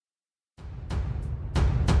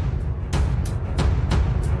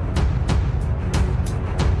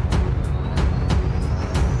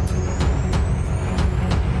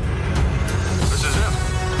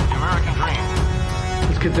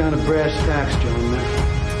down to brass tacks, gentlemen.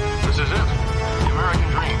 This is it. The American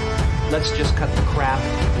dream. Let's just cut the crap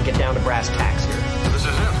and get down to brass tacks here. This is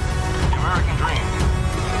it. The American dream.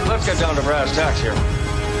 Let's get down to brass tacks here.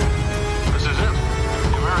 This is it.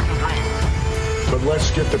 The American dream. But let's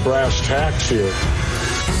get the brass tacks here.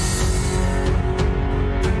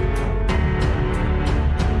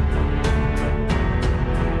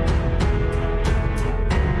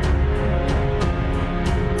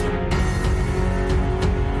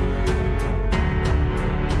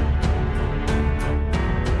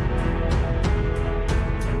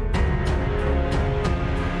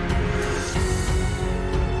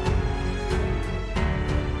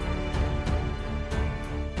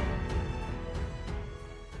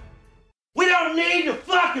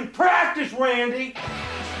 Randy.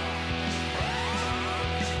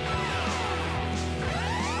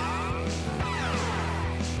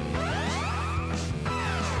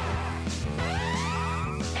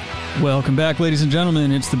 Welcome back, ladies and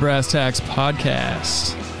gentlemen. It's the Brass Tacks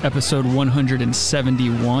Podcast, episode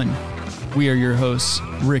 171. We are your hosts,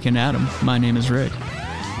 Rick and Adam. My name is Rick.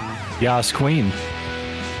 Yas Queen.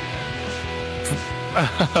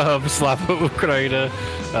 Slava Ukraina.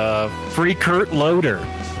 Free Kurt Loder.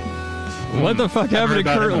 What the fuck happened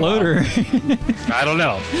to Kurt Loder? I don't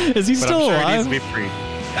know. Is he still alive? He needs to be freed.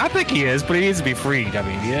 I think he is, but he needs to be freed. I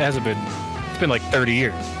mean, it's been like 30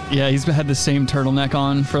 years. Yeah, he's had the same turtleneck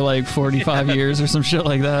on for like 45 years or some shit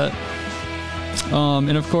like that.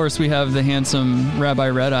 And of course, we have the handsome Rabbi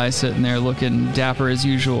Red Eye sitting there looking dapper as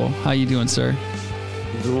usual. How you doing, sir?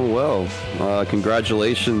 Doing well.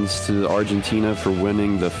 Congratulations to Argentina for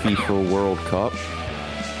winning the FIFA World Cup.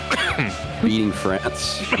 Beating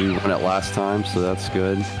France. We won it last time, so that's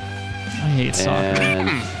good. I hate soccer.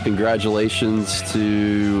 And congratulations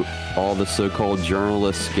to all the so-called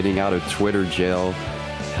journalists getting out of Twitter jail.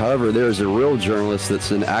 However, there's a real journalist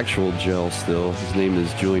that's in actual jail still. His name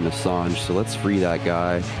is Julian Assange, so let's free that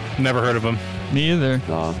guy. Never heard of him. Me either.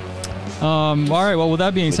 All right, well, with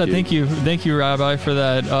that being said, thank you, Rabbi, for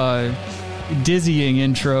that dizzying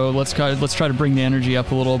intro. Let's try to bring the energy up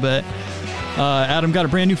a little bit. Adam got a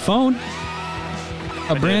brand new phone.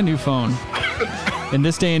 Brand new phone. In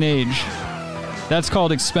this day and age, that's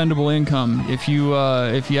called expendable income. If you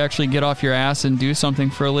actually get off your ass and do something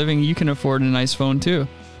for a living, you can afford a nice phone too.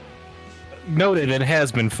 Noted, it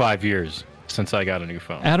has been 5 years since I got a new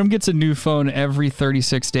phone. Adam gets a new phone every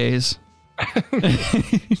 36 days.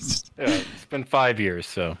 It's been 5 years,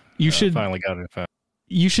 so you should finally got a new phone.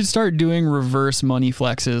 You should start doing reverse money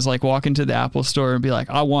flexes, like walk into the Apple store and be like,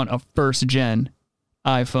 I want a first gen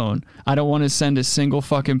iPhone. I don't want to send a single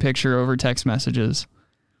fucking picture over text messages.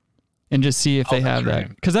 And just see if they have that.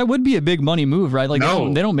 Because that would be a big money move, right? Like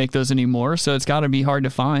they don't make those anymore, so it's got to be hard to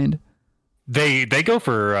find. They go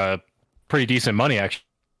for pretty decent money, actually.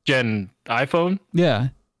 Gen iPhone? Yeah.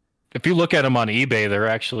 If you look at them on eBay, they're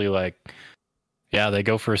actually like, they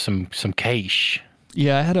go for some cash.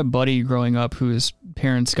 Yeah, I had a buddy growing up whose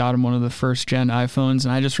parents got him one of the first gen iPhones,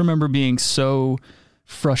 and I just remember being so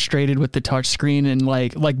frustrated with the touchscreen and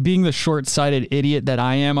like being the short-sighted idiot that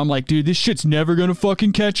I am. I'm like, dude, this shit's never gonna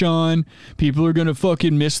fucking catch on. People are gonna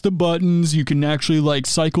fucking miss the buttons. You can actually like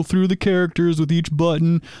cycle through the characters with each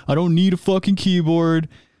button. I don't need a fucking keyboard.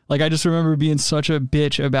 Like, I just remember being such a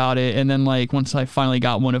bitch about it, and then like once I finally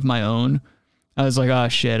got one of my own, I was like, oh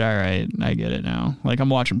shit, all right, I get it now. Like, I'm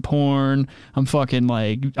watching porn. I'm fucking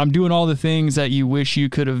like, I'm doing all the things that you wish you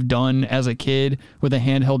could have done as a kid with a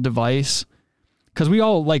handheld device. Because we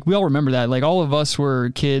all remember that. Like, all of us were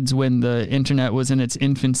kids when the internet was in its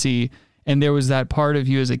infancy, and there was that part of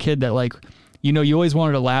you as a kid that, like, you know, you always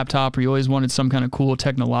wanted a laptop or you always wanted some kind of cool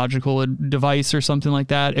technological device or something like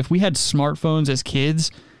that. If we had smartphones as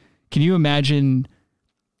kids, can you imagine?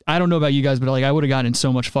 I don't know about you guys, but like, I would have gotten in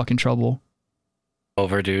so much fucking trouble.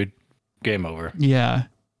 Over, dude. Game over. Yeah.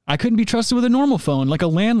 I couldn't be trusted with a normal phone. Like a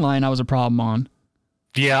landline, I was a problem on.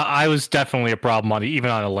 Yeah, I was definitely a problem on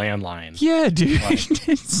even on a landline. Yeah, dude. Like,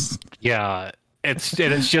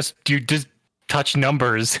 it's just you just touch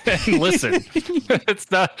numbers and listen.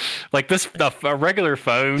 It's not like this stuff. A regular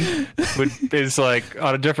phone is like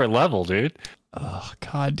on a different level, dude. Oh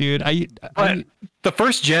God, dude. The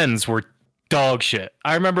first gens were dog shit.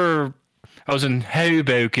 I remember I was in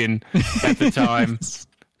Hoboken at the time.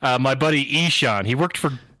 My buddy Ishan, he worked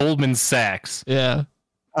for Goldman Sachs. Yeah.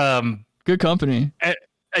 Good company.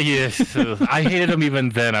 Yes, I hated him even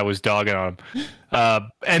then. I was dogging on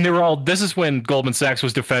him. And they were all. This is when Goldman Sachs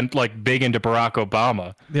was big into Barack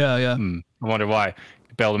Obama. Yeah, yeah. I wonder why.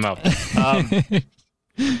 Bailed him out.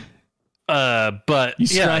 But you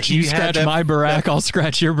scratch my Barack, I'll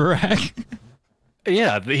scratch your Barack.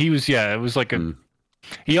 Yeah, he was. Yeah, it was like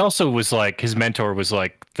He also was like his mentor was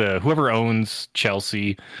like whoever owns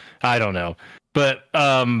Chelsea. I don't know, but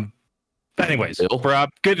anyways, Rob,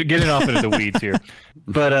 getting off into the weeds here.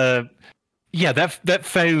 But yeah, that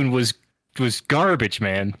phone was garbage,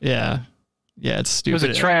 man. Yeah, it's stupid. It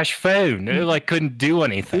was a trash phone. It like couldn't do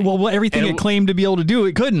anything. Well, everything it claimed to be able to do,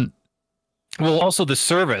 it couldn't. Well, also the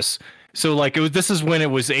service. So like this is when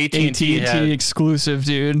it was AT&T exclusive,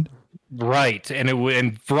 dude. Right, and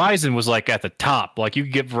Verizon was like at the top. Like you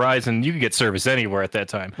could get Verizon, you could get service anywhere at that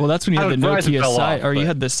time. Well, that's when you had the Nokia side, or you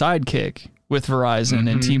had the Sidekick with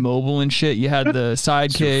Verizon and T-Mobile and shit. You had the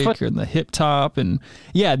Sidekick and the Hip Top, and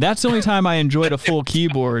yeah, that's the only time I enjoyed a full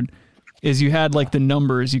keyboard. Is you had like the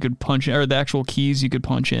numbers you could punch in, or the actual keys you could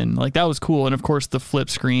punch in. Like that was cool, and of course the flip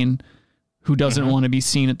screen. Who doesn't want to be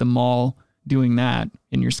seen at the mall doing that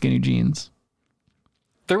in your skinny jeans?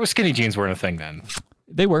 There was skinny jeans weren't a thing then.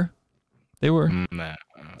 They were. I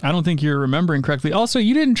don't think you're remembering correctly. Also,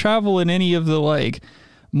 you didn't travel in any of the like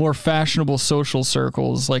more fashionable social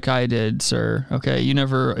circles like I did, sir. Okay, you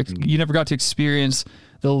never got to experience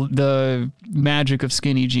the magic of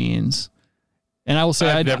skinny jeans. And I will say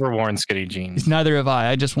I've never worn skinny jeans. Neither have I.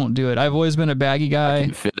 I just won't do it. I've always been a baggy guy. I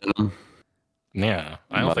can fit in them. Yeah,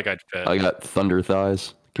 I don't think I'd fit. I got thunder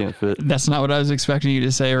thighs. Can't fit. That's not what I was expecting you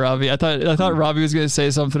to say, Robbie. I thought Robbie was going to say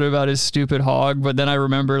something about his stupid hog, but then I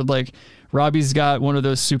remembered like Robbie's got one of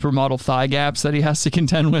those supermodel thigh gaps that he has to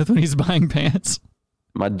contend with when he's buying pants.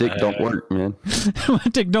 My dick don't work, man. My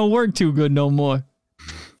dick don't work too good no more.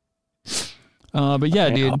 But yeah,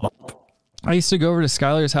 dude, I used to go over to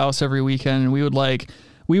Skylar's house every weekend, and we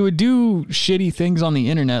would do shitty things on the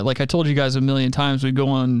internet. Like I told you guys a million times, we'd go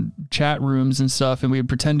on chat rooms and stuff, and we'd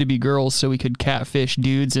pretend to be girls so we could catfish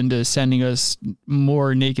dudes into sending us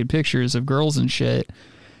more naked pictures of girls and shit.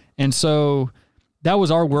 And so that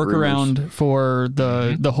was our workaround for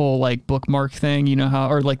the whole like bookmark thing, you know how,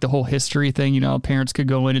 or like the whole history thing, you know, how parents could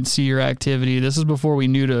go in and see your activity. This is before we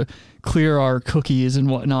knew to clear our cookies and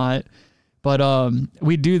whatnot. But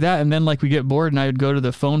we'd do that, and then like we get bored, and I would go to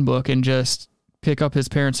the phone book and just pick up his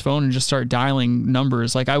parents' phone and just start dialing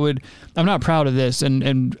numbers. Like I'm not proud of this,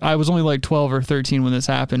 and I was only like 12 or 13 when this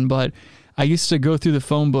happened, but I used to go through the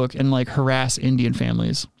phone book and like harass Indian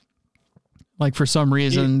families. Like for some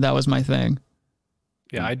reason, that was my thing.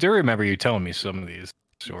 Yeah, I do remember you telling me some of these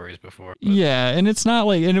stories before. But. Yeah, and it's not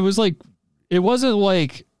like, and it wasn't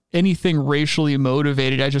like anything racially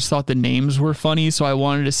motivated. I just thought the names were funny, so I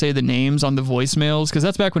wanted to say the names on the voicemails, because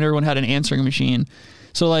that's back when everyone had an answering machine.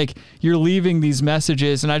 So like you're leaving these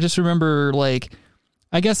messages, and I just remember like,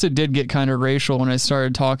 I guess it did get kind of racial when I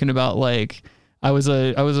started talking about like, I was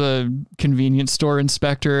a convenience store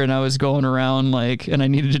inspector, and I was going around like, and I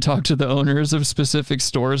needed to talk to the owners of specific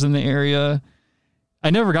stores in the area. I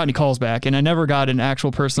never got any calls back, and I never got an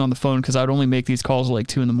actual person on the phone because I would only make these calls at like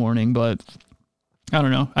 2 a.m. But I don't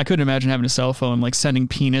know. I couldn't imagine having a cell phone, like sending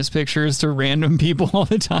penis pictures to random people all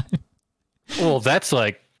the time. Well, that's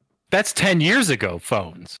 10 years ago,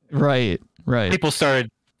 phones. Right. People started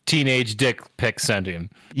teenage dick pic sending.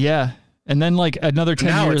 Yeah. And then like another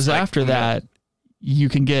 10 years after that, you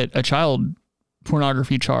can get a child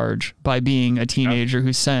pornography charge by being a teenager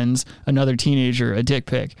who sends another teenager a dick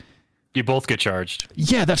pic. You both get charged.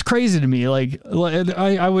 Yeah, that's crazy to me. Like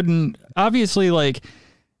I wouldn't, obviously, like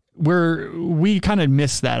we kind of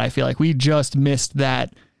missed that. I feel like we just missed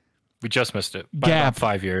that. We just missed it by about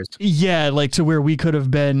 5 years. Yeah, like to where we could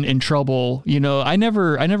have been in trouble. You know, I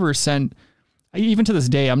never sent, even to this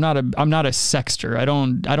day, I'm not a sexter. I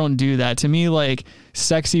don't do that. To me, like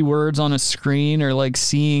sexy words on a screen, or like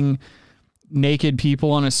seeing naked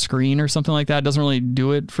people on a screen or something like that, doesn't really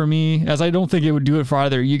do it for me, as I don't think it would do it for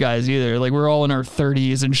either of you guys either. Like we're all in our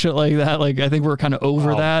 30s and shit like that. Like I think we're kind of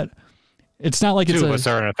over that. It's not like two of us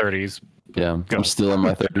are in our 30s. Yeah, I'm still in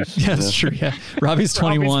my 30s. Yeah, that's true. Yeah, Robbie's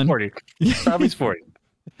 21. Robbie's 40.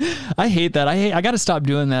 I hate that. I got to stop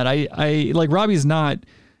doing that. I like Robbie's not.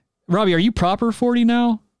 Robbie, are you proper 40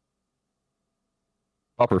 now?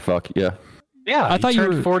 Proper fuck, yeah. Yeah, I thought you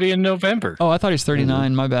were 40 in November. Oh, I thought he was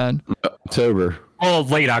 39. My bad. October. Oh,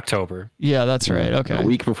 late October. Yeah, that's right. Okay. A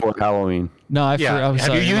week before Halloween. No, I was Have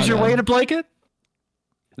sorry, you used your weighted blanket?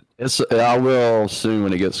 I will soon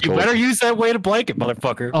when it gets cold. You better use that weighted blanket,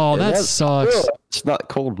 motherfucker. Oh, that sucks. It's not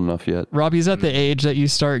cold enough yet. Robbie's at the age that you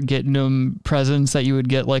start getting him presents that you would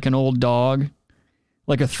get like an old dog,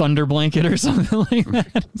 like a thunder blanket or something like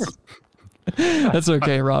that. That's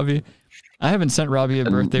okay, Robbie. I haven't sent Robbie a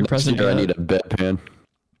birthday present yet. I need a bedpan.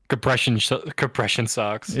 Compression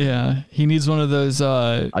socks. Yeah, he needs one of those.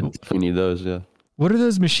 I definitely need those. Yeah. What are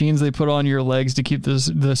those machines they put on your legs to keep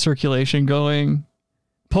the circulation going?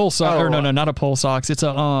 Pulse sock, or no, not a pulse ox. It's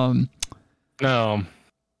a No.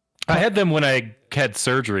 I had them when I had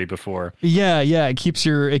surgery before. Yeah, it keeps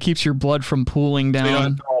your blood from pooling down. So you don't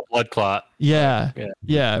have to have a blood clot. Yeah.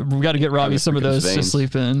 We got to get Robbie some of those to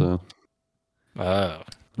sleep in. So. Oh.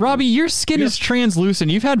 Robbie, your skin is translucent.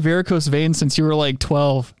 You've had varicose veins since you were like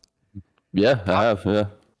 12. Yeah, I have. Yeah.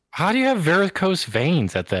 How do you have varicose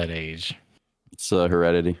veins at that age? It's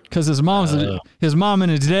heredity. Because his mom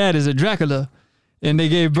and his dad is a Dracula, and they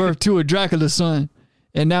gave birth to a Dracula son,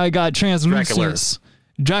 and now he got translucence.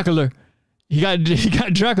 Dracula. He got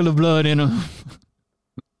Dracula blood in him.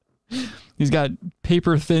 He's got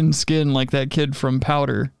paper thin skin like that kid from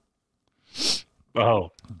Powder. Oh,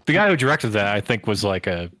 the guy who directed that, I think, was like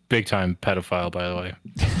a big time pedophile, by the way.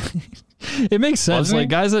 It makes sense. Wasn't like he?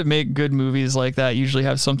 guys that make good movies like that usually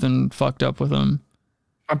have something fucked up with them.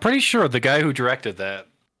 I'm pretty sure the guy who directed that,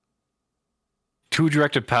 who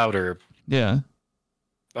directed Powder. Yeah.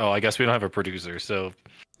 Oh, I guess we don't have a producer, so.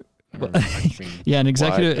 Yeah, an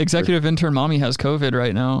executive intern mommy has COVID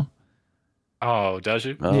right now. Oh, does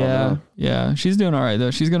she? Oh, no. Yeah, she's doing all right though.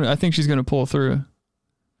 I think she's gonna pull through.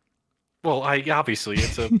 Well, obviously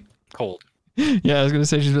it's a cold. Yeah, I was gonna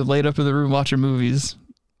say she's been laid up in the room watching movies,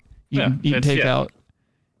 eating takeout,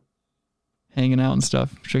 hanging out and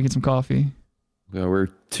stuff, drinking some coffee. Yeah, wear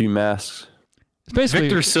 2 masks. It's basically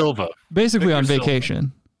Victor Silva. Basically on Silva.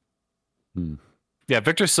 vacation. Yeah,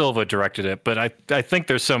 Victor Silva directed it, but I think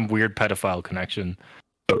there's some weird pedophile connection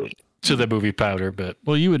to the movie Powder. But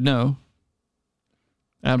well, you would know.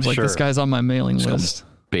 Adam's like, this guy's on my mailing list.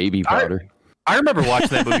 Baby Powder. I remember watching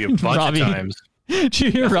that movie a bunch of times. Did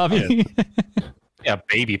you hear Robbie? Yeah,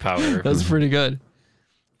 Baby Powder. That's pretty good.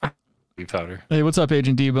 Baby Powder. Hey, what's up,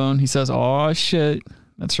 Agent D-Bone? He says, "Oh shit,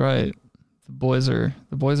 that's right. The boys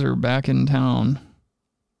are back in town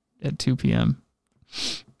at 2 p.m.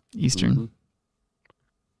 Eastern." Mm-hmm.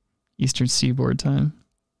 Eastern Seaboard time.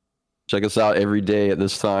 Check us out every day at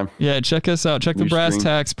this time. Yeah, check us out. Check the Brass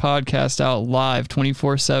Tacks podcast out live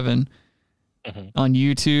 24/7 on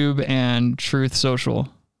YouTube and Truth Social.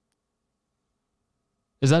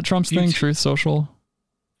 Is that Trump's thing, Truth Social?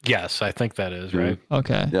 Yes, I think that is, right?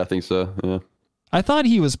 Okay. Yeah, I think so. Yeah. I thought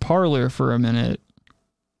he was Parler for a minute.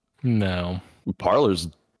 No. Parler's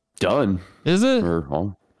done. Is it? I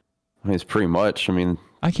mean, it's pretty much. I mean,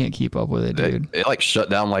 I can't keep up with it, dude. It like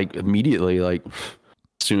shut down like immediately, like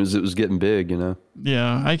as soon as it was getting big, you know?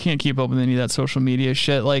 Yeah, I can't keep up with any of that social media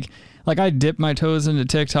shit. Like I dipped my toes into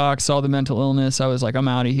TikTok, saw the mental illness. I was like, I'm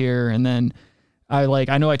out of here. And then I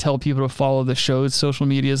know I tell people to follow the show's social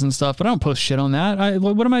medias and stuff, but I don't post shit on that.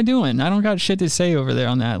 What am I doing? I don't got shit to say over there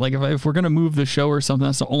on that. Like if we're going to move the show or something,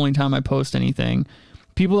 that's the only time I post anything.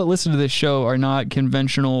 People that listen to this show are not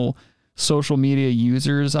conventional social media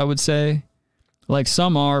users, I would say. Like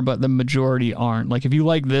some are, but the majority aren't. Like if you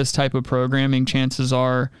like this type of programming, chances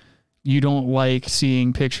are you don't like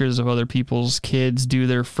seeing pictures of other people's kids do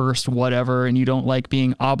their first whatever, and you don't like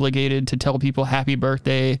being obligated to tell people happy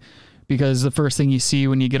birthday because the first thing you see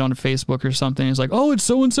when you get onto Facebook or something is like, oh, it's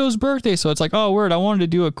so-and-so's birthday. So it's like, oh, word, I wanted to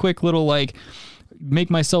do a quick little like make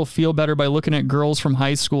myself feel better by looking at girls from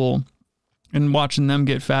high school and watching them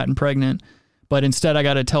get fat and pregnant. But instead I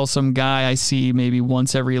got to tell some guy I see maybe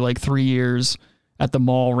once every like 3 years at the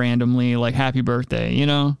mall randomly, like happy birthday, you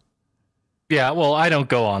know? Yeah, well, I don't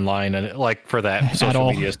go online and like for that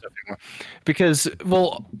social media stuff anymore because,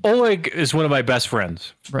 well, Oleg is one of my best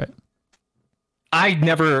friends. Right. I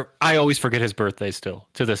always forget his birthday still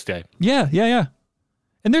to this day. Yeah.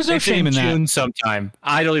 And there's no shame in that. June sometime.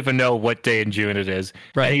 I don't even know what day in June it is.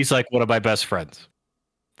 Right. And he's like one of my best friends.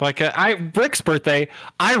 Like Rick's birthday,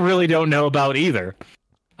 I really don't know about either.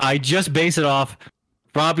 I just base it off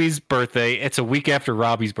Robbie's birthday. It's a week after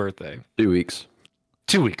Robbie's birthday. 2 weeks.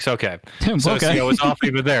 2 weeks. Okay. So Okay. see, I was off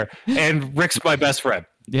even there. And Rick's my best friend.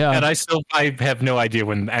 Yeah. And I have no idea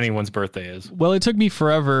when anyone's birthday is. Well, it took me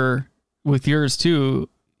forever with yours too,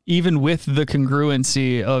 even with the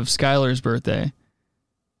congruency of Skylar's birthday.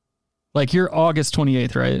 Like you're August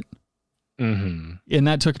 28th, right? Mm-hmm. And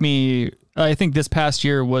that took me, I think this past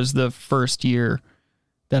year was the first year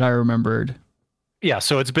that I remembered. Yeah.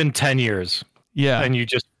 So it's been 10 years. Yeah. And you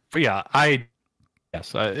just, I give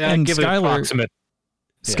Skylar, it approximate.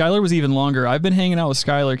 Skylar was even longer. I've been hanging out with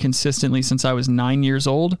Skylar consistently since I was 9 years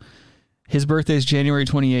old. His birthday is January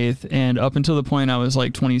 28th. And up until the point I was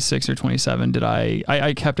like 26 or 27,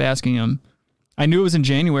 I kept asking him. I knew it was in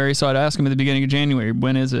January, so I'd ask him at the beginning of January,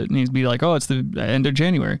 when is it? And he'd be like, oh, it's the end of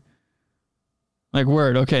January. Like,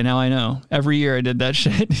 word, okay, now I know. Every year I did that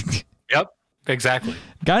shit. Yep, exactly.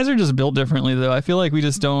 Guys are just built differently, though. I feel like we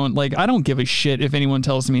just don't, like, I don't give a shit if anyone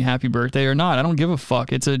tells me happy birthday or not. I don't give a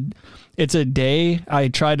fuck. It's a day. I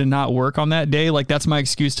try to not work on that day. Like, that's my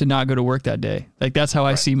excuse to not go to work that day. Like, that's how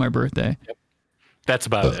I see my birthday. Yep. That's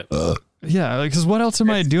about it. Yeah, because what else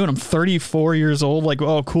am I doing? I'm 34 years old. Like,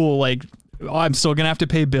 oh, cool. Like, I'm still going to have to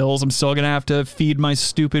pay bills. I'm still going to have to feed my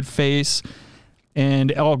stupid face.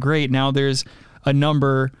 And, oh, great. Now there's a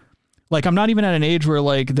number. Like, I'm not even at an age where,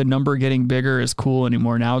 like, the number getting bigger is cool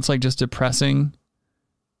anymore. Now it's, like, just depressing.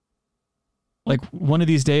 Like, one of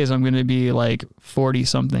these days I'm going to be, like,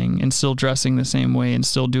 40-something and still dressing the same way and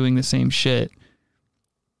still doing the same shit.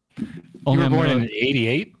 You were born in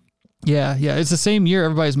 88? Yeah. It's the same year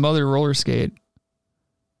everybody's mother roller skate.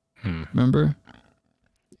 Remember?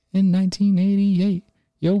 In 1988,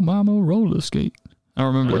 yo mama roller skate. I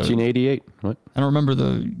don't remember. 1488. What? I don't remember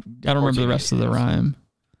the rest of the rhyme.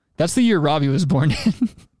 That's the year Robbie was born in.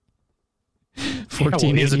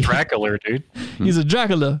 14. He's a Dracula, dude. He's a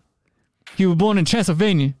Dracula. He was born in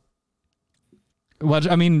Transylvania.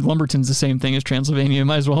 Well, I mean, Lumberton's the same thing as Transylvania.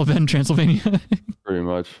 Might as well have been Transylvania. Pretty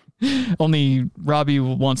much. Only Robbie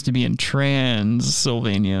wants to be in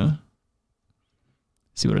Transylvania.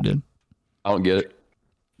 See what I did? I don't get it.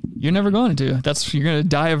 You're never going to. You're going to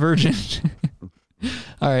die a virgin.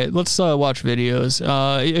 All right, let's watch videos.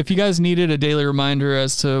 If you guys needed a daily reminder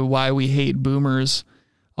as to why we hate boomers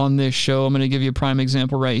on this show, I'm going to give you a prime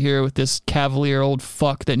example right here with this cavalier old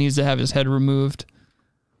fuck that needs to have his head removed.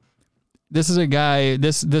 This is a guy,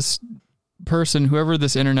 this person, whoever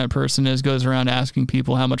this internet person is, goes around asking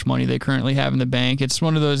people how much money they currently have in the bank. It's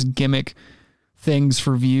one of those gimmick things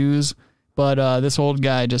for views, but this old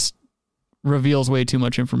guy just reveals way too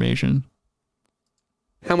much information.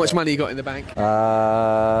 How much money you got in the bank?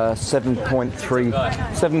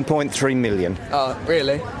 7.3 million. Oh,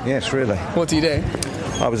 really? Yes, really. What do you do?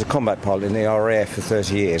 I was a combat pilot in the RAF for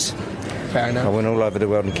 30 years. Fair enough. I went all over the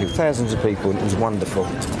world and killed thousands of people, and it was wonderful.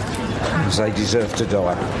 Because they deserve to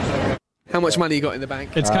die. How much money you got in the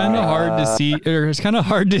bank? It's kind of hard to see, or it's kind of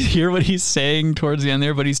hard to hear what he's saying towards the end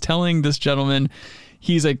there, but he's telling this gentleman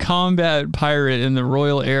he's a combat pirate in the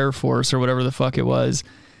Royal Air Force or whatever the fuck it was.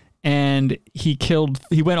 And he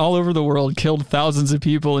went all over the world, killed thousands of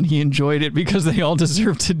people, and he enjoyed it because they all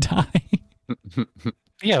deserve to die.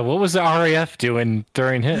 Yeah, what was the RAF doing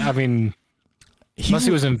during his, I mean, unless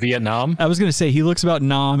he was in Vietnam? I was going to say, he looks about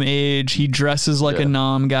Nam age. He dresses like a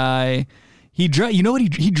Nam guy. You know what?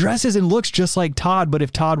 He dresses and looks just like Todd, but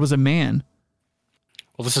if Todd was a man.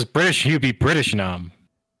 Well, this is British. He'd be British Nam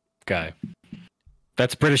guy.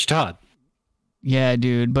 That's British Todd. Yeah,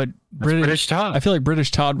 dude, but British Todd. I feel like British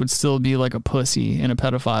Todd would still be like a pussy and a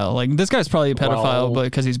pedophile. Like, this guy's probably a pedophile, but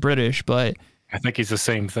because he's British, but I think he's the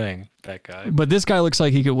same thing, that guy. But this guy looks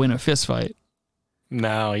like he could win a fist fight.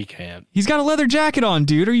 No, he can't. He's got a leather jacket on,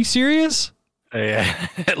 dude. Are you serious? Yeah,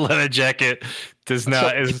 leather jacket does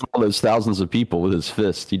not. All those thousands of people with his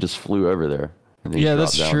fist, he just flew over there. And yeah,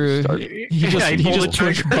 that's true. He just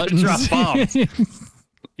pushed buttons. Drop bombs.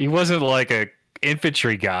 He wasn't like a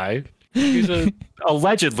infantry guy.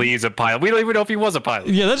 Allegedly he's a pilot. We don't even know if he was a pilot.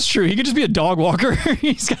 Yeah, that's true. He could just be a dog walker.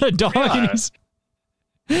 He's got a dog. Yeah.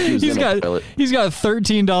 And he's got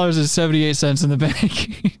 $13.78 in the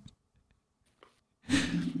bank.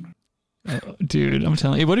 Oh, dude, I'm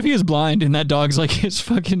telling you. What if he is blind and that dog's like his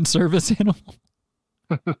fucking service animal?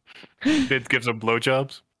 It gives him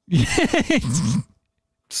blowjobs.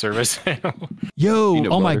 Service animal. Yo,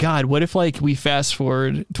 oh my God. What if like we fast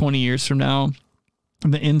forward 20 years from now?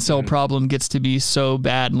 The incel problem gets to be so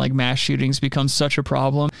bad and like mass shootings become such a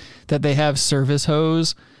problem that they have service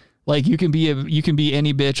hoes. Like you can be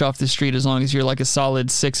any bitch off the street as long as you're like a solid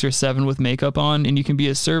 6 or 7 with makeup on, and you can be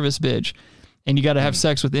a service bitch, and you got to have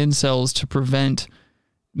sex with incels to prevent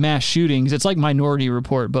mass shootings. It's like Minority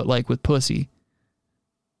Report, but like with pussy.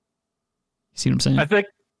 You see what I'm saying?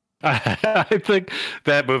 I think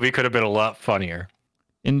that movie could have been a lot funnier.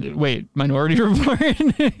 And wait, Minority Report?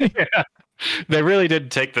 Yeah. They really didn't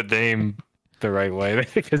take the name the right way.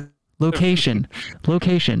 Location,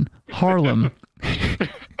 Harlem.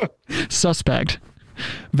 Suspect,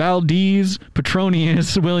 Valdez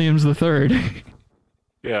Petronius Williams III.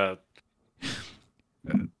 Yeah.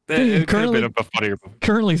 It could have been a funnier movie.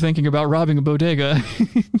 Currently thinking about robbing a bodega.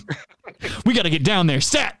 We got to get down there.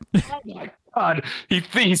 Stat! Oh my God.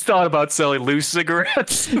 He's thought about selling loose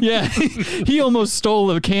cigarettes. Yeah. He almost stole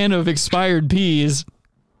a can of expired peas.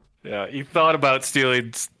 Yeah, he thought about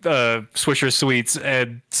stealing Swisher Sweets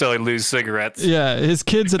and selling loose cigarettes. Yeah, his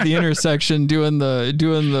kid's at the intersection doing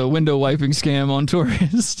the window wiping scam on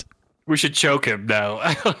tourists. We should choke him now.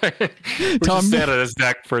 We're Tom- just standing on his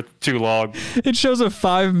neck for too long. It shows a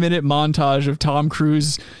 5-minute montage of Tom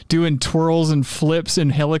Cruise doing twirls and flips in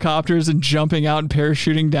helicopters and jumping out and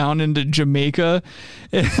parachuting down into Jamaica,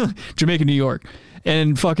 New York,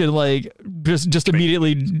 and fucking like just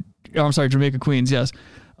immediately. Oh, I'm sorry, Jamaica, Queens, yes.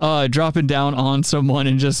 Dropping down on someone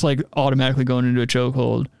and just like automatically going into a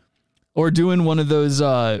chokehold. Or doing one of those,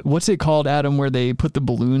 what's it called, Adam, where they put the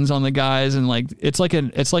balloons on the guys and like it's like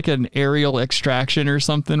an aerial extraction or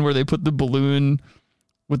something where they put the balloon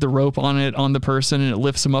with the rope on it on the person and it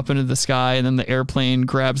lifts them up into the sky and then the airplane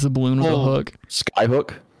grabs the balloon with a hook.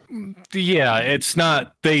 Skyhook? Yeah, it's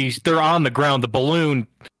not. They're on the ground. The balloon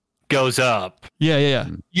goes up. Yeah.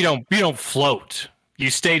 You don't float. You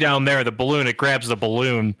stay down there. The balloon, it grabs the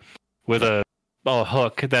balloon with a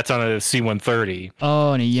hook that's on a C-130.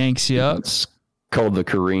 Oh, and it yanks you up. It's called the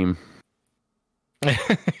Kareem.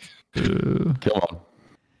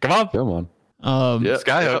 Come on. Yeah,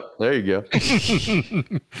 Skyhook. There you go.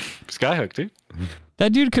 Skyhook, dude.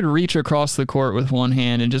 That dude could reach across the court with one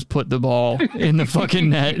hand and just put the ball in the fucking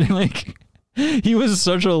net. Like, he was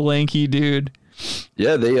such a lanky dude.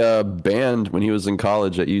 Yeah, they banned, when he was in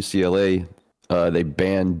college at UCLA, they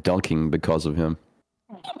banned dunking because of him.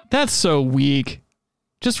 That's so weak.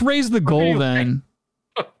 Just raise the goal then.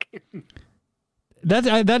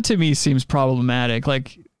 That to me seems problematic.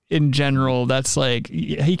 Like, in general, that's like,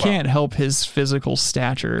 he can't help his physical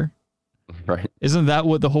stature. Right. Isn't that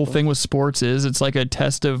what the whole thing with sports is? It's like a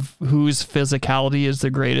test of whose physicality is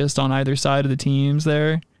the greatest on either side of the teams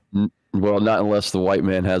there. Well, not unless the white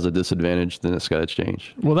man has a disadvantage, then it's got to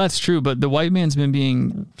change. Well, that's true, but the white man's been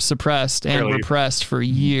being suppressed and repressed for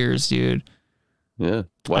years, dude. Yeah,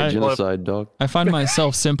 white genocide, dog. I find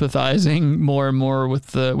myself sympathizing more and more with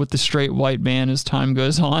the straight white man as time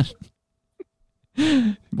goes on.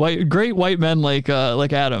 Great white men like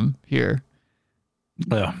Adam here,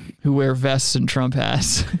 who wear vests and Trump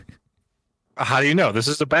hats. How do you know? This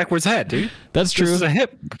is a backwards hat, dude. That's true. This is a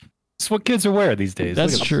hip. It's what kids are wearing these days.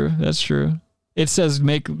 That's true. That's true. It says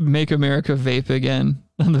 "Make America Vape Again"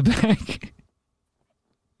 on the back.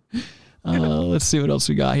 Let's see what else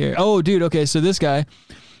we got here. Oh, dude. Okay, so this guy,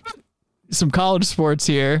 some college sports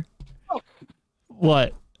here.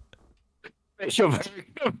 What?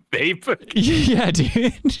 Vape. Yeah,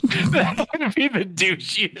 dude. That's gonna be the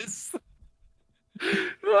douchiest.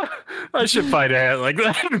 I should find a hat like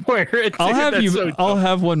that and wear it. I'll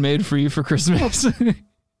have one made for you for Christmas.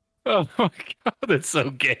 Oh my god, that's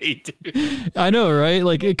so gay, dude. I know, right?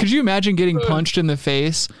 Like, could you imagine getting punched in the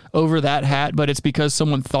face over that hat, but it's because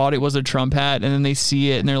someone thought it was a Trump hat, and then they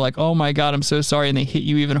see it and they're like, "Oh my god, I'm so sorry," and they hit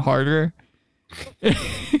you even harder.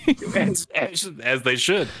 as they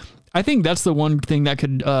should. I think that's the one thing that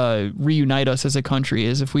could reunite us as a country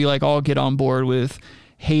is if we like all get on board with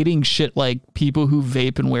hating shit like people who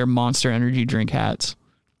vape and wear Monster Energy drink hats.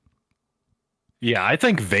 Yeah, I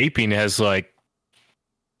think vaping has like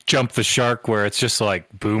jumped the shark where it's just like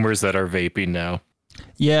boomers that are vaping now.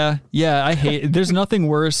 Yeah, I hate. There's nothing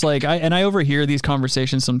worse. Like I overhear these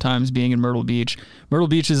conversations sometimes being in Myrtle Beach. Myrtle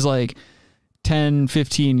Beach is like 10,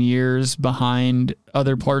 15 years behind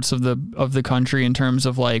other parts of the country in terms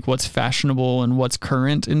of like what's fashionable and what's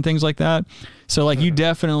current and things like that. So like you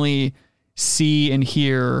definitely see and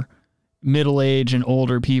hear middle-aged and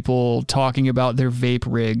older people talking about their vape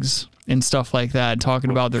rigs and stuff like that,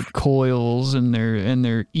 talking about their coils and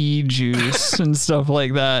their e-juice and stuff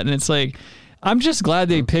like that. And it's like, I'm just glad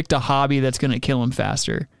they picked a hobby that's going to kill them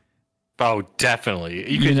faster. Oh, definitely.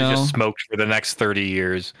 You could have just smoked for the next 30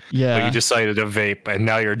 years. Yeah. But you decided to vape and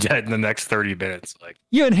now you're dead in the next 30 minutes. Like,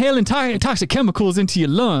 you're inhaling toxic chemicals into your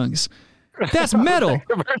lungs. That's metal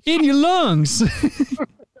in your lungs.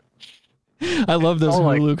 I love those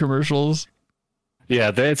Hulu commercials.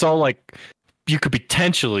 Yeah, it's all like you could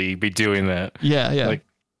potentially be doing that. Yeah. Like,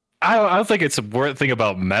 I don't think it's a weird thing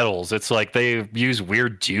about metals. It's like they use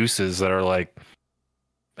weird juices that are like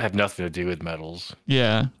have nothing to do with metals.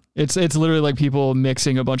 Yeah, it's literally like people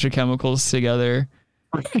mixing a bunch of chemicals together.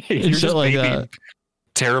 You're just like that.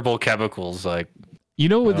 Terrible chemicals, like. You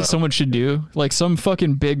know what someone should do? Like some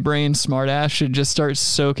fucking big brain smartass should just start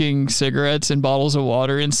soaking cigarettes in bottles of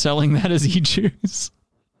water and selling that as e-juice.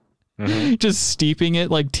 Mm-hmm. Just steeping it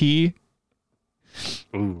like tea.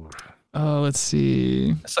 Ooh. Oh, let's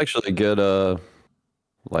see. It's actually a good,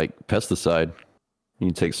 like pesticide. You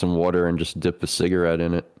can take some water and just dip a cigarette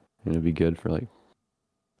in it. And it'd be good for like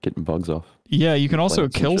getting bugs off. Yeah, you can also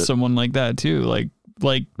kill someone like that too. Like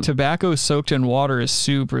tobacco soaked in water is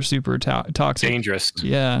super toxic. Dangerous.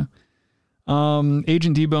 Yeah.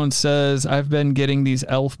 Agent D-Bone says, I've been getting these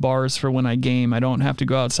elf bars for when I game. I don't have to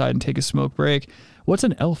go outside and take a smoke break. What's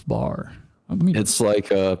an elf bar? It's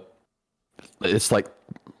like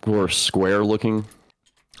more square looking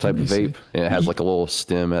type of vape, and it has like a little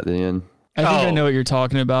stem at the end. I think I know what you're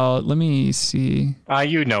talking about. Let me see.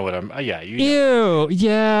 You know what I'm. Yeah, you. Ew.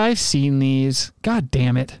 Yeah, I've seen these. God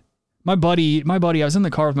damn it. My buddy. I was in the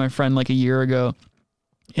car with my friend like a year ago,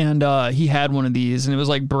 and he had one of these, and it was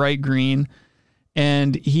like bright green,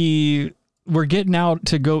 and we're getting out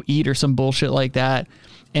to go eat or some bullshit like that.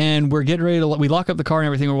 And we're getting ready to, we lock up the car and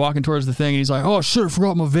everything. We're walking towards the thing, and he's like, "Oh shit, I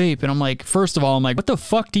forgot my vape." And I'm like, first of all, what the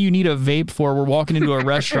fuck do you need a vape for? We're walking into a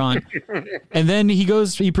restaurant. And then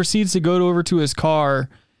he proceeds to go over to his car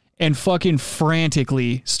and fucking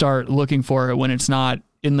frantically start looking for it when it's not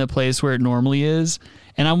in the place where it normally is.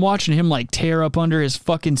 And I'm watching him like tear up under his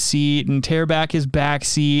fucking seat and tear back his back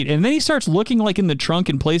seat. And then he starts looking like in the trunk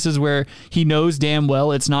in places where he knows damn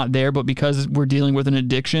well it's not there, but because we're dealing with an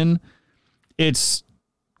addiction, it's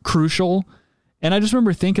crucial. And I just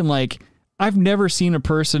remember thinking, like, I've never seen a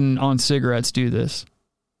person on cigarettes do this.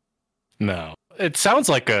 No, it sounds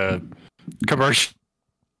like a commercial.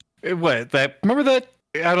 Remember that?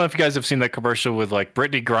 I don't know if you guys have seen that commercial with like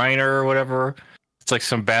Brittany Griner or whatever. It's like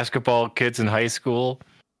some basketball kids in high school.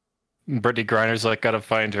 Brittany Griner's like got to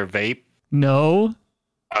find her vape. No.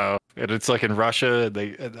 And it's like in Russia.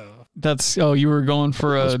 You were going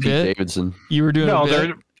for a bit. Davidson. You were doing a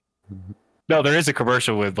bit. No, there is a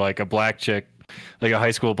commercial with like a black chick, like a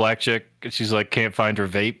high school black chick. And she's like, can't find her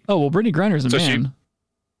vape. Oh, well, Brittany Griner's a man.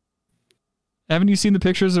 Haven't you seen the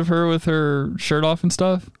pictures of her with her shirt off and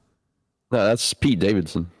stuff? No, that's Pete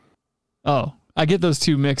Davidson. Oh, I get those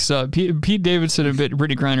two mixed up. Pete Davidson and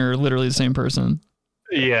Brittany Griner are literally the same person.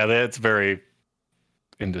 Yeah, that's very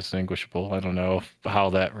indistinguishable. I don't know how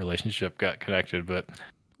that relationship got connected, but...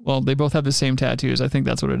 Well, they both have the same tattoos. I think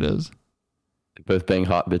that's what it is. They both bang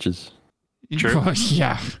hot bitches. True.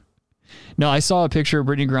 Yeah. No, I saw a picture of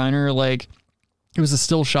Brittany Griner, like, it was a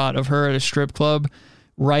still shot of her at a strip club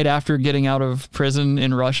right after getting out of prison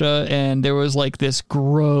in Russia, and there was like this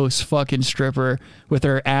gross fucking stripper with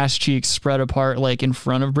her ass cheeks spread apart like in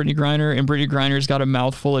front of Brittany Griner, and Brittany Griner's got a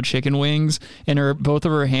mouthful of chicken wings, and both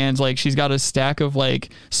of her hands, like, she's got a stack of like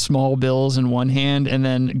small bills in one hand and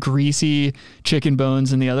then greasy chicken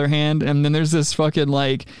bones in the other hand, and then there's this fucking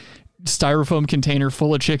like styrofoam container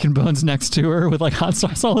full of chicken bones next to her with like hot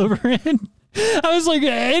sauce all over it. I was like,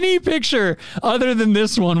 any picture other than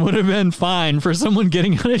this one would have been fine for someone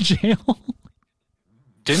getting out of jail.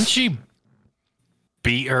 Didn't she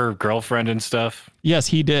beat her girlfriend and stuff? Yes,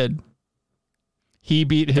 he did. He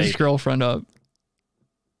beat his girlfriend up.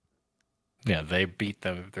 Yeah, they beat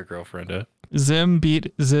their girlfriend up. Zim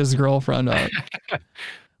beat Ziz's girlfriend up.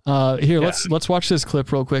 Here, let's watch this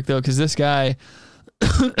clip real quick though, because this guy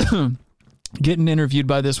getting interviewed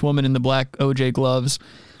by this woman in the black OJ gloves,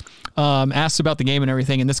 asks about the game and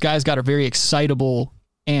everything, and this guy's got a very excitable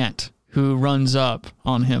aunt who runs up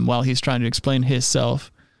on him while he's trying to explain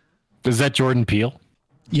himself. Is that Jordan Peele?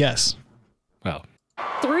 Yes. Oh.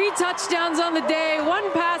 3 touchdowns on the day,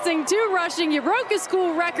 1 passing, 2 rushing. You broke a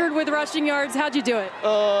school record with rushing yards. How'd you do it?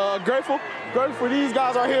 Grateful for these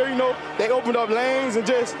guys right here. You know, they opened up lanes and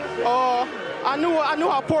just I knew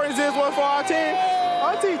how important this was for our team.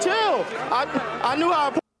 Our team, chill. I knew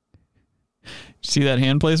how. See that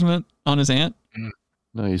hand placement on his aunt?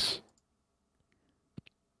 Nice.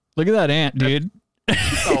 Look at that aunt, dude.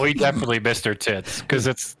 Oh, he definitely missed her tits,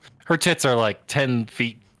 because her tits are like 10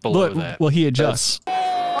 feet below that. Well, he adjusts.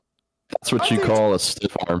 That's what you call a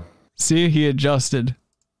stiff arm. See, he adjusted.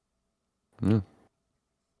 Yeah.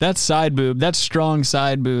 That's side boob. That's strong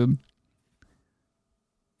side boob.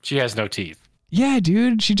 She has no teeth. Yeah,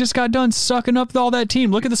 dude. She just got done sucking up all that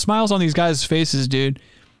team. Look at the smiles on these guys' faces, dude.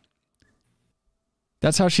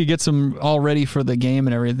 That's how she gets them all ready for the game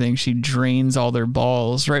and everything. She drains all their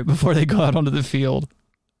balls right before they go out onto the field.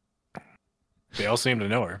 They all seem to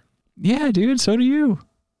know her. Yeah, dude. So do you.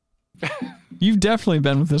 You've definitely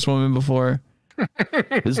been with this woman before.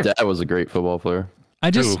 His dad was a great football player.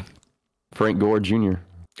 Who? Frank Gore Jr.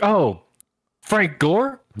 Oh, Frank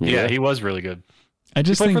Gore? Yeah, he was really good. I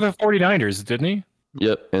just he played think for the 49ers, didn't he?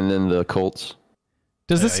 Yep, and then the Colts.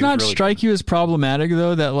 Does this not really strike you as problematic,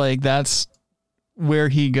 though, that like that's where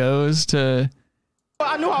he goes to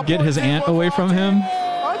get his aunt away from him?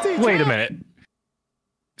 Wait a minute.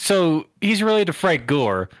 So he's related to Frank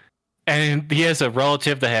Gore, and he has a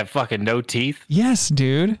relative that have fucking no teeth? Yes,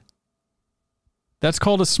 dude. That's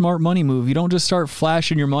called a smart money move. You don't just start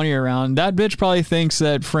flashing your money around. That bitch probably thinks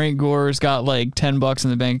that Frank Gore's got like $10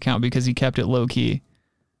 in the bank account because he kept it low key.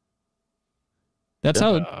 That's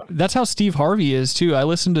how Steve Harvey is too. I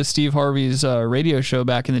listened to Steve Harvey's radio show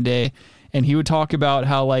back in the day, and he would talk about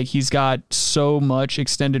how like he's got so much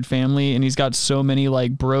extended family and he's got so many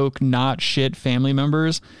like broke, not shit family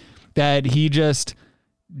members that he just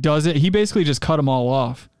does it. He basically just cut them all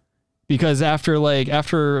off because after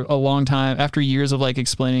a long time, after years of like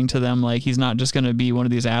explaining to them, like he's not just going to be one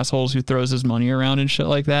of these assholes who throws his money around and shit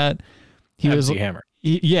like that. He was Hammer.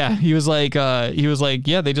 He was like,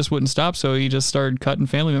 yeah, they just wouldn't stop. So he just started cutting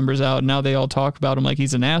family members out. And now they all talk about him like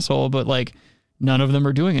he's an asshole, but like none of them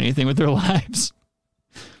are doing anything with their lives.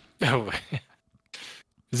 Oh,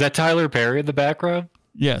 is that Tyler Perry in the background?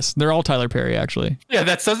 Yes, they're all Tyler Perry, actually. Yeah,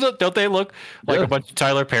 don't they look like a bunch of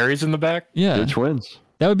Tyler Perrys in the back? Yeah, they're twins.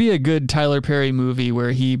 That would be a good Tyler Perry movie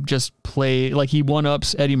where he just he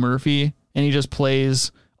one-ups Eddie Murphy and he just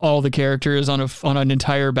plays all the characters on an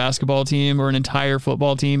entire basketball team or an entire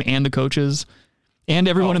football team and the coaches and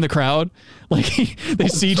everyone in the crowd. Like they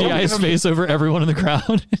CGI his face over everyone in the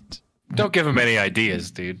crowd. Don't give him any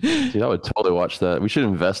ideas, dude. Dude, I would totally watch that. We should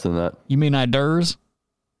invest in that. You mean ideas?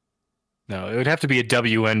 No, it would have to be a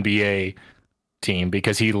WNBA team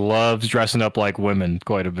because he loves dressing up like women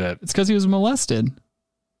quite a bit. It's because he was molested.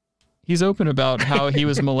 He's open about how he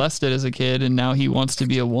was molested as a kid and now he wants to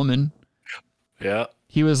be a woman. Yeah.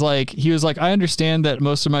 He was like, I understand that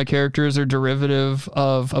most of my characters are derivative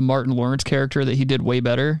of a Martin Lawrence character that he did way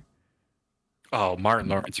better. Oh, Martin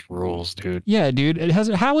Lawrence rules, dude. Yeah, dude.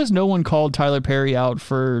 How has no one called Tyler Perry out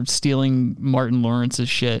for stealing Martin Lawrence's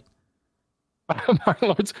shit? Martin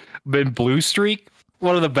Lawrence been Blue Streak,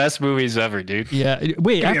 one of the best movies ever, dude. Yeah.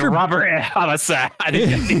 Wait, after Robert Homicide,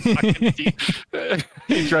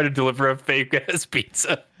 he tried to deliver a fake ass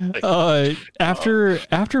pizza.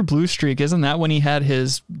 After Blue Streak, isn't that when he had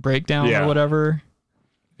his breakdown or whatever?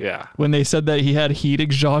 Yeah. When they said that he had heat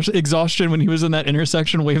exhaustion when he was in that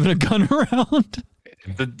intersection waving a gun around.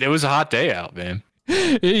 It was a hot day out, man.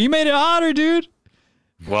 You made it hotter, dude.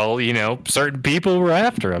 Well, certain people were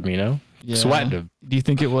after him, sweating him. Do you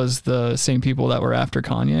think it was the same people that were after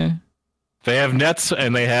Kanye? They have Nets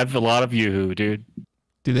and they have a lot of Yoo-hoo, dude.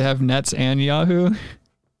 Do they have Nets and Yahoo?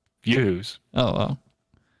 Yoo-hoos. Oh.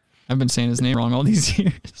 I've been saying his name wrong all these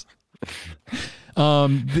years.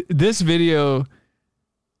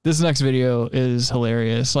 This next video is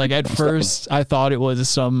hilarious. Like at first I thought it was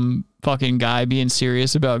some fucking guy being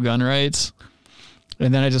serious about gun rights.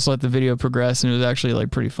 And then I just let the video progress and it was actually like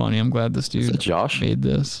pretty funny. I'm glad this dude made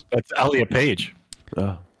this. That's Elliot Page.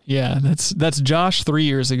 Yeah, that's Josh 3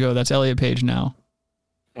 years ago. That's Elliot Page now.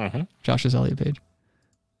 Mm-hmm. Josh is Elliot Page.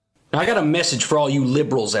 Now I got a message for all you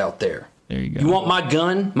liberals out there. There you go. You want my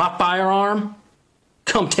gun, my firearm?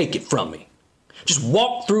 Come take it from me. Just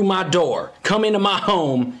walk through my door, come into my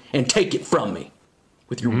home, and take it from me.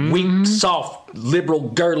 With your weak, soft, liberal,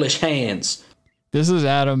 girlish hands. This is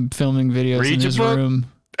Adam filming videos in his room.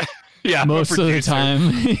 Yeah, most of the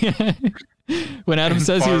time. When Adam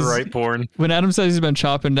says when Adam says he's been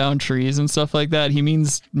chopping down trees and stuff like that, he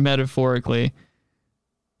means metaphorically.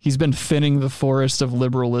 He's been thinning the forest of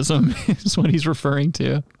liberalism is what he's referring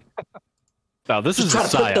to. Now this is a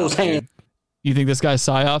psyop. You think this guy's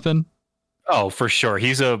psyoping? Oh, for sure.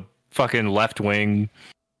 He's a fucking left-wing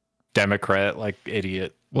Democrat, like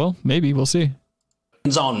idiot. Well, maybe we'll see.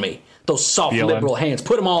 On me, those soft liberal hands.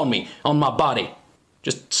 Put them on me, on my body.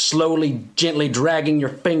 Just slowly, gently dragging your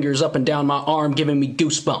fingers up and down my arm, giving me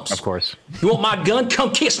goosebumps. Of course. You want my gun?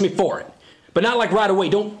 Come kiss me for it. But not like right away.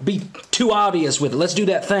 Don't be too obvious with it. Let's do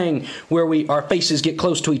that thing where our faces get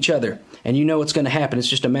close to each other. And you know what's going to happen. It's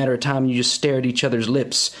just a matter of time. You just stare at each other's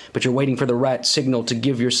lips. But you're waiting for the right signal to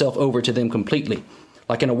give yourself over to them completely.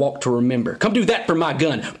 Like in a walk to remember. Come do that for my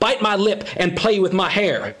gun. Bite my lip and play with my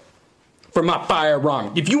hair. For my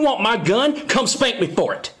firearm. If you want my gun, come spank me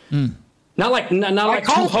for it. Not like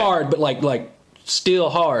too hard, but like still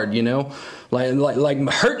hard, Like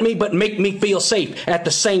hurt me but make me feel safe at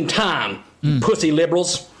the same time. Pussy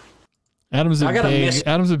liberals. Adam's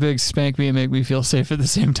a big spank me and make me feel safe at the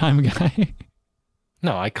same time guy.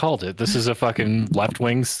 No, I called it. This is a fucking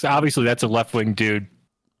left-wing. Obviously, that's a left-wing dude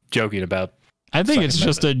joking about. I think it's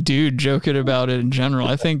just a dude joking about it in general.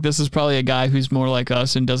 I think this is probably a guy who's more like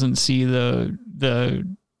us and doesn't see the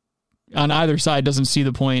on either side doesn't see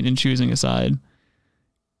the point in choosing a side.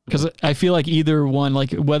 Because I feel like either one,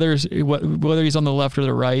 like whether he's on the left or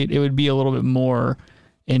the right, it would be a little bit more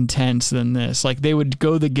intense than this. Like they would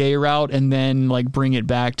go the gay route and then like bring it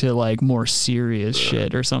back to like more serious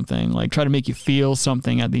shit or something. Like try to make you feel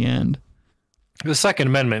something at the end. The Second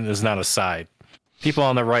Amendment is not a side. People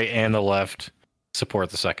on the right and the left support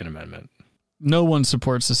the Second Amendment. No one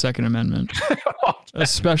supports the Second Amendment,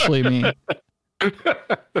 especially me.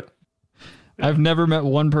 I've never met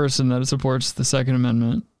one person that supports the Second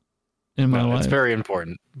Amendment. in my life. It's very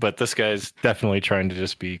important, but this guy's definitely trying to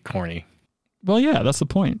just be corny. Well, yeah, that's the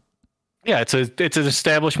point. Yeah, it's an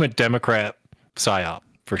establishment Democrat psyop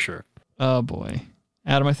for sure. Oh boy,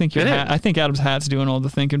 Adam, I think I think Adam's hat's doing all the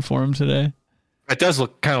thinking for him today. It does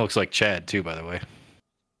kind of looks like Chad too, by the way.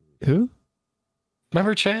 Who?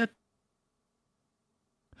 Remember Chad?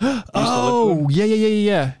 Oh,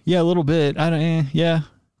 yeah, a little bit. Yeah,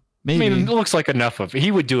 maybe. I mean, it looks like enough of it.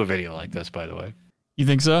 He would do a video like this, by the way. You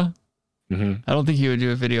think so? Mm-hmm. I don't think he would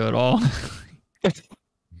do a video at all.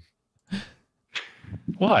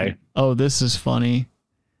 Why? Oh, this is funny.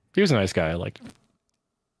 He was a nice guy. I liked him.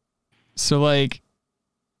 So, like,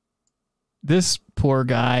 this poor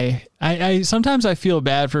guy, I sometimes I feel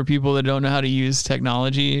bad for people that don't know how to use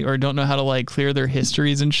technology or don't know how to, like, clear their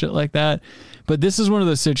histories and shit like that. But this is one of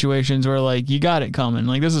those situations where, like, you got it coming.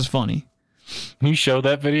 Like, this is funny. Can you show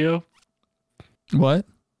that video? What?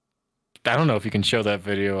 I don't know if you can show that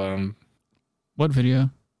video. What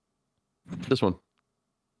video? This one.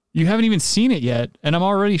 You haven't even seen it yet, and I'm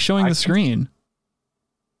already showing the screen.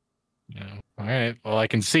 Yeah. All right. Well, I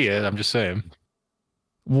can see it. I'm just saying.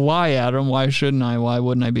 Why, Adam? Why shouldn't I? Why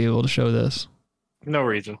wouldn't I be able to show this? No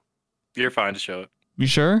reason. You're fine to show it. You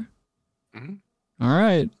sure? Mm-hmm. All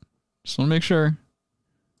right. Just want to make sure.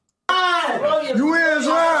 You is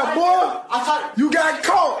lying, boy. You got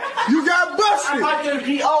caught. You got busted.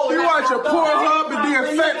 You watch a Pornhub and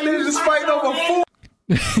then fat ninjas fighting over food.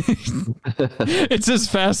 It's as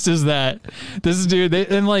fast as that. This dude,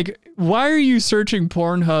 and like, why are you searching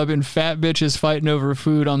Pornhub and fat bitches fighting over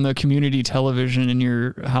food on the community television in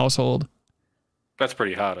your household? That's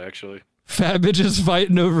pretty hot, actually. Fat bitches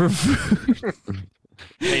fighting over food.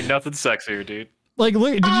 Ain't nothing sexier, dude. Like,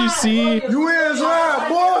 look, did you see? You is lying,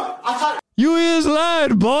 boy. You is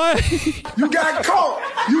lying, boy. You got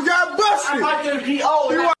caught. You got busted. You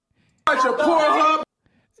watch a Pornhub.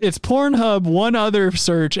 It's Pornhub, one other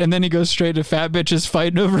search, and then he goes straight to fat bitches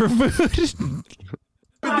fighting over food.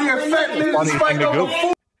 Funny thing to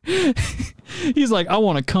go. He's like, I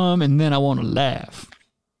want to come and then I want to laugh.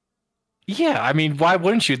 Yeah, I mean, why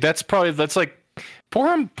wouldn't you? That's like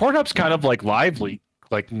Pornhub's kind of like lively,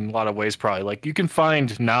 like in a lot of ways. Probably like you can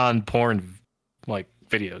find non-porn like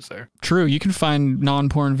videos there. True, you can find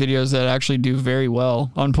non-porn videos that actually do very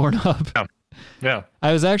well on Pornhub. Yeah.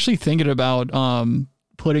 I was actually thinking about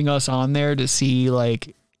putting us on there to see,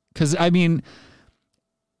 like, because I mean,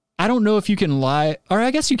 I don't know if you can live, or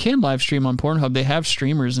I guess you can live stream on Pornhub. They have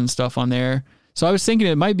streamers and stuff on there. So I was thinking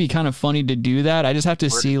it might be kind of funny to do that. I just have to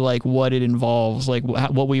see like what it involves, like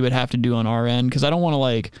what we would have to do on our end. Because I don't want to,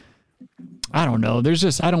 like, I don't know.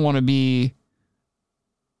 I don't want to be.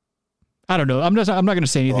 I don't know. I'm not going to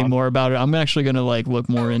say anything more about it. I'm actually going to like look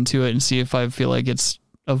more into it and see if I feel like it's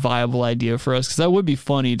a viable idea for us, because that would be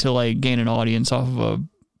funny to like gain an audience off of a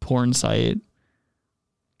porn site.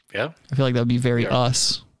 Yeah, I feel like that would be very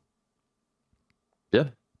us. Yeah.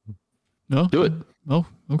 No, do it. Oh,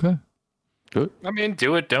 okay. Do it. I mean,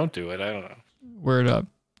 do it, don't do it. I don't know. Word up.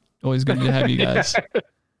 Always good to have you guys.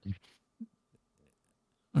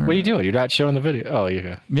 What are you doing? You're not showing the video. Oh,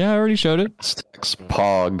 yeah. Yeah, I already showed it.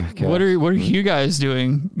 Pog. Okay. What are you guys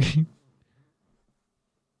doing?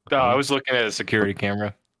 Oh, I was looking at a security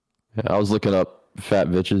camera. Yeah, I was looking up fat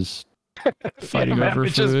bitches fighting over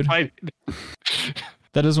food.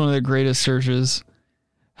 That is one of the greatest searches.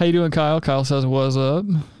 How you doing, Kyle? Kyle says, "What's up?"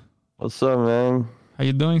 What's up, man? How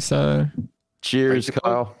you doing, sir? Cheers,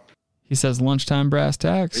 Kyle. He says, "Lunchtime brass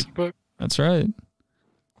tacks." That's right.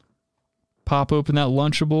 Pop open that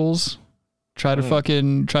Lunchables. Try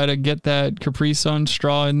to get that Capri Sun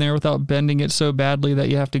straw in there without bending it so badly that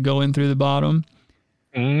you have to go in through the bottom.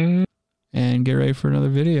 And get ready for another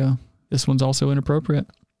video. This one's also inappropriate.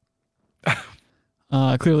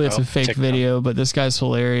 Clearly it's a fake video, but this guy's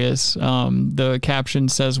hilarious. The caption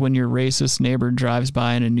says, "When your racist neighbor drives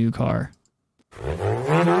by in a new car."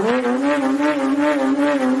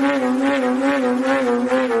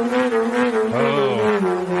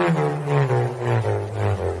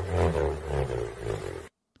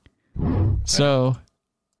 So,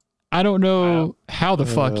 I don't know how the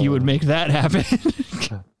fuck you would make that happen.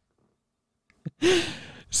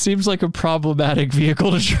 Seems like a problematic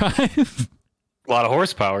vehicle to drive. A lot of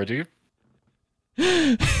horsepower, dude.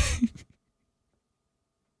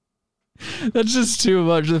 That's just too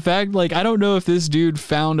much. The fact, like, I don't know if this dude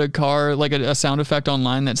found a car, like a sound effect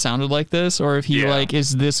online that sounded like this, or if he like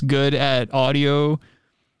is this good at audio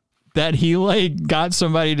that he like got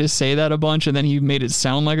somebody to say that a bunch and then he made it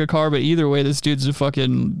sound like a car. But either way, this dude's a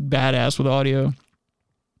fucking badass with audio.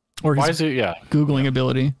 Or his Googling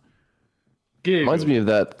ability. Reminds me of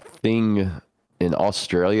that thing in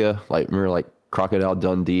Australia. Like, remember, like Crocodile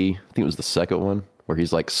Dundee. I think it was the second one where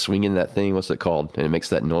he's like swinging that thing. What's it called? And it makes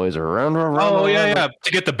that noise. Oh yeah.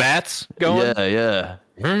 To get the bats going. Yeah.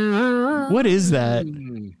 What is that?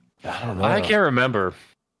 I don't know. I can't remember.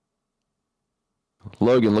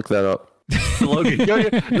 Logan, look that up. Logan,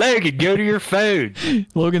 go to your phone.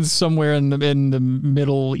 Logan's somewhere in the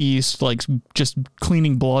Middle East, like just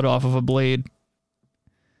cleaning blood off of a blade.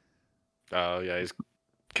 Oh yeah, he's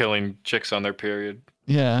killing chicks on their period.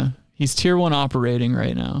 Yeah, he's tier 1 operating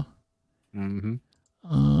right now. Mm-hmm.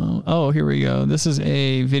 Oh, here we go. This is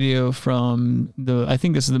a video from I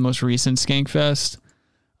think this is the most recent Skankfest.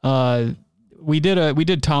 We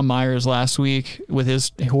did Tom Myers last week with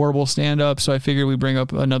his horrible stand-up, so I figured we'd bring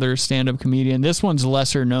up another stand-up comedian. This one's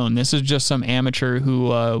lesser known. This is just some amateur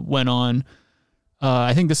who went on.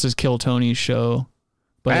 I think this is Kill Tony's show,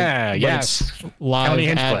 but yes, it's live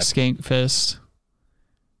at Skankfest.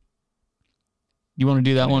 You want to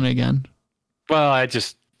do that one again? Well,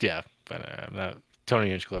 but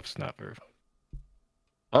Tony Hinchcliffe's not very fun.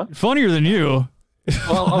 Huh? Funnier than you.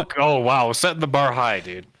 Well, oh wow, setting the bar high,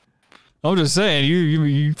 dude. I'm just saying,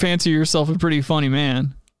 you fancy yourself a pretty funny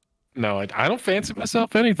man. No, I don't fancy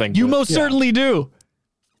myself anything. You most certainly do.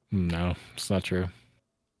 No, it's not true.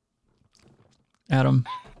 Adam,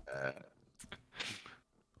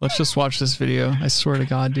 let's just watch this video. I swear to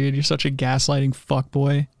God, dude, you're such a gaslighting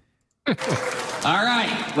fuckboy. All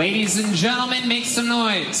right, ladies and gentlemen, make some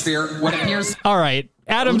noise for what appears. All right,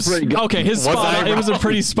 Adam's okay. It was a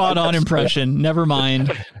pretty spot on impression. Never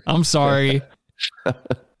mind. I'm sorry.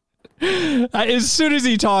 As soon as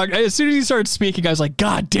he started speaking, I was like,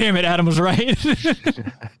 God damn it, Adam was right.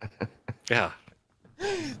 Yeah.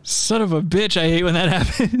 Son of a bitch, I hate when that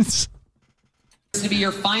happens. To be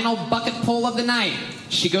your final bucket pull of the night.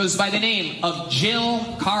 She goes by the name of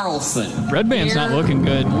Jill Carlson. Red Band's not looking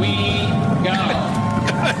good. We go.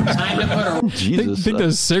 Time to put her. Jesus. I think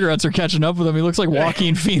those cigarettes are catching up with him. He looks like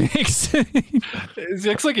Joaquin Phoenix. It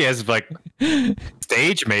looks like he has like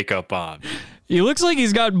stage makeup on. He looks like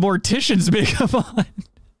he's got mortician's makeup on.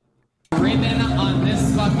 Ribbon on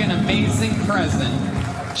this fucking amazing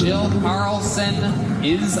present. Jill Carlson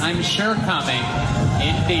is, I'm sure, coming.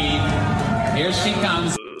 Indeed. Here she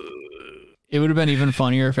comes. It would have been even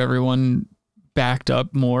funnier if everyone backed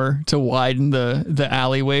up more to widen the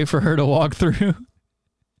alleyway for her to walk through.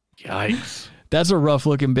 Yikes. That's a rough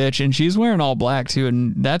looking bitch, and she's wearing all black too,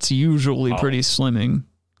 and that's usually pretty slimming.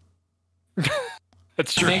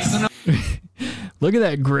 That's true. Look at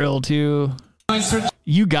that grill too.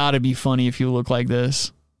 You gotta be funny if you look like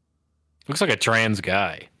this. Looks like a trans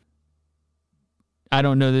guy. I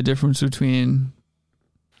don't know the difference between.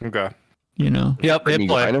 Okay. You know. Yep. Hit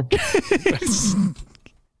play.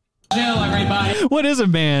 Jill, everybody. What is a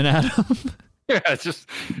man, Adam? Yeah, just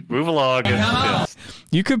move along.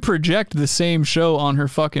 You could project the same show on her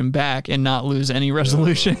fucking back and not lose any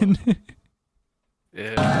resolution.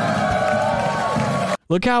 Yeah.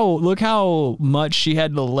 Look how much she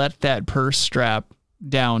had to let that purse strap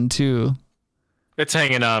down too. It's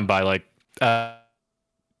hanging on by like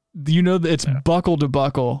you know that it's buckle to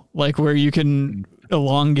buckle, like where you can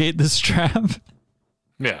elongate the strap.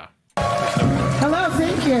 Yeah. Hello,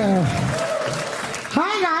 thank you.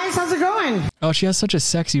 Hi guys, how's it going? Oh, she has such a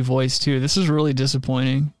sexy voice too. This is really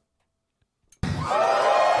disappointing.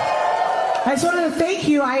 I just wanted to thank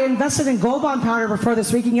you. I invested in Gold Bond powder before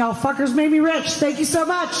this week, and y'all fuckers made me rich. Thank you so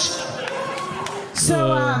much.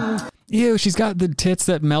 So, ew, she's got the tits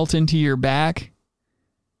that melt into your back.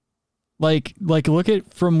 Like look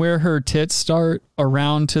at from where her tits start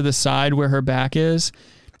around to the side where her back is.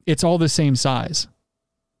 It's all the same size.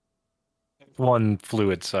 One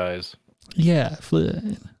fluid size. Yeah,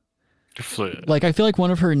 fluid. Fluid. Like I feel like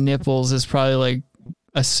one of her nipples is probably like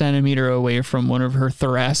a centimeter away from one of her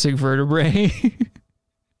thoracic vertebrae.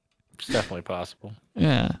 It's definitely possible.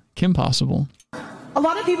 Yeah, Kim Possible. a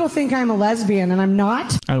lot of people think I'm a lesbian, and I'm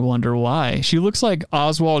not. I wonder why. She looks like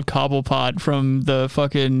Oswald Cobblepot from the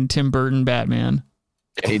fucking Tim Burton Batman.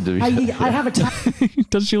 I have a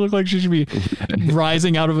Does she look like she should be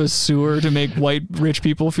rising out of a sewer to make white rich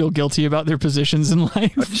people feel guilty about their positions in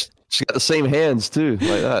life? She's got the same hands too,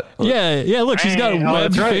 like that. Yeah, look, she's got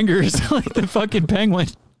webbed fingers like the fucking penguin.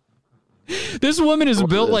 This woman is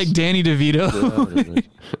built like Danny DeVito.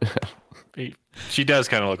 She does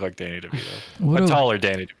kind of look like Danny DeVito. What a a- taller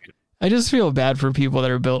Danny DeVito. I just feel bad for people that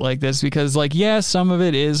are built like this because, like, yeah, some of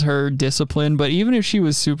it is her discipline, but even if she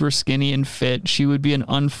was super skinny and fit, she would be an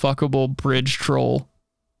unfuckable bridge troll.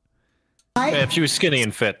 Yeah, if she was skinny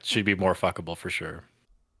and fit, she'd be more fuckable for sure.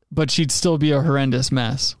 But she'd still be a horrendous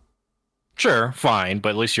mess. Sure, fine, but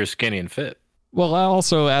at least you're skinny and fit. Well,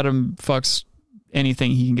 also, Adam fucks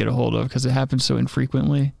anything he can get a hold of because it happens so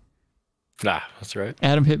infrequently. Nah, that's right.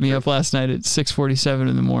 Adam hit me up last night at 6:47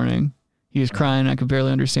 in the morning. He was crying. I could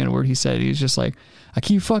barely understand a word he said. He was just like, I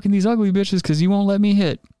keep fucking these ugly bitches because you won't let me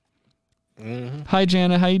hit. Mm-hmm. Hi,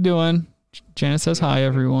 Jana. How you doing? Janet says hi,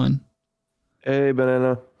 everyone. Hey,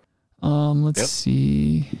 Banana. Let's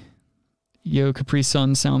see. Yo, Capri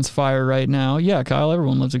Sun sounds fire right now. Yeah, Kyle,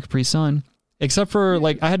 everyone loves a Capri Sun. Except for,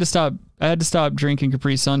 like, I had to stop drinking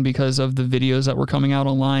Capri Sun because of the videos that were coming out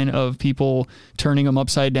online of people turning them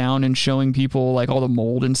upside down and showing people, like, all the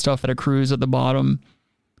mold and stuff that accrues at the bottom.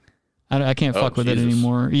 I can't fuck with it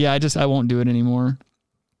anymore. Yeah, I won't do it anymore.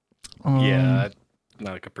 Yeah, I'm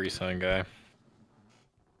not a Capri Sun guy.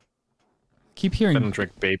 Keep hearing. I don't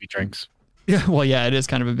drink baby drinks. Yeah, well, yeah, it is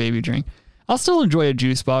kind of a baby drink. I'll still enjoy a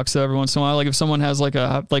juice box though every once in a while. Like if someone has like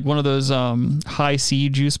one of those high C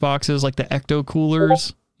juice boxes, like the Ecto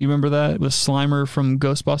Coolers. You remember that with Slimer from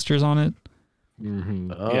Ghostbusters on it?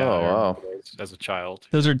 Mm-hmm. Oh, yeah, wow. As a child.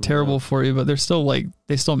 Those are terrible for you, but they're still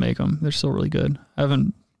they still make them. They're still really good. I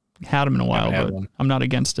haven't had them in a while, but I'm not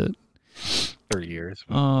against it. 30 years.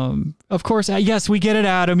 Of course, yes, we get it,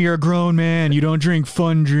 Adam. You're a grown man. You don't drink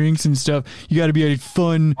fun drinks and stuff. You got to be a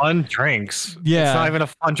fun drinks. Yeah, it's not even a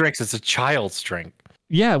fun drink. It's a child's drink.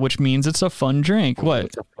 Yeah, which means it's a fun drink. What?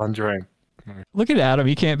 It's a fun drink. Look at Adam.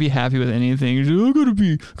 He can't be happy with anything. He's like, I gotta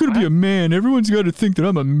be a man. Everyone's got to think that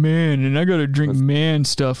I'm a man, and I gotta drink man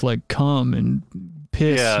stuff like cum and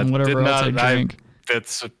piss and whatever else I drink.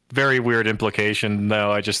 That's a very weird implication.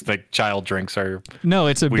 No, I just think child drinks are no.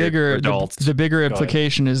 It's a bigger adults. The bigger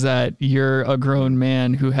implication is that you're a grown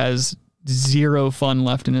man who has zero fun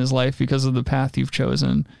left in his life because of the path you've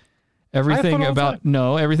chosen. Everything about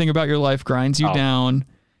your life grinds you down.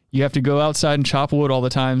 You have to go outside and chop wood all the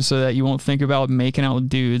time so that you won't think about making out with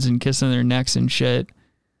dudes and kissing their necks and shit.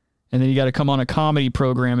 And then you got to come on a comedy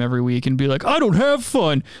program every week and be like, I don't have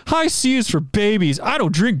fun. High C is for babies. I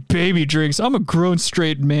don't drink baby drinks. I'm a grown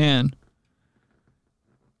straight man.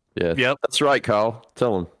 Yeah. Yep. That's right, Kyle.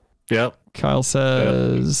 Tell him. Yep. Kyle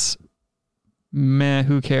says, meh,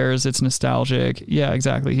 who cares? It's nostalgic. Yeah,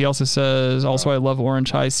 exactly. He also says, I love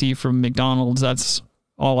orange High C from McDonald's. That's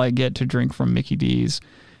all I get to drink from Mickey D's.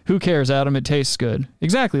 Who cares, Adam? It tastes good.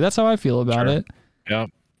 Exactly. That's how I feel about it. Yep.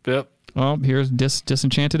 Yep. Oh, here's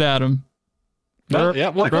disenchanted Adam. Yeah,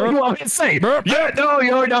 what do you want me to say? Yeah, no,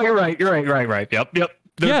 you're right. You're right. Yep.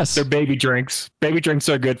 They're baby drinks. Baby drinks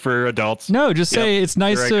are good for adults. No, just say it's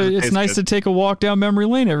nice to take a walk down memory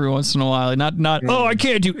lane every once in a while. Not oh, I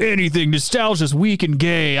can't do anything. Nostalgia's weak and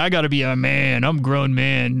gay. I got to be a man. I'm a grown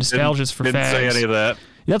man. Nostalgia's for fags. Didn't say any of that.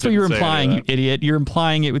 That's what you're implying, you idiot. You're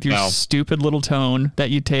implying it with your stupid little tone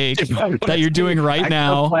that you take, that you're doing right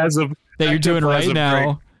now. That you're doing right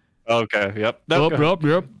now. Okay, yep.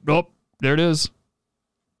 Yep. There it is.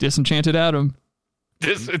 Disenchanted Adam.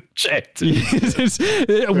 Disenchanted.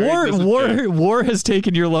 War has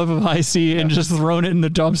taken your love of High C and just thrown it in the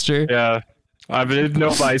dumpster. Yeah. I didn't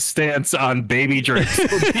know my stance on baby drinks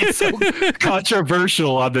would be so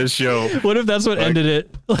controversial on this show. What if that's what ended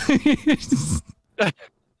it?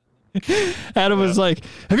 Adam was like,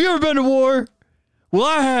 have you ever been to war? Well,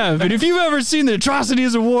 I have. And if you've ever seen the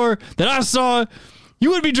atrocities of war that I saw,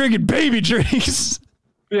 you would be drinking baby drinks.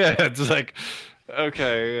 Yeah, it's like,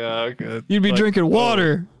 okay. You'd be drinking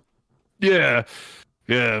water. Yeah.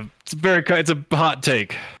 It's a hot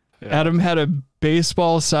take. Yeah. Adam had a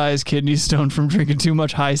baseball-sized kidney stone from drinking too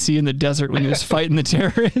much High C in the desert when he was fighting the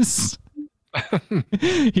terrorists.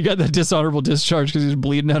 He got that dishonorable discharge because he was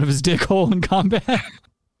bleeding out of his dick hole in combat.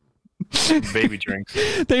 Baby drinks.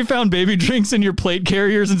 They found baby drinks in your plate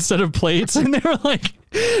carriers instead of plates, and they were like,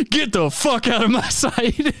 get the fuck out of my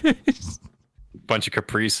sight. Bunch of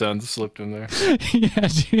Capri Suns slipped in there. Yeah,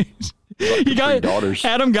 dude.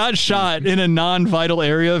 Adam got shot in a non-vital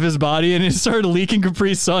area of his body, and it started leaking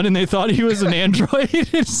Capri Sun, and they thought he was an android.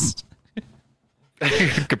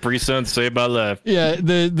 Capri Sun saved my life. Yeah,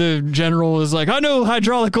 the general was like, I know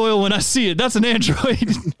hydraulic oil when I see it. That's an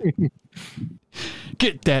android.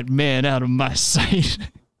 Get that man out of my sight.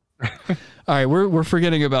 All right, we're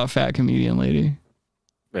forgetting about fat comedian lady.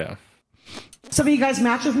 Yeah. Some of you guys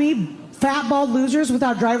match with me, fat bald losers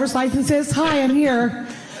without driver's licenses. Hi, I'm here.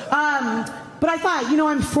 But I thought,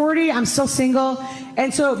 I'm 40, I'm still single,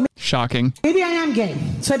 and so shocking. Maybe I am gay.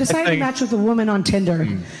 So I decided to match with a woman on Tinder.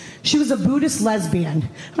 She was a Buddhist lesbian.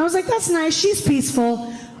 And I was like, that's nice, she's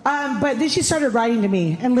peaceful. But then she started writing to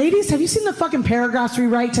me. And ladies, have you seen the fucking paragraphs we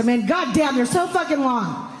write to men? God damn, they're so fucking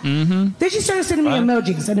long. Mm-hmm. Then she started sending me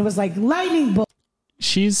emojis, and it was like lightning bolt.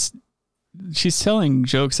 She's telling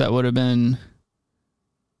jokes that would have been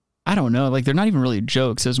I don't know, like they're not even really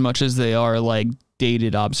jokes as much as they are like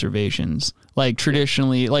dated observations. Like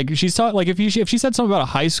traditionally, like she's taught, like if she said something about a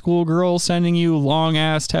high school girl sending you long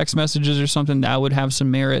ass text messages or something, that would have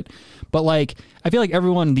some merit. But like, I feel like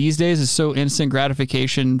everyone these days is so instant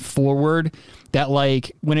gratification forward that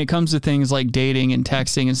like when it comes to things like dating and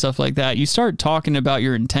texting and stuff like that, you start talking about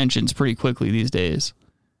your intentions pretty quickly these days.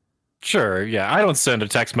 Sure. Yeah. I don't send a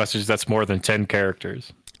text message that's more than 10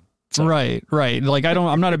 characters. So. Right. Like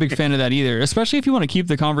I'm not a big fan of that either, especially if you want to keep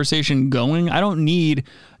the conversation going. I don't need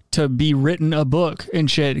to be written a book and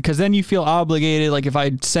shit, because then you feel obligated. Like if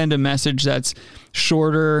I send a message that's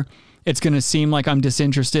shorter, it's going to seem like I'm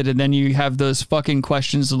disinterested. And then you have those fucking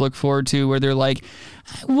questions to look forward to where they're like,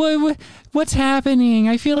 what's happening?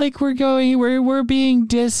 I feel like we're being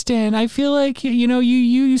distant. I feel like,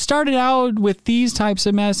 you started out with these types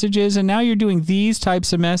of messages and now you're doing these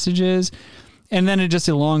types of messages. And then it just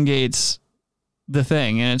elongates the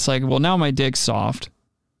thing. And it's like, well, now my dick's soft.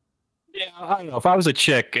 Yeah, I don't know. If I was a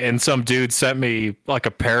chick and some dude sent me like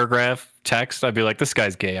a paragraph text, I'd be like, this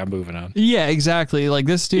guy's gay. I'm moving on. Yeah, exactly. Like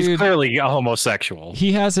this dude. He's clearly a homosexual.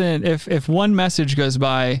 He hasn't, if one message goes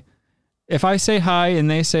by, if I say hi and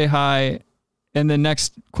they say hi and the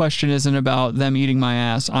next question isn't about them eating my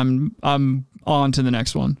ass, I'm on to the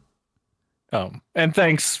next one. Oh, and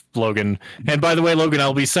thanks, Logan. And by the way, Logan,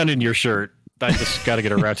 I'll be sending your shirt. I just got to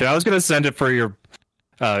get around to it. I was going to send it for your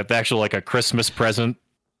actual like a Christmas present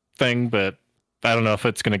thing, but I don't know if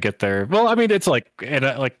it's going to get there. Well, I mean, it's like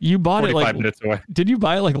you bought it like minutes away. Did you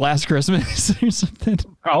buy it like last Christmas or something?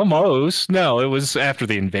 Almost. No, it was after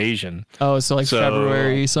the invasion. Oh, so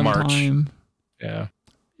February sometime. March. Yeah.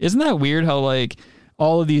 Isn't that weird how like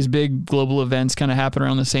all of these big global events kind of happen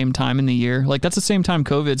around the same time in the year? Like that's the same time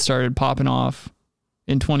COVID started popping off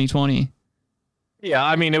in 2020. Yeah,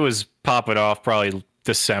 I mean, it was popping off probably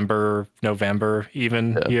December, November,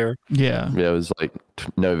 even here. Yeah. Yeah, it was like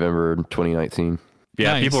November 2019.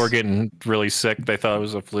 Yeah, Nice. people were getting really sick. They thought it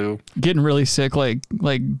was a flu. Getting really sick, like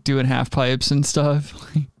doing half pipes and stuff.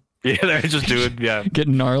 Yeah, they're just doing,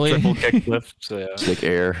 getting gnarly. Triple kickflips. So, yeah. Sick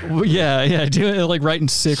air. Well, yeah, doing it like writing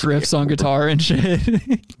sick riffs on guitar and shit.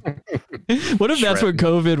 What if that's what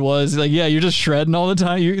COVID was? Like, yeah, you're just shredding all the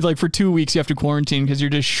time. You like for 2 weeks you have to quarantine because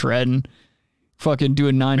you're just shredding. Fucking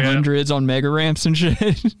doing 900s on mega ramps and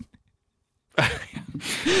shit.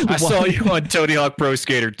 I saw you on Tony Hawk Pro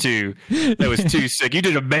Skater 2. That was too sick. You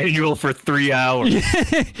did a manual for 3 hours.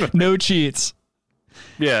 No cheats.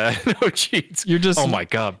 Yeah, no cheats. You're just, oh my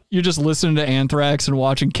God. You're just listening to Anthrax and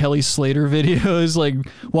watching Kelly Slater videos, like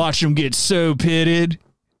watch them get so pitted.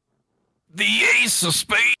 The ace of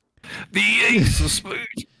spades. The ace of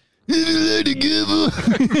spades.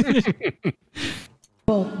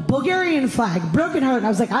 Bulgarian flag, broken heart. I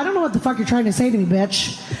was like, I don't know what the fuck you're trying to say to me,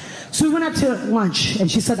 bitch. So we went out to lunch,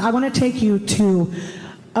 and she said, I want to take you to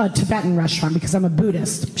a Tibetan restaurant because I'm a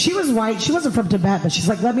Buddhist. She was white. She wasn't from Tibet, but she's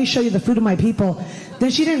like, let me show you the food of my people.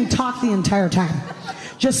 Then she didn't talk the entire time.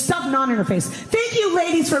 Just stuff non in her face. Thank you,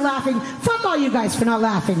 ladies, for laughing. Fuck all you guys for not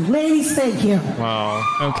laughing. Ladies, thank you. Wow.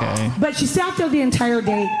 Okay. But she sat there the entire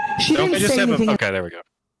date. She didn't say anything. Okay, there we go.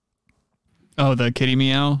 Oh, the kitty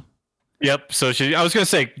meow? Yep. So I was going to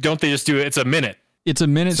say, don't they just do it? It's a minute. It's a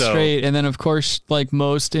minute straight. And then, of course, like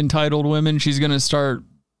most entitled women, she's going to start,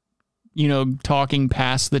 talking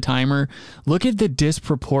past the timer. Look at the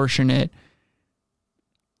disproportionate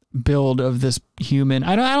build of this human.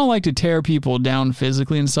 I don't like to tear people down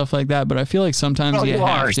physically and stuff like that, but I feel like sometimes you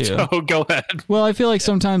have to. So go ahead. Well, I feel like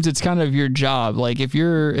sometimes it's kind of your job. Like if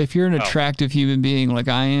you're an attractive human being like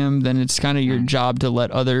I am, then it's kind of your job to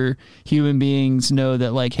let other human beings know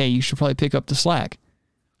that like, hey, you should probably pick up the slack.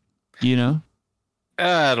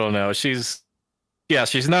 I don't know. She's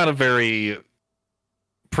not a very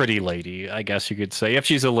pretty lady, I guess you could say. If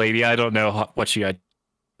she's a lady, I don't know what she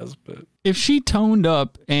does, but if she toned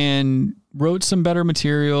up and wrote some better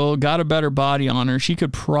material, got a better body on her, she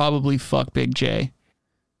could probably fuck Big J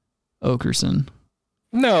Okerson.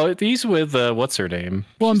 No, he's with what's her name?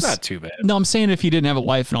 Well, she's not too bad. No, I'm saying if he didn't have a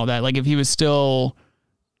wife and all that, like if he was still,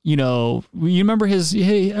 you remember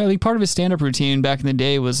part of his stand-up routine back in the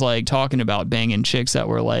day was like talking about banging chicks that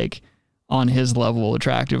were like on his level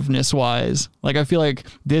attractiveness wise. Like I feel like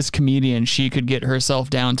this comedian, she could get herself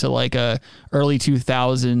down to like a early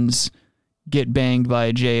 2000s get banged by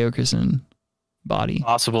a Jay Okerson body.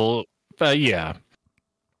 Possible. Yeah.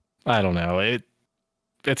 I don't know.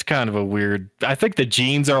 It's kind of a weird, I think the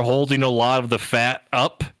jeans are holding a lot of the fat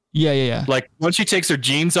up. Yeah. Like once she takes her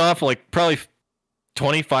jeans off, like probably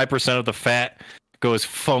 25% of the fat goes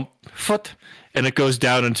foot and it goes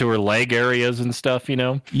down into her leg areas and stuff,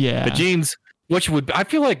 Yeah. The jeans, I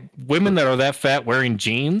feel like women that are that fat wearing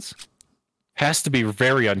jeans has to be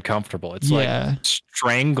very uncomfortable. It's like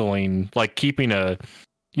strangling, like keeping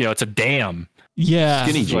it's a dam. Yeah.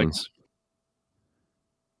 Skinny jeans.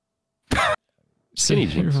 Skinny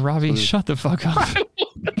jeans. Robbie, shut the fuck up.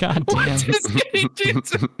 God damn. Skinny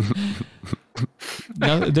jeans?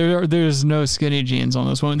 No, there's no skinny jeans on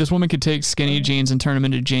this woman. This woman could take skinny jeans and turn them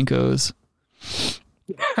into Jinkos.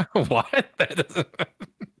 What? That doesn't...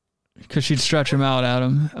 Because she'd stretch them out,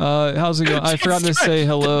 Adam. How's it going? I forgot to say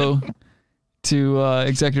hello to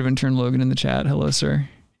executive intern Logan in the chat. Hello, sir.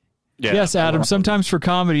 Yeah. Yes, Adam. Sometimes for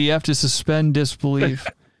comedy, you have to suspend disbelief.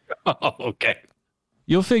 Oh, okay.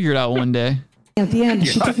 You'll figure it out one day. At the end,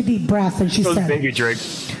 she took a deep breath and she said, "Baby drink,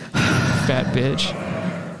 fat bitch.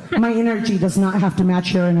 My energy does not have to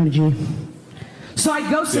match your energy." So I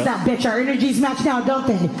ghosted that bitch. Our energies match now, don't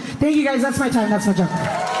they? Thank you guys. That's my time. That's my job.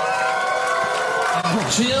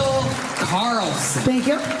 Jill Carlson. Thank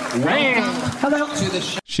you. Hello. To the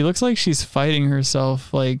show. She looks like she's fighting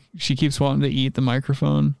herself. Like she keeps wanting to eat the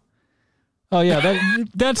microphone. Oh yeah,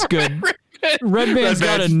 that's good. Red Band's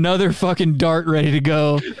got another fucking dart ready to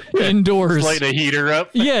go indoors. Light a heater up.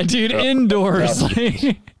 Yeah, dude, indoors.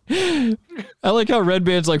 I like how Red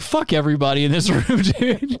Band's like, fuck everybody in this room,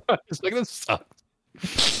 dude. It's like, this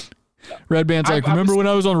sucks. Red Band's like, remember when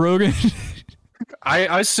I was on Rogan?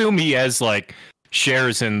 I assume he has like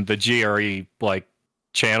shares in the GRE like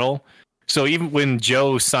channel. So even when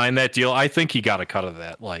Joe signed that deal, I think he got a cut of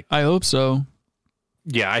that. Like, I hope so.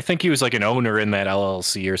 Yeah, I think he was like an owner in that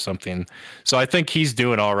LLC or something. So I think he's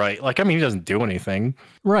doing all right. Like, I mean, he doesn't do anything.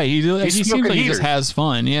 Right. He seems like he just has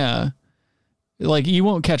fun. Yeah. Like, you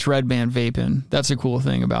won't catch Red Band vaping. That's a cool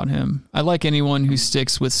thing about him. I like anyone who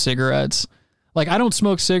sticks with cigarettes. Like, I don't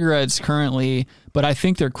smoke cigarettes currently, but I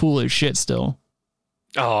think they're cool as shit still.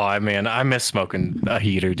 Oh, man, I miss smoking a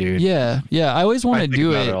heater, dude. Yeah. Yeah. I always want to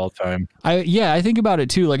do it all the time. I think about it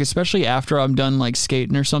too. Like, especially after I'm done like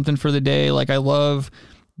skating or something for the day. Like, I love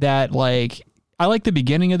that. Like, I like the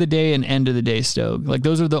beginning of the day and end of the day stove. Like,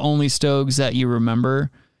 those are the only stoves that you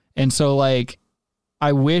remember. And so, like,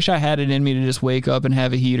 I wish I had it in me to just wake up and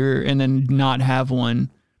have a heater and then not have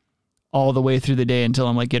one all the way through the day until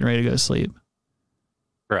I'm like getting ready to go to sleep.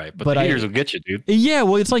 Right. But the heaters will get you, dude. Yeah.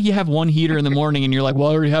 Well, it's like you have one heater in the morning and you're like, well,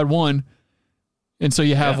 I already had one. And so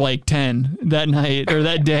you have like 10 that night or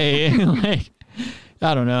that day. Like,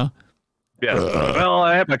 I don't know. Yeah. Well,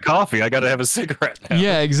 I had my coffee. I got to have a cigarette now.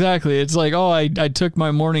 Yeah, exactly. It's like, oh, I took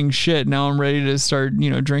my morning shit. Now I'm ready to start,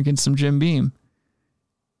 drinking some Jim Beam.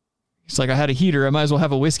 It's like I had a heater. I might as well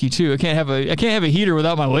have a whiskey too. I can't have a heater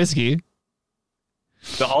without my whiskey.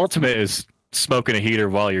 The ultimate is smoking a heater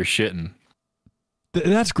while you're shitting.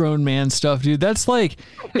 That's grown man stuff, dude. That's like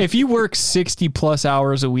if you work 60 plus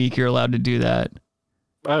hours a week, you're allowed to do that.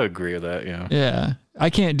 I agree with that. Yeah. Yeah. I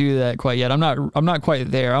can't do that quite yet. I'm not quite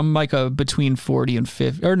there. I'm like a between 40 and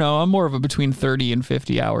 50, or no, I'm more of a between 30 and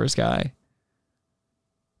 50 hours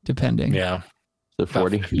depending. Yeah. So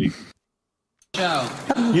 40.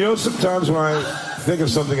 Sometimes when I think of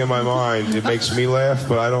something in my mind, it makes me laugh,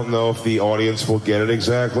 but I don't know if the audience will get it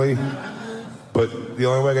exactly. But the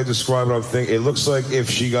only way I can describe it, I'm thinking, it looks like if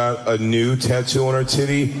she got a new tattoo on her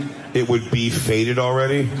titty, it would be faded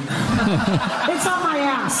already. It's on my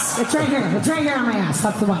ass. It's right here. It's right here on my ass.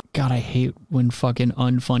 That's the one. God, I hate when fucking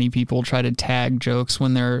unfunny people try to tag jokes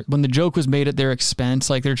when the joke was made at their expense.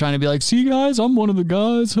 Like they're trying to be like, see guys, I'm one of the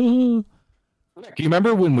guys. Do you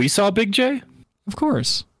remember when we saw Big J? Of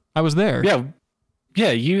course. I was there. Yeah.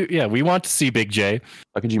 Yeah, we want to see Big J.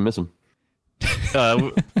 How could you miss him?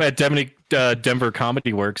 At Denver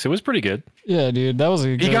Comedy Works. It was pretty good. Yeah, dude. That was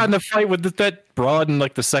He got in a fight with that broad in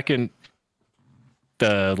like the second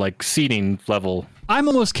seating level. I'm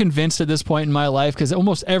almost convinced at this point in my life, because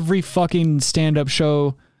almost every fucking stand-up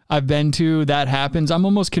show I've been to that happens, I'm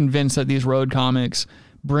almost convinced that these road comics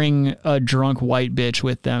bring a drunk white bitch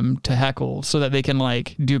with them to heckle so that they can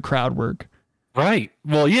like do crowd work. Right.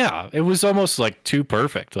 Well, yeah. It was almost like too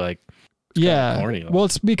perfect. Like, yeah. Corny, well,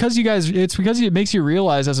 it's because it makes you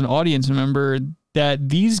realize as an audience member that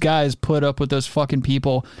these guys put up with those fucking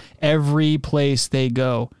people every place they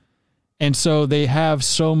go. And so they have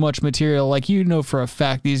so much material. Like, for a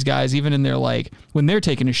fact, these guys, even in their like, when they're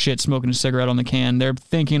taking a shit, smoking a cigarette on the can, they're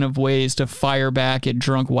thinking of ways to fire back at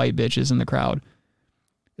drunk white bitches in the crowd.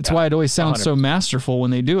 It's why it always sounds 100%. So masterful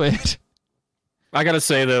when they do it. I got to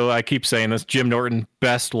say, though, I keep saying this, Jim Norton,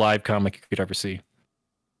 best live comic you could ever see.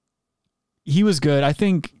 He was good. I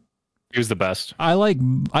think he was the best. I like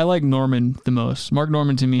Norman the most. Mark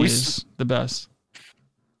Norman to me is the best.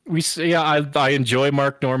 I enjoy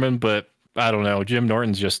Mark Norman, but I don't know. Jim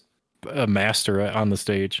Norton's just a master on the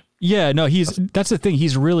stage. Yeah, no, that's the thing.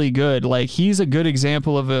 He's really good. Like, he's a good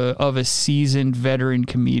example of a seasoned veteran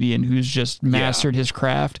comedian who's just mastered his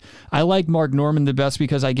craft. I like Mark Norman the best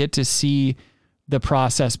because I get to see the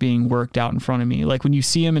process being worked out in front of me. Like, when you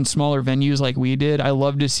see him in smaller venues like we did, I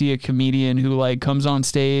love to see a comedian who like comes on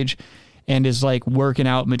stage and is like working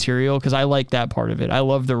out material, because I like that part of it. I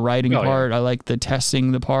love the writing part. Yeah. I like the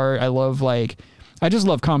testing the part. I just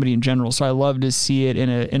love comedy in general, so I love to see it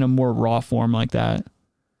in a more raw form like that.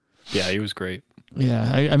 Yeah, he was great.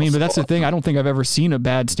 Yeah, I mean, but that's the thing. I don't think I've ever seen a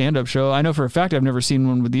bad stand-up show. I know for a fact I've never seen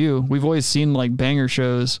one with you. We've always seen like banger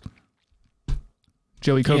shows.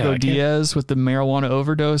 Joey Coco Diaz with the marijuana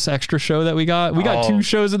overdose extra show that we got. We got 2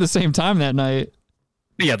 shows at the same time that night.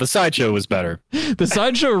 Yeah, the sideshow was better. The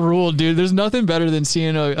sideshow ruled, dude. There's nothing better than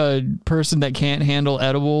seeing a person that can't handle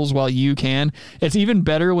edibles while you can. It's even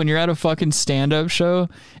better when you're at a fucking stand-up show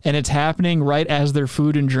and it's happening right as their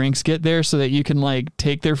food and drinks get there, so that you can like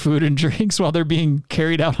take their food and drinks while they're being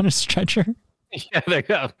carried out on a stretcher. Yeah, they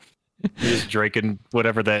go. Just drinking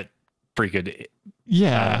whatever that freaking.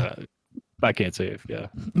 Yeah. I can't say it. Yeah.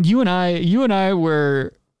 You and I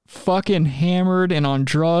were fucking hammered and on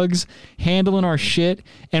drugs, handling our shit,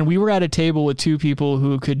 and we were at a table with 2 people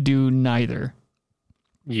who could do neither.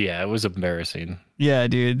 Yeah, it was embarrassing. Yeah,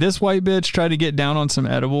 dude. This white bitch tried to get down on some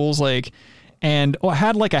edibles, like, and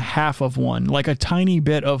had like a half of one, like a tiny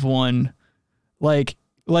bit of one, like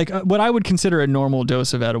what I would consider a normal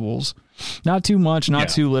dose of edibles. Not too much, not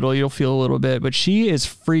too little. You'll feel a little bit, but she is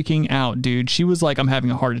freaking out, dude. She was like, I'm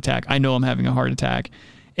having a heart attack. I know I'm having a heart attack.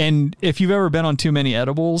 And if you've ever been on too many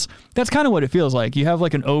edibles, that's kind of what it feels like. You have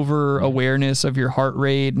like an over awareness of your heart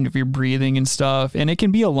rate and of your breathing and stuff. And it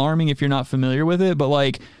can be alarming if you're not familiar with it. But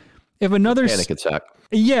like if another panic attack.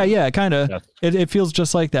 Yeah, kind of. It feels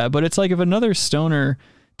just like that. But it's like if another stoner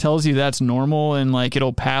tells you that's normal and like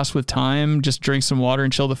it'll pass with time, just drink some water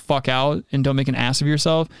and chill the fuck out and don't make an ass of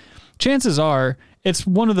yourself. Chances are it's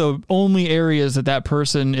one of the only areas that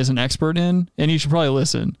person is an expert in, and you should probably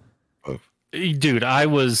listen. Dude, I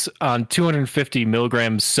was on 250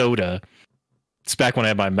 milligrams soda. It's back when I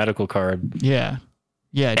had my medical card. Yeah.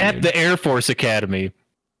 Yeah, dude. At the Air Force Academy.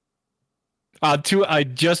 I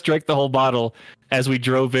just drank the whole bottle as we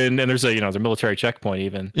drove in, and there's a military checkpoint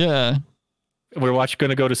even. Yeah. We're going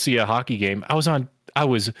to go to see a hockey game. I was like,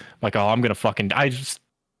 oh, I just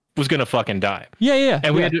was going to fucking die. Yeah.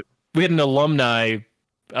 And we had an alumni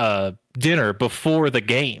dinner before the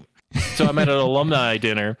game. So I'm at an alumni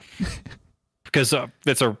dinner because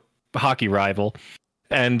it's a hockey rival.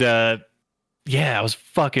 And I was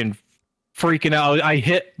fucking freaking out. I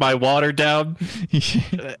hit my water down.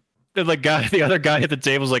 And the other guy at the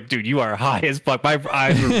table was like, dude, you are high as fuck. My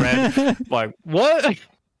eyes were red. Like, what?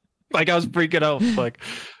 Like, I was freaking out. Like,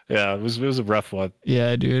 yeah, it was a rough one.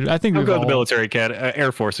 Yeah, dude. I think we'll go to the military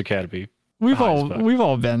Air Force Academy. We've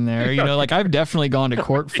all been there, like I've definitely gone to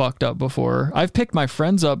court fucked up before. I've picked my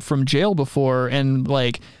friends up from jail before, and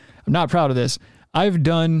like, I'm not proud of this. I've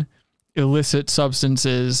done illicit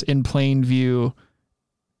substances in plain view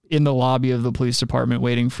in the lobby of the police department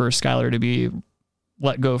waiting for Skylar to be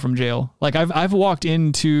let go from jail. Like I've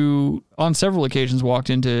on several occasions walked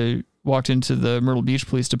into the Myrtle Beach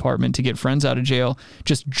Police Department to get friends out of jail,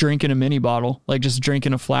 just drinking a mini bottle, like just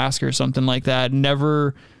drinking a flask or something like that.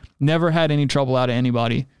 Never had any trouble out of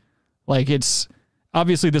anybody. Like, it's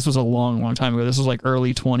obviously this was a long time ago. This was like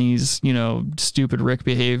early 20s, stupid Rick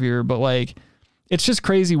behavior, but like, it's just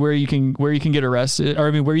crazy where you can get arrested,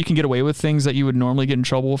 or where you can get away with things that you would normally get in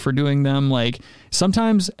trouble for doing them. Like,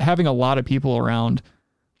 sometimes having a lot of people around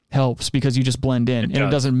helps because you just blend in, and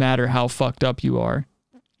it doesn't matter how fucked up you are.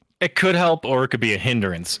 It could help, or it could be a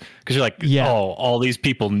hindrance, because you're like, oh, all these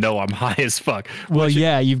people know I'm high as fuck. Well,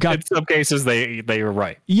 you've got, in some cases they were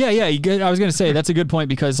right. Yeah. I was going to say that's a good point,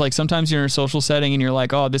 because like sometimes you're in a social setting and you're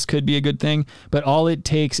like, oh, this could be a good thing, but all it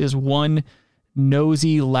takes is one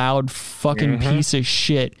nosy, loud fucking piece of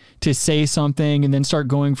shit to say something and then start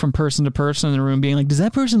going from person to person in the room being like, does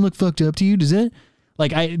that person look fucked up to you? Does it?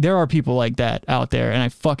 Like, there are people like that out there, and I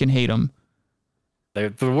fucking hate them. They're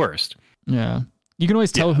the worst. Yeah. You can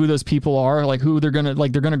always tell who those people are, like who they're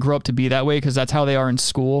gonna grow up to be that way, because that's how they are in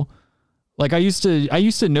school. Like I used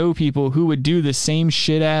to know people who would do the same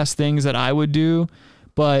shit ass things that I would do,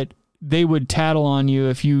 but they would tattle on you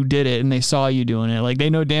if you did it and they saw you doing it. Like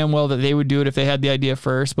they know damn well that they would do it if they had the idea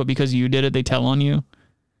first, but because you did it, they tell on you.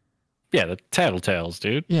 Yeah, the tattletales,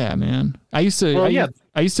 dude. Yeah, man. I used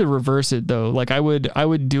to reverse it though. Like I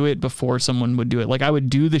would do it before someone would do it. Like I would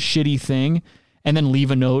do the shitty thing and then leave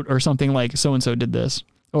a note or something like, so-and-so did this,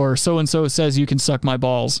 or so-and-so says you can suck my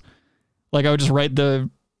balls. Like I would just write the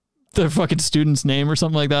the fucking student's name or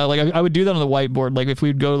something like that. Like I would do that on the whiteboard. Like if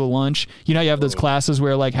we'd go to lunch, you know, you have those classes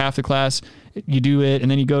where like half the class you do it and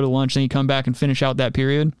then you go to lunch and you come back and finish out that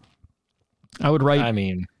period. I would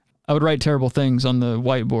write terrible things on the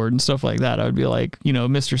whiteboard and stuff like that. I would be like, you know,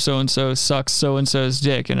 Mr. So-and-so sucks so-and-so's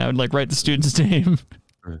dick. And I would like write the student's name.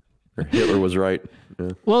 Hitler was right.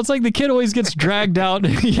 Yeah. Well, it's like the kid always gets dragged out.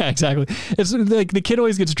 Yeah, exactly. It's like the kid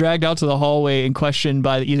always gets dragged out to the hallway and questioned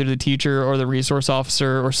by either the teacher or the resource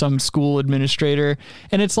officer or some school administrator.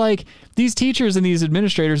 And it's like these teachers and these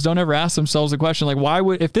administrators don't ever ask themselves the question, like, why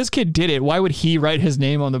would, if this kid did it, why would he write his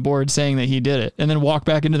name on the board saying that he did it and then walk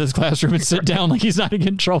back into this classroom and sit down like he's not going to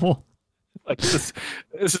get in trouble? Like this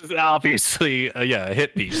is obviously a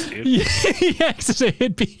hit piece, dude. Yeah, it's a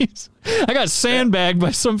hit piece. I got sandbagged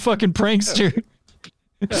by some fucking prankster.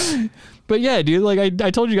 But yeah, dude, like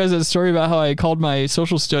I told you guys that story about how I called my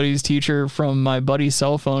social studies teacher from my buddy's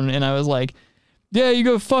cell phone and I was like, yeah, you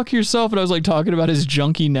go fuck yourself. And I was like talking about his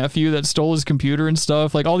junky nephew that stole his computer and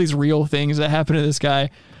stuff, like all these real things that happened to this guy.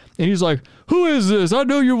 And he's like, who is this? I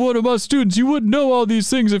know you're one of my students. You wouldn't know all these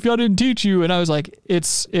things if I didn't teach you. And I was like,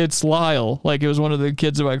 it's Lyle. Like it was one of the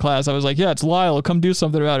kids in my class. I was like, yeah, it's Lyle. Come do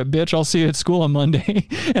something about it, bitch. I'll see you at school on Monday.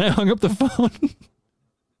 And I hung up the phone.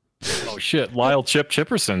 Oh shit, Lyle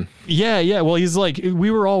Chipperson. Yeah. Well, he's like,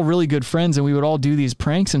 we were all really good friends and we would all do these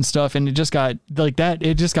pranks and stuff. And it just got like that.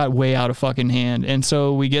 It just got way out of fucking hand. And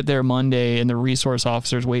so we get there Monday and the resource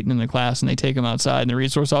officer's waiting in the class and they take him outside and the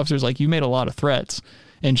resource officer's like, you made a lot of threats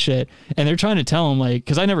and shit. And they're trying to tell him like,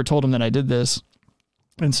 cause I never told him that I did this.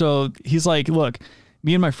 And so he's like, look,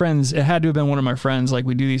 me and my friends, it had to have been one of my friends. Like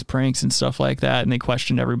we do these pranks and stuff like that. And they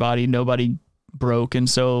questioned everybody. Nobody broke. And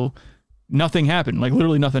so nothing happened. Like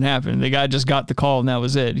literally nothing happened. The guy just got the call and that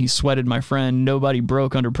was it. He sweated my friend. Nobody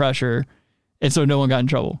broke under pressure. And so no one got in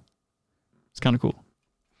trouble. It's kind of cool.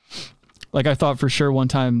 Like I thought for sure one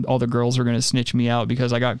time all the girls were going to snitch me out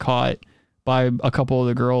because I got caught by a couple of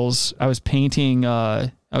the girls. I was painting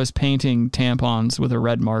tampons with a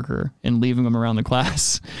red marker and leaving them around the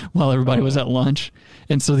class while everybody was at lunch.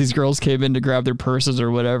 And so these girls came in to grab their purses or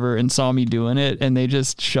whatever and saw me doing it and they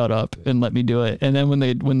just shut up and let me do it. And then when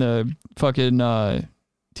the fucking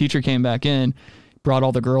teacher came back in, brought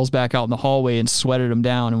all the girls back out in the hallway and sweated them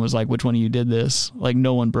down and was like, which one of you did this? Like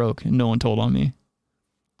no one broke and no one told on me.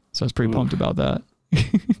 So I was pretty pumped about that.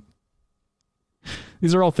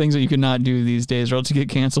 These are all things that you could not do these days or else you get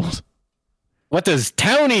canceled. What does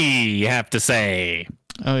Tony have to say?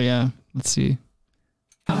 Oh yeah. Let's see.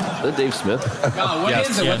 Is that Dave Smith? Oh, what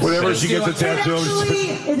is it? Whenever she gets a tattoo,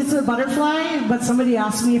 it's a butterfly, but somebody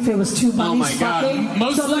asked me if it was two bunnies fucking.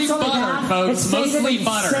 Mostly so butter, folks. Mostly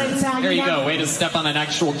butter. There you go. Way to step on an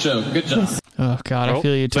actual joke. Good job. Oh God, I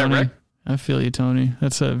feel you, Tony. I feel you, Tony.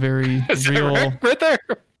 That's a very real. Right there.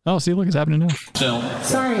 Oh, see, look, it's happening now. Chill.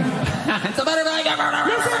 Sorry. It's a butterfly.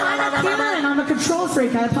 Listen, I'm a Karen. I'm a control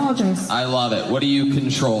freak. I apologize. I love it. What do you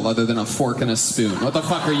control other than a fork and a spoon? What the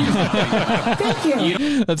fuck are you doing? Thank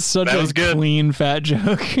you. That's such a clean fat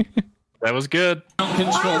joke. That was good. Don't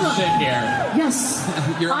control shit here. Yes.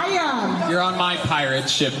 You're on my pirate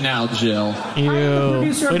ship now, Jill. Ew.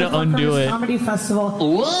 Way to undo it. Comedy Festival.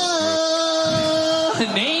 Whoa!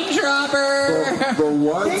 Name dropper. The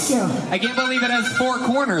what? Thank you. I can't believe it has four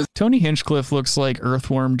corners. Tony Hinchcliffe looks like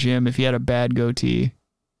Earthworm Jim if he had a bad goatee.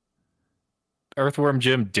 Earthworm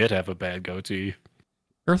Jim did have a bad goatee.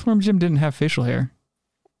 Earthworm Jim didn't have facial hair.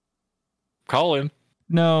 Colin.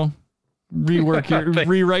 No. Rewrite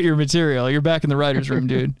your material. You're back in the writer's room,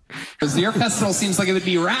 dude. The Zero Festival seems like it would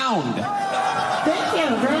be round. Thank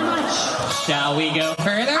you very much. Shall we go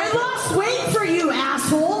further? I lost weight for you,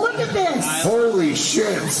 asshole. Look at this. Holy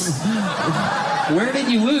shit. Where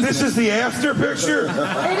did you lose This is the after picture?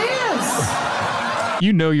 It is.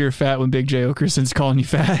 You know you're fat when Big J Okerson's calling you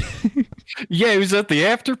fat. Yeah, was that the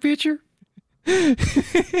after picture?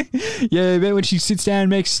 Yeah, I bet when she sits down and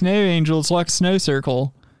makes snow angels, it's like a snow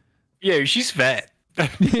circle. Yeah, she's fat.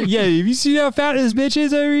 Yeah, have you seen how fat this bitch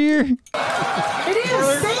is over here? It is.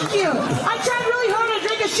 Thank you. I tried really hard to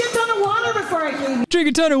drink a shit ton of water before I came. Drink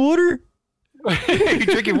a ton of water? You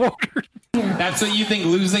drinking water? That's what you think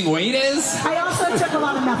losing weight is? I also took a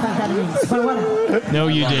lot of methamphetamines, but whatever. No,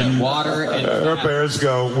 you didn't. Water and Her parents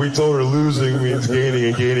go, we told her losing means gaining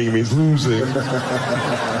and gaining means losing.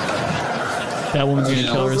 That woman's gonna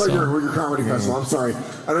kill herself. Your comedy festival. I'm sorry.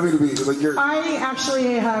 I don't mean to be like you're. I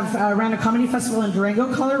actually have ran a comedy festival in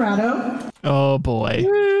Durango, Colorado. Oh boy.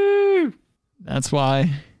 That's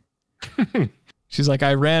why. She's like,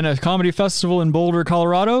 I ran a comedy festival in Boulder,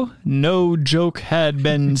 Colorado. No joke had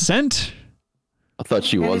been sent. I thought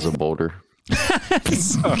she was a Boulder.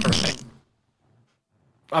 All right.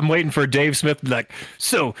 I'm waiting for Dave Smith to be like,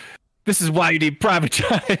 so This is why you need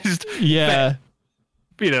privatized. Yeah.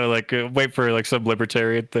 You know, like wait for like some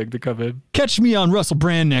libertarian thing to come in. Catch me on Russell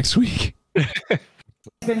Brand next week.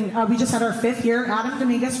 We just had our 5th year. Adam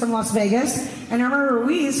Dominguez from Las Vegas and Irma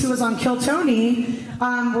Ruiz, who was on Kill Tony,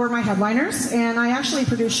 were my headliners. And I actually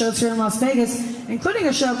produced shows here in Las Vegas, including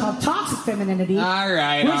a show called Toxic Femininity. All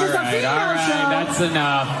right. That's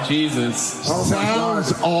enough. Jesus.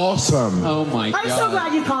 Sounds awesome. Oh my God. I'm so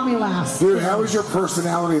glad you called me last. Dude, how is your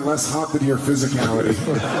personality less hot than your physicality?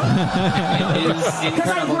 Because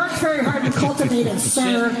I worked very hard to cultivate it,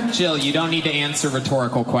 sir. Jill, you don't need to answer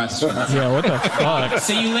rhetorical questions. Yeah, what the fuck?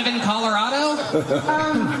 So you live in Colorado?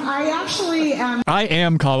 I actually am. I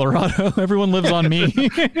am Colorado. Everyone lives on me.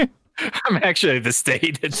 I'm actually the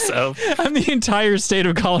state itself. I'm the entire state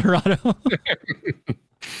of Colorado.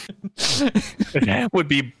 That would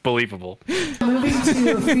be believable. Moving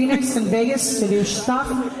to Phoenix and Vegas to do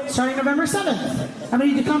stuff starting November 7th. I'm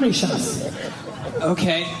going to do comedy shows.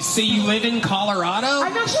 Okay, so you live in Colorado?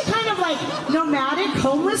 I'm actually kind of like nomadic,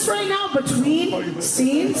 homeless right now between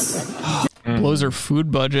scenes. Blows her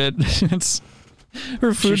food budget.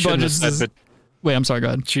 Her food budget. Wait, I'm sorry. Go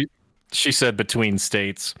ahead. She said between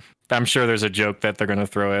states. I'm sure there's a joke that they're going to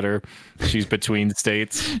throw at her. She's between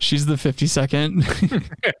states. She's the 52nd.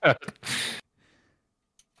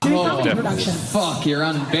 Fuck, you're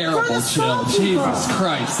unbearable, Jill. Jesus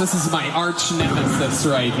Christ, this is my arch nemesis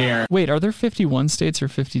right here. Wait, are there 51 states or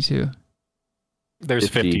 52? There's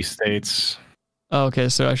 50 states. Oh, okay,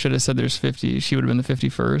 so I should have said there's 50. She would have been the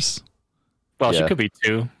 51st. Well, she could be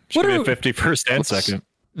 2. She could be 51st and 2nd.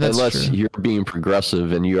 Unless you're being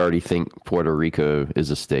progressive and you already think Puerto Rico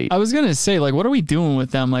is a state. I was gonna say, like, what are we doing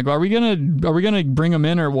with them? Like, are we gonna bring them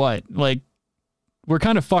in or what? Like, we're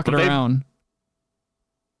kind of fucking around.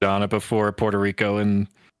 On it before Puerto Rico, and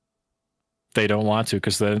they don't want to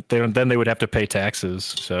because then they would have to pay taxes.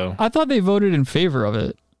 So I thought they voted in favor of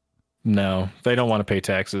it. No, they don't want to pay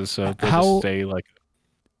taxes, so they How- just stay like.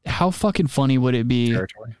 How fucking funny would it be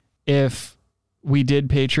if we did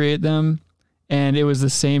patriate them and it was the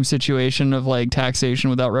same situation of like taxation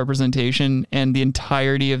without representation and the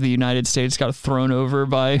entirety of the United States got thrown over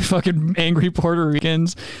by fucking angry Puerto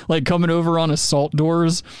Ricans, like coming over on assault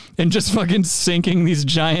doors and just fucking sinking these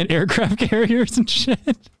giant aircraft carriers and shit.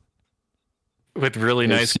 With really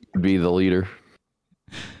nice. Would be the leader.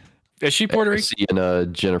 Is she Puerto Rican?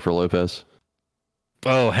 And Jennifer Lopez.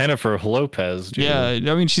 Oh, Jennifer Lopez. Dude. Yeah,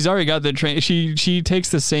 I mean, she's already got the train. She takes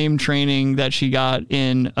the same training that she got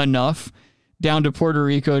in Enough down to Puerto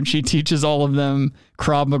Rico, and she teaches all of them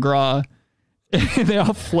Krav Maga. They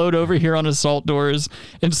all float over here on assault doors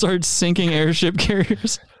and start sinking airship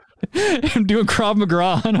carriers and doing Krav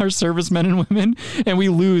Maga on our servicemen and women, and we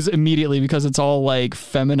lose immediately because it's all like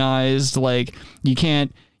feminized. Like, you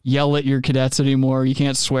can't yell at your cadets anymore. You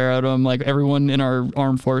can't swear at them. Like, everyone in our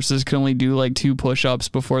armed forces can only do like 2 push-ups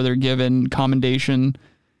before they're given commendation.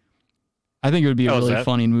 I think it would be a really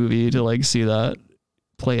funny movie to like see that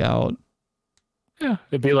play out. Yeah,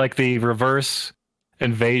 it'd be like the reverse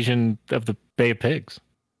invasion of the Bay of Pigs,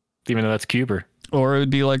 even though that's Cuba. Or it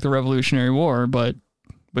would be like the Revolutionary War, but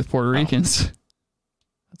with Puerto Ricans.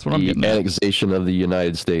 That's what I'm getting at. Annexation of the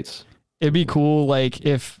United States. It'd be cool, like,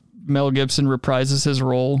 if Mel Gibson reprises his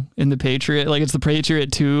role in The Patriot. Like, it's The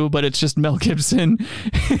Patriot 2, but it's just Mel Gibson.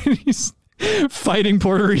 He's fighting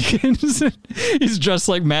Puerto Ricans. He's just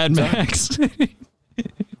like Mad Max.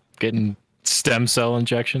 Getting stem cell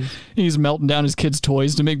injections. He's melting down his kids'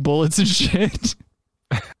 toys to make bullets and shit.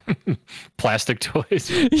 Plastic toys.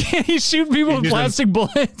 Yeah, he's shooting people with plastic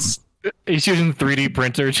bullets. He's using 3D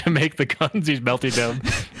printer to make the guns. He's melting down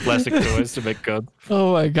plastic toys to make guns.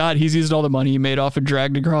 Oh my God, he's used all the money he made off of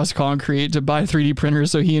Dragged Across Concrete to buy 3D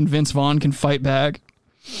printers so he and Vince Vaughn can fight back.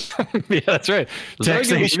 Yeah, that's right.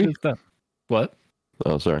 Taxation stuff. What?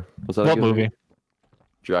 Oh, sorry. Was that what movie?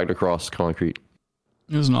 Dragged Across Concrete.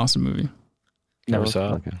 It was an awesome movie. Never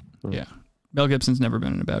saw it. Okay. Yeah. Mel Gibson's never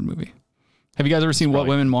been in a bad movie. Have you guys ever seen What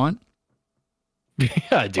Women Want?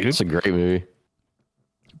 Yeah, dude. It's a great movie.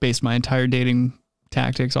 Based my entire dating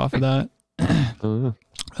tactics off of that.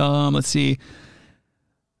 Let's see.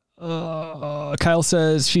 Kyle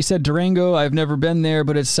says, she said Durango. I've never been there,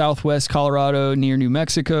 but it's southwest Colorado near New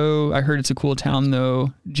Mexico. I heard it's a cool town,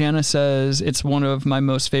 though. Jana says, it's one of my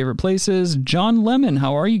most favorite places. John Lemon,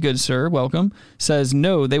 how are you, good sir? Welcome. Says,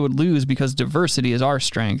 no, they would lose because diversity is our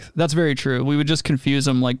strength. That's very true. We would just confuse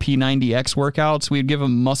them like P90X workouts. We'd give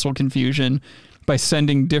them muscle confusion by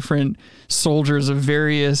sending different soldiers of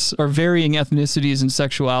various or varying ethnicities and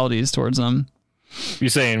sexualities towards them. You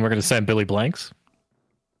saying we're going to send Billy Blanks?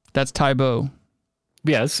 That's Tybo.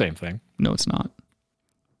 Yeah, it's the same thing. No, it's not.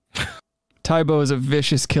 Tybo is a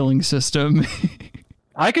vicious killing system.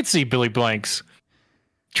 I could see Billy Blanks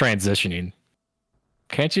transitioning.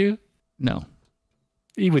 Can't you? No.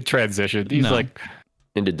 He would transition. He's No. like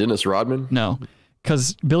into Dennis Rodman. No,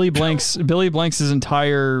 because Billy Blanks'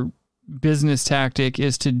 entire business tactic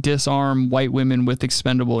is to disarm white women with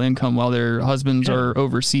expendable income while their husbands are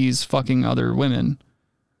overseas fucking other women.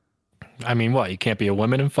 I mean, what? You can't be a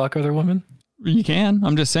woman and fuck other women? You can.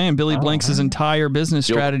 I'm just saying, Billy Blanks' entire business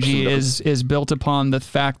strategy is built upon the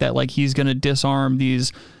fact that like he's going to disarm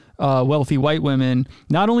these wealthy white women,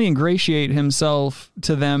 not only ingratiate himself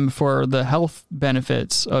to them for the health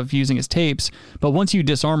benefits of using his tapes, but once you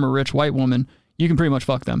disarm a rich white woman, you can pretty much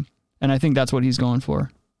fuck them. And I think that's what he's going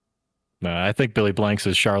for. No, I think Billy Blanks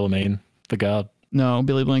is Charlemagne, the god. No,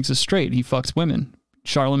 Billy Blanks is straight. He fucks women.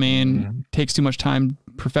 Charlemagne takes too much time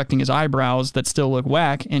perfecting his eyebrows that still look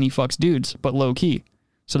whack, and he fucks dudes, but low key.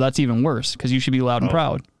 So that's even worse, because you should be loud and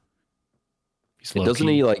proud. Doesn't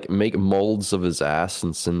he like make molds of his ass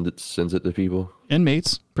and sends it to people?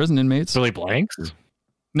 Inmates, prison inmates. Billy Blanks?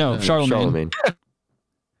 No, Charlemagne.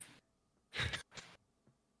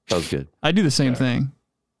 That was good. I do the same thing.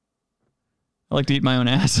 I like to eat my own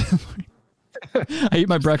ass. I eat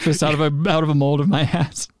my breakfast out of a mold of my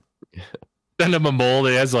ass. Send him a mold.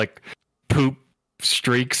 It has like poop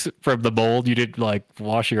streaks from the mold. You didn't like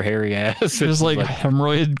wash your hairy ass. There's like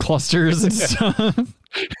hemorrhoid clusters and stuff.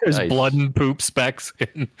 There's blood and poop specks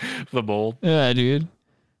in the mold. Yeah, dude.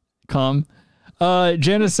 Calm.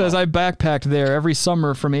 Janice says, I backpacked there every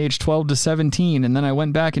summer from age 12 to 17, and then I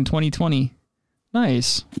went back in 2020.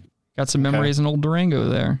 Nice. Got some memories in old Durango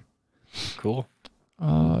there. Cool.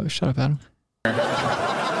 Shut up, Adam.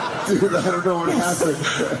 Dude, I don't know what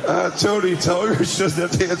happened. Tony, tell her she doesn't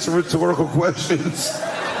have to answer rhetorical questions.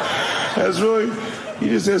 That's really, he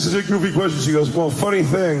just answers a goofy question. She goes, well, funny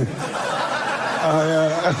thing.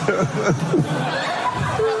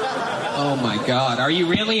 Oh my God. Are you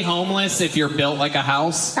really homeless if you're built like a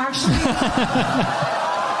house? Actually.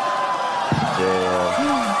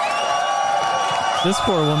 This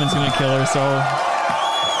poor woman's gonna kill herself.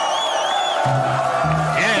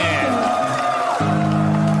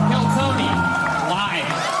 Kill Tony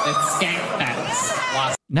live at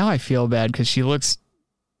Skank Now I feel bad because she looks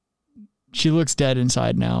dead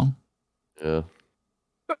inside now. Yeah.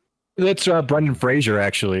 That's Brendan Fraser,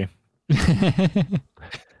 actually. For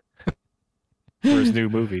his new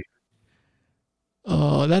movie.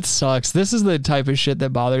 Oh, that sucks. This is the type of shit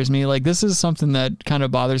that bothers me. Like, this is something that kind of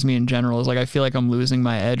bothers me in general. Is like, I feel like I'm losing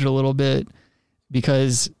my edge a little bit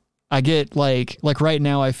because I get like right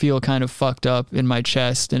now I feel kind of fucked up in my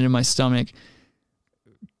chest and in my stomach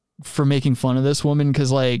for making fun of this woman.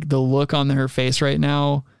 Cause like the look on her face right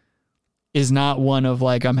now is not one of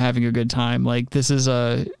like, I'm having a good time. Like this is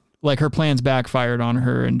like her plans backfired on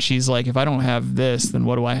her. And she's like, if I don't have this, then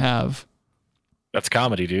what do I have? That's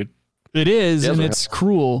comedy, dude. It is, and it's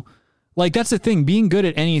cruel. Like, that's the thing. Being good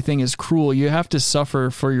at anything is cruel. You have to suffer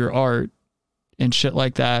for your art and shit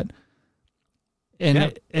like that. And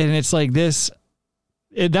and it's like this.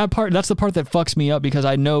 That's the part that fucks me up because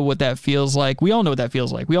I know what that feels like. We all know what that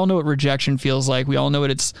feels like. We all know what rejection feels like. We all know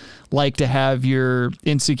what it's like to have your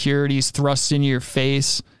insecurities thrust in your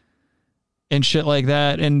face and shit like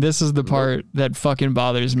that. And this is the part that fucking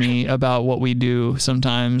bothers me about what we do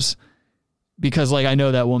sometimes. Because like I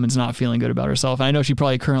know that woman's not feeling good about herself. I know she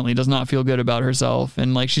probably currently does not feel good about herself,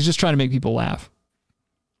 and like she's just trying to make people laugh.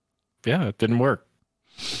 Yeah, it didn't work.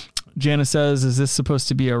 Jana says, "Is this supposed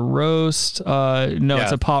to be a roast?" No,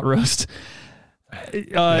 it's a pot roast.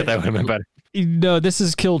 That would have been better. No, this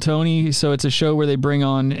is Kill Tony. So it's a show where they bring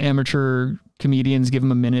on amateur comedians, give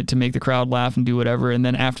them a minute to make the crowd laugh and do whatever. And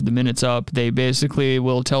then after the minute's up, they basically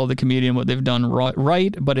will tell the comedian what they've done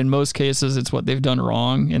right. But in most cases, it's what they've done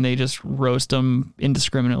wrong. And they just roast them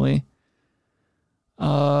indiscriminately.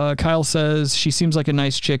 Kyle says, she seems like a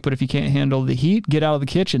nice chick, but if you can't handle the heat, get out of the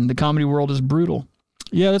kitchen. The comedy world is brutal.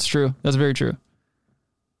 Yeah, that's true. That's very true.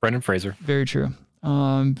 Brendan Fraser. Very true.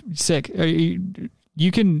 Sick.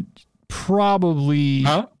 You can probably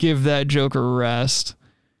give that joke a rest.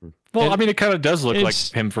 Well, I mean, it kind of does look like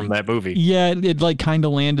him from that movie. Yeah, it like kind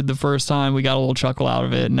of landed the first time. We got a little chuckle out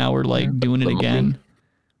of it, and now we're like doing it again.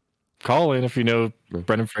 Call in if you know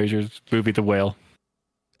Brendan Fraser's movie, The Whale.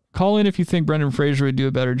 Call in if you think Brendan Fraser would do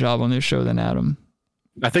a better job on this show than Adam.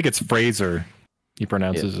 I think it's Fraser. He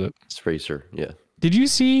pronounces it. It's Fraser, yeah. Did you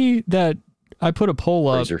see that I put a poll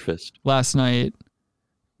up last night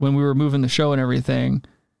when we were moving the show and everything?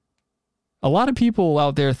 A lot of people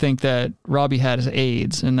out there think that Robbie had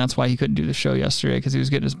AIDS, and that's why he couldn't do the show yesterday, because he was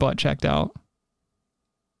getting his butt checked out.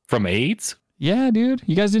 From AIDS? Yeah, dude.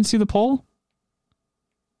 You guys didn't see the poll?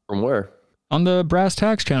 From where? On the Brass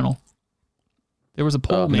Tacks channel. There was a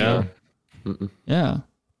poll made. No. Yeah.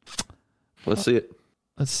 Let's see it.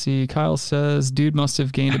 Let's see. Kyle says, dude must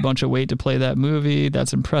have gained a bunch of weight to play that movie.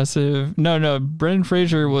 That's impressive. No. Brendan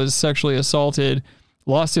Fraser was sexually assaulted,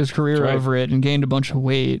 lost his career over it, and gained a bunch of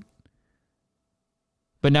weight.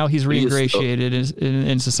 But now he's reingratiated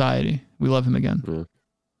in society. We love him again. Yeah.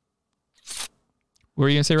 What were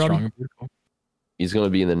you going to say, Robbie? He's going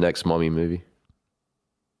to be in the next Mummy movie.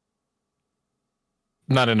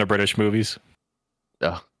 Not into British movies.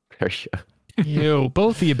 Oh, there you go. You,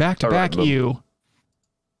 both of you, back to back, you.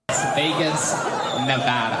 Vegas,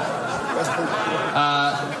 Nevada.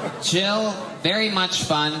 Jill, very much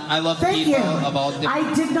fun. I love people of all different...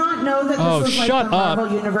 I did not know that this was like the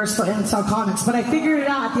Marvel Universe in Cell Comics, but I figured it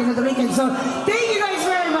out at the end of the weekend. So thank you guys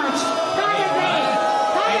very much. I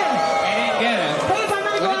didn't get it. Hey, if I'm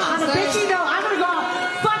going to go out on a bitchy note, I'm going to go out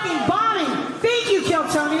fucking bombing. Thank you, Kill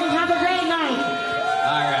Tony. Have a great night.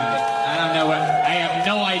 All right. I don't know what... I have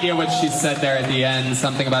no idea what she said there at the end.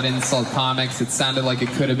 Something about insult comics. It sounded like it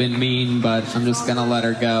could have been mean, but I'm just going to let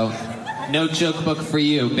her go. No joke book for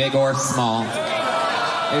you, big or small.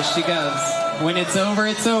 There she goes. When it's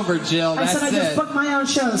over, Jill. That's it. I just booked my own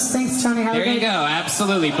shows. Thanks, Tony. There you go.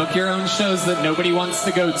 Absolutely. Book your own shows that nobody wants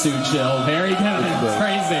to go to, Jill. Very good. It's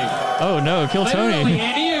crazy. Oh, no. Kill Tony.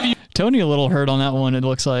 Any of you... Tony a little hurt on that one, it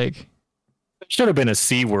looks like. Should have been a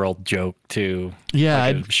SeaWorld joke, too. Yeah.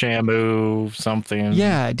 Like a Shamu, something.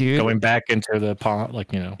 Yeah, dude. Going back into the pond,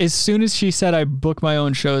 As soon as she said I book my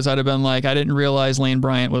own shows, I'd have been like, I didn't realize Lane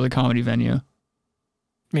Bryant was a comedy venue.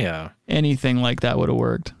 Yeah. Anything like that would have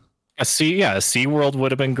worked. A SeaWorld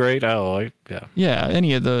would have been great. Yeah,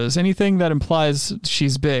 any of those. Anything that implies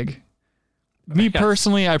she's big. Me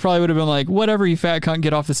personally, I probably would have been like, whatever, you fat cunt,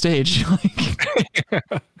 get off the stage.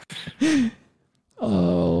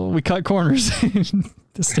 Oh, we cut corners.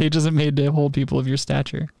 The stage isn't made to hold people of your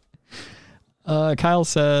stature. Kyle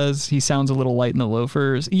says he sounds a little light in the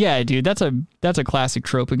loafers. Yeah, dude, that's a classic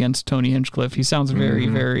trope against Tony Hinchcliffe. He sounds very,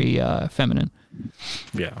 very feminine.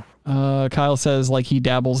 Yeah. Kyle says like he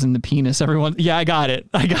dabbles in the penis. Everyone, yeah, I got it.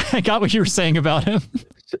 I got what you were saying about him.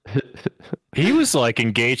 He was like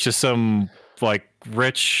engaged to some like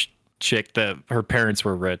rich chick that her parents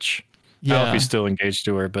were rich. Yeah. I don't know if he's still engaged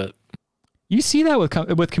to her, but you see that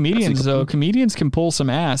with comedians though. Comedians can pull some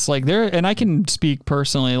ass. Like and I can speak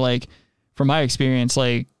personally, like from my experience,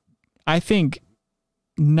 like I think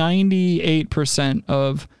 98%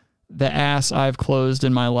 of the ass I've closed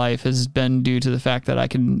in my life has been due to the fact that I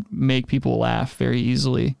can make people laugh very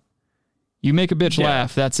easily. You make a bitch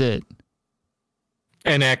laugh, that's it.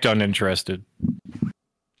 And act uninterested.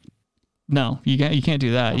 No, you can't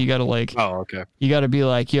do that. You got to like, oh, okay. You got to be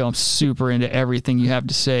like, yo, I'm super into everything you have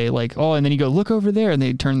to say. Like, oh, and then you go, look over there, and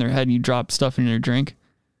they turn their head and you drop stuff in your drink.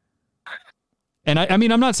 And I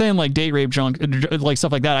mean, I'm not saying like date rape junk, like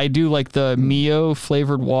stuff like that. I do like the Mio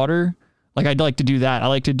flavored water. Like I'd like to do that. I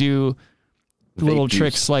like to do little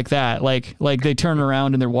tricks like that. Like they turn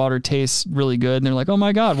around and their water tastes really good. And they're like, oh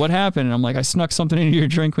my God, what happened? And I'm like, I snuck something into your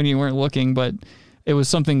drink when you weren't looking, but it was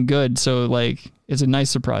something good. So like, it's a nice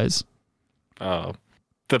surprise. Oh,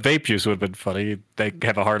 the vape juice would have been funny. They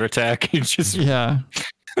have a heart attack. You just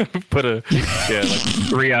put like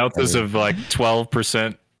 3 ounces of like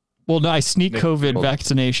 12%. Well, no, I sneak COVID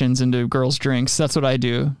vaccinations into girls' drinks. That's what I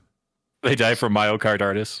do. They die from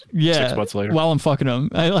myocarditis. Yeah. 6 months later. While I'm fucking them.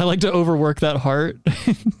 I like to overwork that heart.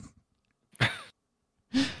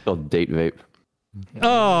 Called date vape.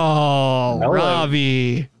 Oh,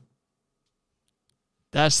 Robbie.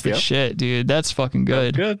 That's the shit, dude. That's fucking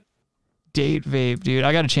good. That's good. Date vape, dude.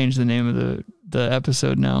 I got to change the name of the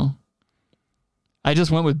episode now. I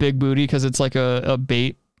just went with Big Booty because it's like a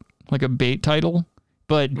bait title.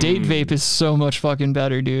 But date vape is so much fucking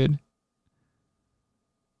better, dude.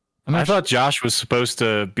 I thought Josh was supposed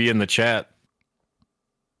to be in the chat.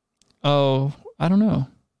 Oh, I don't know.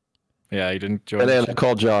 Yeah, he didn't join. And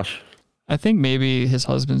call Josh. I think maybe his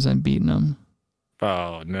husband's been beating him.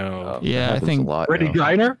 Oh no. Yeah, I think Brittany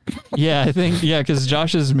Griner. Yeah, I think because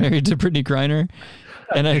Josh is married to Brittany Griner,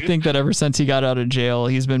 and I think that ever since he got out of jail,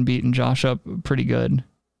 he's been beating Josh up pretty good.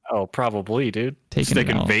 Oh, probably, dude.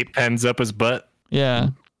 Sticking vape pens up his butt. Yeah.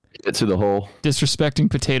 Get to the hole. Disrespecting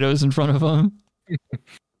potatoes in front of him.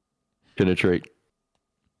 Penetrate.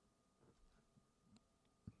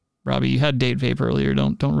 Robbie, you had date vape earlier.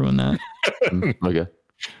 Don't ruin that. Okay.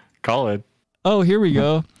 Call it. Oh, here we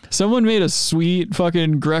go. Someone made a sweet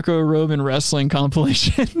fucking Greco-Roman wrestling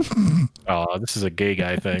compilation. Oh, this is a gay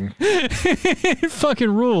guy thing. It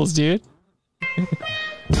fucking rules, dude.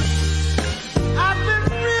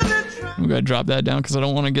 I'm gonna drop that down because I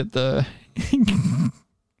don't want to get the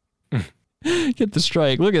Get the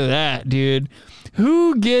strike. Look at that, dude.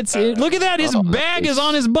 Who gets it? Look at that. His bag is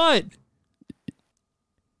on his butt.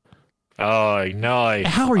 Oh, no.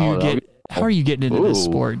 How are you getting into this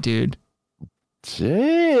sport, dude?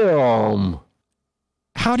 Damn.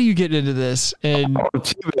 How do you get into this? And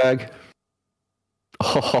teabag.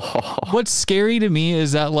 What's scary to me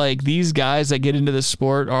is that like these guys that get into the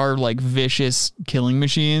sport are like vicious killing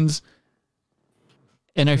machines.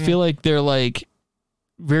 And I feel like they're like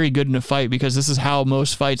very good in a fight because this is how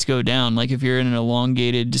most fights go down. Like if you're in an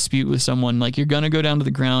elongated dispute with someone, like you're going to go down to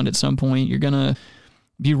the ground at some point. You're going to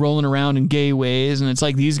be rolling around in gay ways. And it's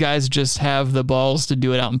like these guys just have the balls to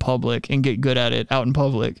do it out in public and get good at it out in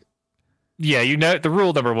public. Yeah, the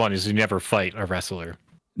rule number one is you never fight a wrestler.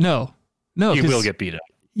 No, you will get beat up.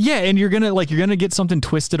 Yeah, and you're gonna get something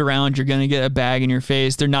twisted around. You're gonna get a bag in your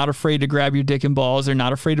face. They're not afraid to grab your dick and balls. They're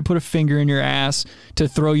not afraid to put a finger in your ass to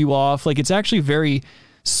throw you off. Like it's actually very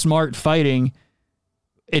smart fighting.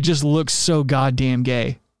 It just looks so goddamn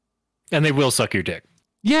gay. And they will suck your dick.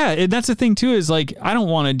 Yeah, and that's the thing too. Is like I don't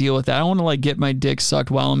want to deal with that. I don't want to like get my dick sucked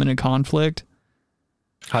while I'm in a conflict.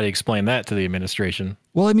 How do you explain that to the administration?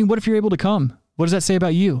 Well, I mean, what if you're able to come? What does that say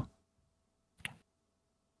about you?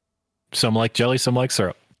 Some like jelly, some like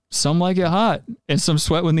syrup. Some like it hot, and some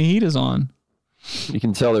sweat when the heat is on. You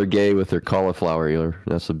can tell they're gay with their cauliflower ear.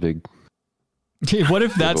 That's a big... What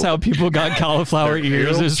if that's how people got cauliflower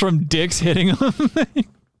ears? Is from dicks hitting them?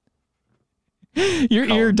 Your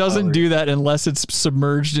ear doesn't do that unless it's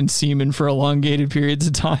submerged in semen for elongated periods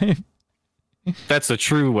of time. That's the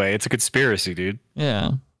true way. It's a conspiracy, dude.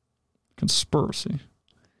 Yeah. Conspiracy.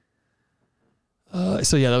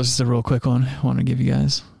 So yeah, that was just a real quick one I want to give you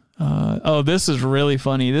guys. This is really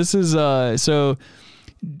funny. This is so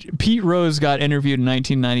Pete Rose got interviewed in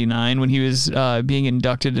 1999 when he was being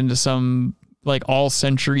inducted into some like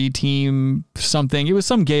all-century team something. It was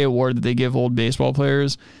some gay award that they give old baseball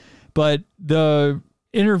players. But the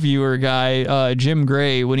interviewer guy, Jim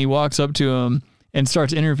Gray, when he walks up to him and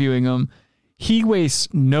starts interviewing him, he wastes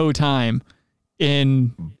no time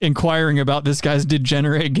in inquiring about this guy's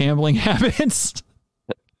degenerate gambling habits.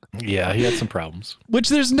 Yeah, he had some problems. Which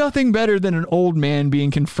there's nothing better than an old man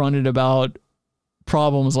being confronted about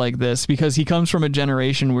problems like this because he comes from a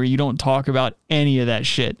generation where you don't talk about any of that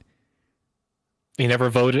shit. He never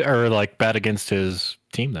voted or like bet against his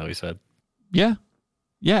team, though, he said. Yeah.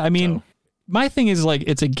 Yeah, I mean, my thing is like,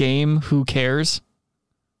 it's a game. Who cares?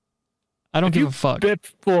 I don't give a fuck.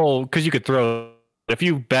 Well, because you could throw... If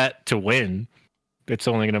you bet to win, it's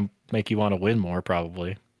only going to make you want to win more,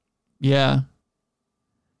 probably. Yeah.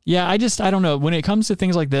 Yeah, I don't know. When it comes to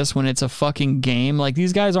things like this, when it's a fucking game, like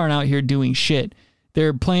these guys aren't out here doing shit.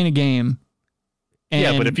 They're playing a game. And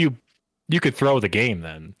yeah, but if you could throw the game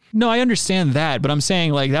then. No, I understand that, but I'm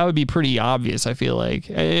saying like that would be pretty obvious, I feel like.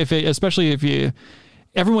 Especially if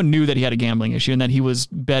everyone knew that he had a gambling issue and that he was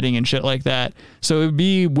betting and shit like that. So it would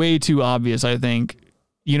be way too obvious, I think.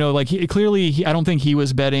 You know, like I don't think he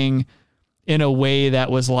was betting in a way that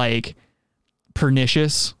was like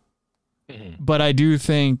pernicious. But I do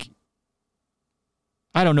think,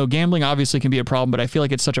 I don't know, gambling obviously can be a problem, but I feel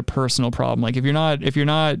like it's such a personal problem. Like if you're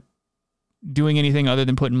not doing anything other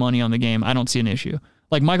than putting money on the game, I don't see an issue.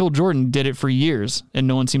 Like Michael Jordan did it for years and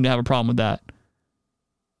no one seemed to have a problem with that.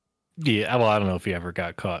 Yeah, well, I don't know if he ever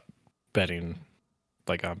got caught betting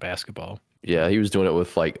like on basketball. Yeah, he was doing it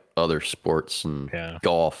with like other sports and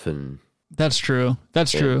golf and... That's true.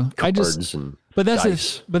 That's true. Cards and But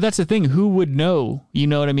that's the thing. Who would know? You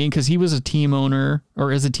know what I mean? Because he was a team owner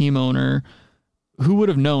or is a team owner. Who would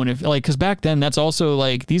have known if like? Because back then, that's also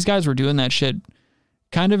like these guys were doing that shit,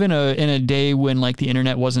 kind of in a day when like the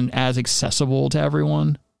internet wasn't as accessible to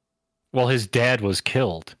everyone. Well, his dad was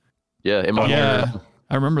killed. Yeah, in my hometown.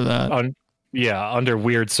 I remember that. Under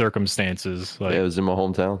weird circumstances. Like, yeah, it was in my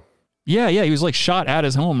hometown. Yeah, he was like shot at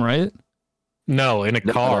his home, right? No, in a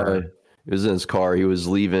car. It was in his car. He was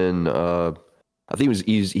leaving. I think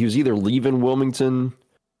he was either leaving Wilmington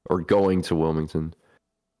or going to Wilmington.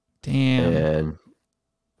 Damn. And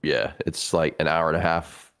yeah, it's like an hour and a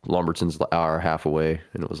half. Lumberton's an hour and a half away,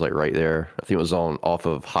 and it was like right there. I think it was off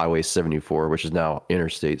of Highway 74, which is now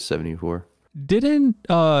Interstate 74. Didn't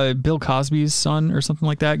Bill Cosby's son or something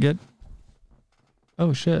like that get?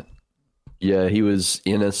 Oh shit. Yeah, he was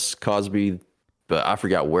Ennis Cosby. But I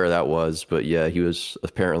forgot where that was. But yeah, he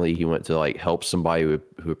went to like help somebody who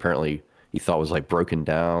apparently he thought was like broken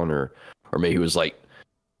down or maybe he was like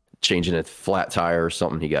changing a flat tire or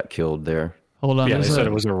something. He got killed there. Hold on. Yeah, they said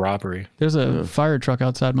it was a robbery. There's a fire truck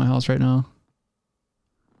outside my house right now.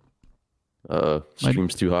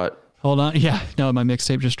 Stream's too hot. Hold on. Yeah, no, my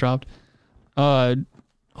mixtape just dropped. Hold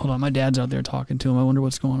on. My dad's out there talking to him. I wonder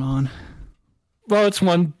what's going on. Well, it's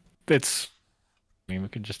one. It's. I mean, we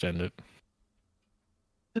could just end it.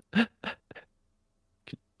 Why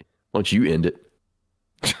don't you end it?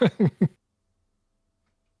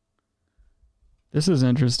 This is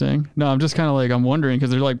interesting. No, I'm just kind of like, I'm wondering because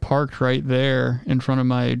they're like parked right there in front of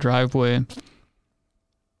my driveway.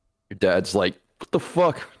 Your dad's like, what the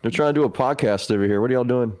fuck? They're trying to do a podcast over here. What are y'all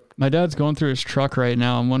doing? My dad's going through his truck right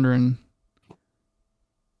now. I'm wondering.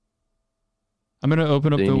 I'm going to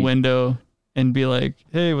open up the window and be like,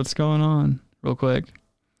 hey, what's going on? Real quick.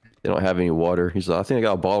 They don't have any water. He's like, I think I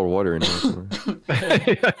got a bottle of water in here.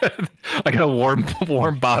 I got a warm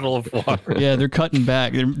bottle of water. Yeah, they're cutting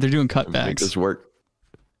back. They're doing cutbacks. Make this work.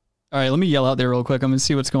 All right, let me yell out there real quick. I'm going to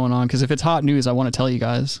see what's going on because if it's hot news, I want to tell you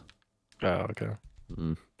guys. Oh, okay.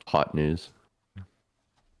 Hot news.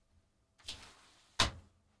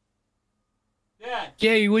 Yeah.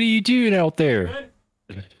 Yay, what are you doing out there?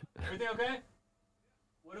 Good? Everything okay?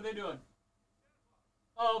 What are they doing?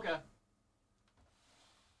 Oh, okay.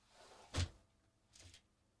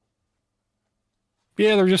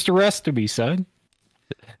 Yeah, they're just arresting me, son.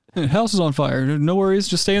 The house is on fire. No worries,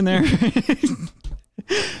 just stay in there.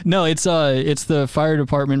 No, it's the fire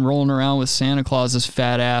department rolling around with Santa Claus's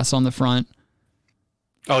fat ass on the front.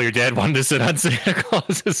 Oh, your dad wanted to sit on Santa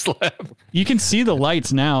Claus's lap. You can see the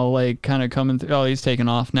lights now, like kind of coming through. Oh, he's taking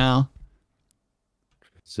off now.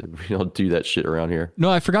 So we don't do that shit around here. No,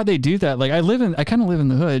 I forgot they do that. Like I kind of live in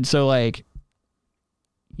the hood, so like,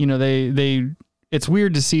 you know, it's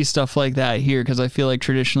weird to see stuff like that here because I feel like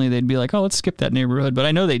traditionally they'd be like, oh, let's skip that neighborhood. But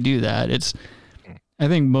I know they do that. I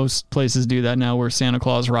think most places do that now where Santa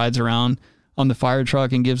Claus rides around on the fire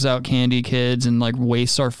truck and gives out candy kids and like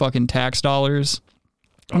wastes our fucking tax dollars.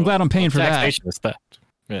 I'm glad I'm paying for that. Taxation is theft.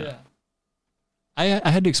 Yeah. I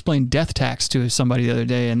had to explain death tax to somebody the other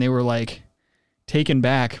day and they were like taken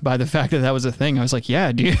back by the fact that that was a thing. I was like,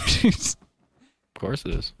 yeah, dude. Of course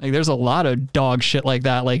it is. Like there's a lot of dog shit like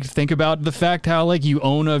that. Like think about the fact how like you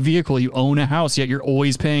own a vehicle, you own a house, yet you're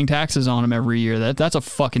always paying taxes on them every year. That's a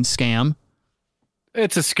fucking scam.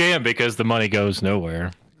 It's a scam because the money goes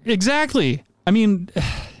nowhere. Exactly. I mean,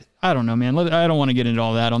 I don't know, man. I don't want to get into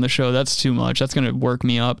all that on the show. That's too much. That's going to work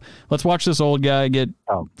me up. Let's watch this old guy get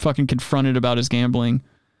fucking confronted about his gambling.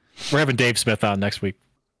 We're having Dave Smith on next week.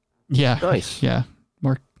 Yeah. Nice. Yeah.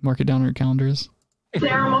 Mark it down on your calendars.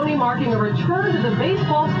 Ceremony marking a return to the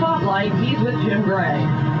baseball spotlight. He's with Jim Gray.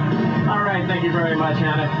 All right, thank you very much,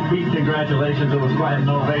 Hannah. Pete, congratulations. It was quite an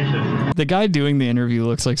ovation. The guy doing the interview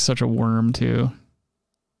looks like such a worm, too.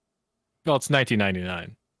 Well, it's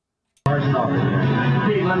 1999.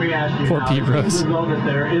 Pete, let me ask you. Poor Pete Rose. Even though that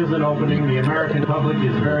there is an opening, the American public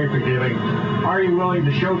is very forgiving. Are you willing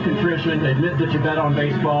to show contrition, admit that you bet on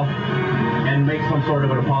baseball, and make some sort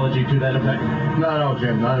of an apology to that effect? Not at all,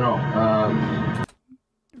 Jim. Not at all.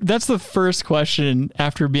 That's the first question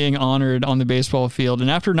after being honored on the baseball field and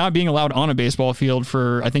after not being allowed on a baseball field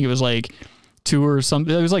for, I think it was like 2 or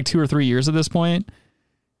 3 years at this point.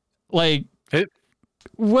 Like,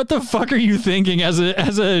 what the fuck are you thinking as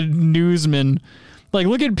a newsman? Like,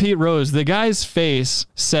 look at Pete Rose. The guy's face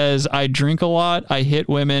says, I drink a lot, I hit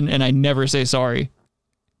women, and I never say sorry.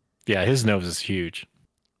 Yeah, his nose is huge.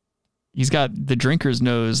 He's got the drinker's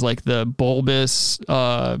nose, like the bulbous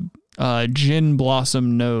gin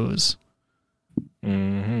blossom nose.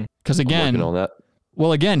 Because again, I'm working on that.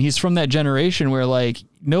 Well, again, he's from that generation where like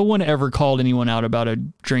no one ever called anyone out about a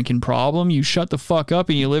drinking problem. You shut the fuck up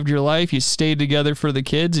and you lived your life. You stayed together for the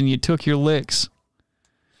kids and you took your licks.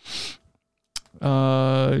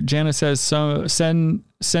 Jana says, "So send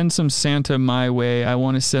some Santa my way. I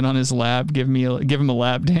want to sit on his lap. Give him a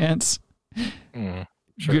lap dance."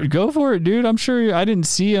 Sure. Go for it, dude. I'm sure I didn't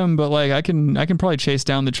see him, but like I can probably chase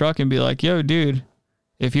down the truck and be like, "Yo, dude,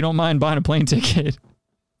 if you don't mind buying a plane ticket."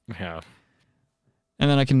 Yeah. And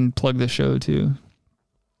then I can plug the show too.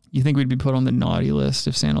 You think we'd be put on the naughty list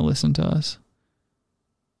if Santa listened to us?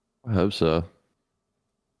 I hope so.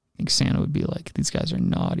 I think Santa would be like, these guys are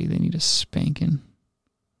naughty. They need a spanking.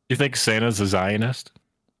 You think Santa's a Zionist?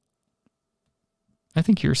 I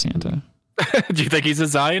think you're Santa. Do you think he's a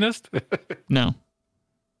Zionist? No.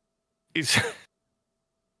 He's.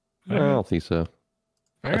 I don't think so.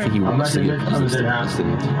 All I think he I'm not wants to going to get make fun of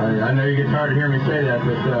president. I know you get tired of hearing me say that,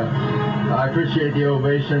 but I appreciate the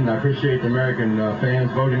ovation. I appreciate the American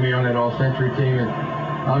fans voting me on that all-century team, and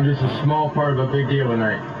I'm just a small part of a big deal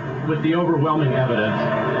tonight. With the overwhelming evidence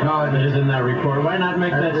that is in that report, why not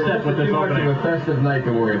make that step with this too much opening? of a festive night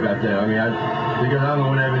to worry about that. I mean, because I don't know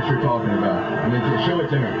what evidence you're talking about. I mean, just show it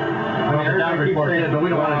to me. Well, that report did, but we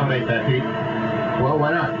don't want to debate that, Pete. Well,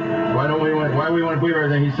 why not? Why do we want to believe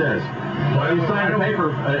everything he says? Well, you signed a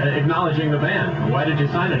paper acknowledging the ban. Why did you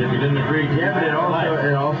sign it if you didn't agree? Yeah, but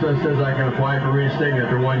it also says I can apply for reinstatement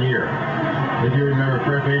after 1 year. If you remember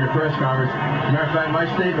correctly in the press conference. As a matter of fact, my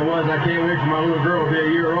statement was I can't wait for my little girl to be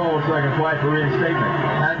a year old so I can apply for reinstatement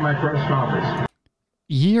at my press conference.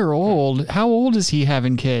 Year old? How old is he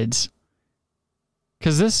having kids?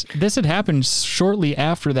 Because this had happened shortly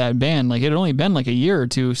after that ban. Like, it had only been like a year or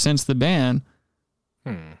two since the ban.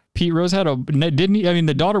 Pete Rose had didn't he? I mean,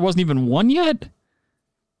 the daughter wasn't even 1 yet?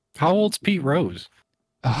 How old's Pete Rose?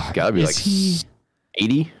 Gotta be like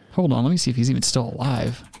 80. Hold on, let me see if he's even still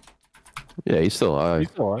alive. Yeah, he's still alive. He's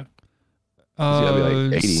still alive. He's gotta be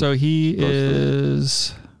like 80. So he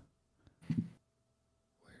is...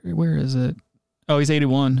 Where is it? Oh, he's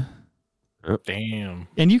 81. Damn.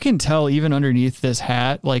 And you can tell even underneath this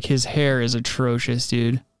hat, like his hair is atrocious,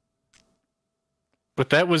 dude. But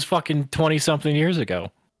that was fucking 20-something years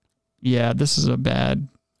ago. Yeah, this is a bad...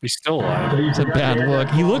 He's still alive. It's a bad look.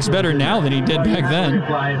 He looks better now than he did back then. You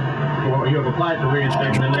have applied for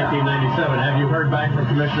reinstatement in 1997. Have you heard back from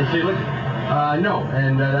Commissioner Seelig? No,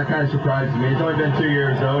 and that kind of surprises me. It's only been 2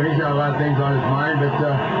 years, though, and he's got a lot of things on his mind, but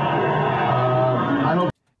I hope...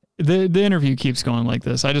 The interview keeps going like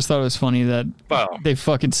this. I just thought it was funny that they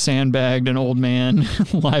fucking sandbagged an old man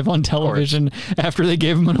live on television after they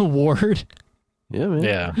gave him an award. Yeah, man.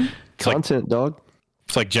 Yeah. Content, dog.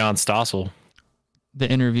 It's like John Stossel. The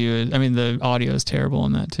interview, the audio is terrible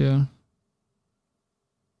in that too.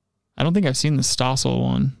 I don't think I've seen the Stossel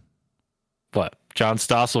one. What? John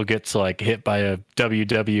Stossel gets like hit by a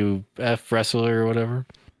WWF wrestler or whatever?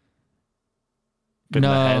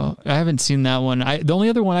 No, I haven't seen that one. The only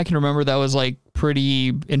other one I can remember that was like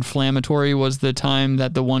pretty inflammatory was the time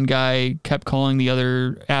that the one guy kept calling the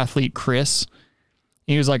other athlete Chris.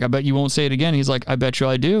 He was like, I bet you won't say it again. He's like, I bet you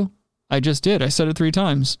I do. I just did. I said it 3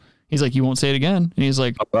 times. He's like, you won't say it again. And he's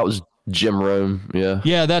like, that was Jim Rome. Yeah.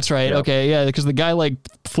 Yeah, that's right. Yeah. Okay. Yeah. Because the guy like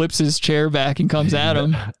flips his chair back and comes at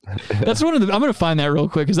him. That's one of the, I'm going to find that real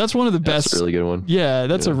quick. Cause that's one of the best. That's a really good one. Yeah.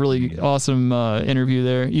 That's a really awesome interview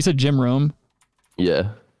there. You said Jim Rome. Yeah.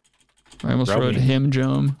 I almost wrote him,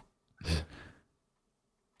 Jome.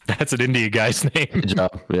 That's an India guy's name. Good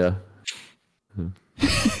job. Yeah.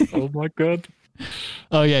 Oh my God.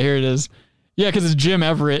 Oh yeah, here it is. Yeah, because it's Jim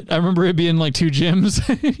Everett. I remember it being like 2 Jims.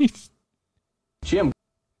 Jim.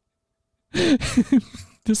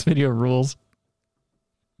 This video rules.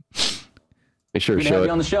 Make sure Good to have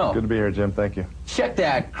you on the show. Good to be here, Jim. Thank you. Check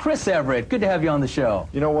that. Chris Everett. Good to have you on the show.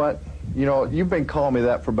 You know what? You know, you've been calling me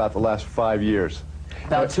that for about the last 5 years.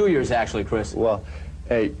 About 2 years, actually, Chris. Well,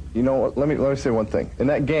 hey, you know what? Let me say one thing. In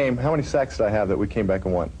that game, how many sacks did I have that we came back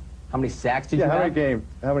and won? How many sacks did you have?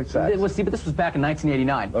 How many sacks? Let's see, but this was back in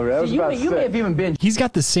 1989. Okay, that was about you may have even been. He's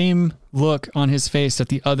got the same look on his face that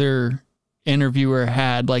the other interviewer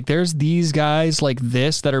had. Like, there's these guys like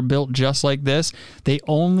this that are built just like this. They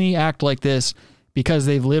only act like this because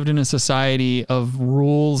they've lived in a society of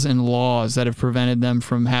rules and laws that have prevented them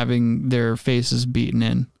from having their faces beaten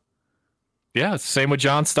in. Yeah, it's the same with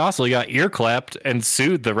John Stossel. He got ear clapped and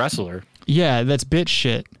sued the wrestler. Yeah, that's bitch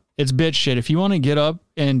shit. It's bitch shit. If you want to get up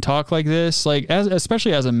and talk like this, like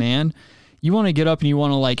especially as a man, you want to get up and you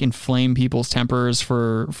want to like inflame people's tempers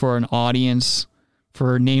for an audience,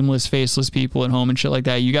 for nameless, faceless people at home and shit like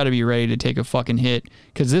that. You got to be ready to take a fucking hit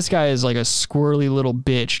because this guy is like a squirrely little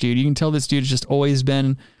bitch, dude. You can tell this dude's just always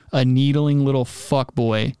been a needling little fuck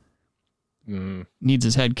boy. Needs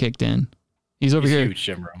his head kicked in. He's over here. Huge,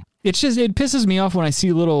 Jim Rome. It's just, it pisses me off when I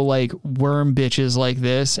see little like worm bitches like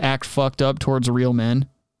this act fucked up towards real men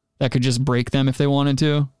that could just break them if they wanted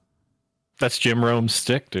to. That's Jim Rome's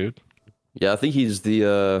stick, dude. Yeah, I think he's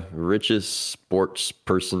the richest sports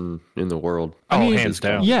person in the world. I mean, hands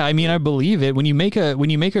down. Yeah, I mean, I believe it. When you make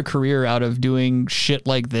a career out of doing shit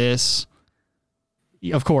like this,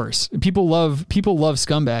 of course, people love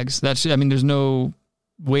scumbags. That's, I mean, there's no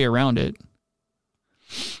way around it.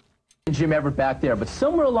 Jim Everett back there, but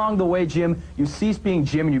somewhere along the way, Jim, you ceased being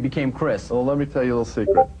Jim and you became Chris. Well, let me tell you a little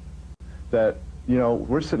secret. That, you know,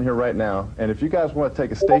 we're sitting here right now, and if you guys want to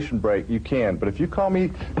take a station break, you can. But if you call me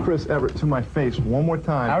Chris Everett to my face one more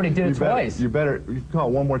time... I already did it twice. You call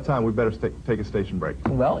it one more time, we better take a station break.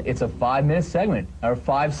 Well, it's a 5-minute segment, or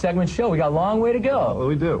 5-segment show. We got a long way to go. Well,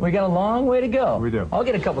 we do. We got a long way to go. We do. I'll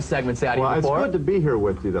get a couple segments out of you before. Well, it's good to be here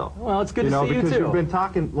with you, though. Well, it's good to see you, because too. You've been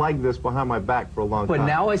talking like this behind my back for a long time. But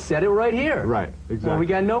now I said it right here. Right, exactly. Well, we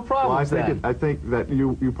got no problems then. I think that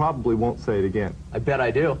you probably won't say it again. I bet I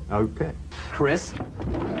do. Okay. Chris?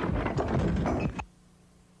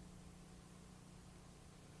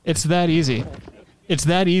 It's that easy. It's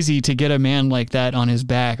that easy to get a man like that on his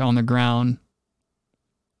back on the ground.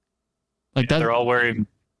 Like that. They're all wearing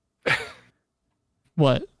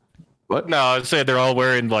What? What? No, I was saying they're all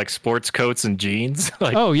wearing like sports coats and jeans.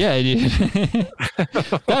 Like, oh yeah, dude.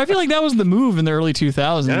 I feel like that was the move in the early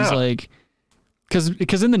 2000s. Yeah. Like,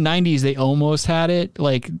 because in the 90s they almost had it.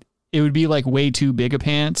 Like, it would be like way too big a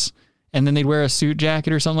pants, and then they'd wear a suit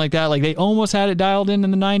jacket or something like that. Like, they almost had it dialed in the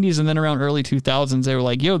 90s, and then around early 2000s they were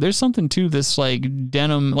like, yo, there's something to this like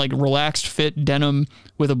denim, like relaxed fit denim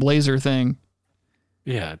with a blazer thing.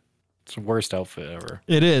 Yeah, it's the worst outfit ever.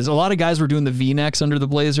 It is. A lot of guys were doing the V-necks under the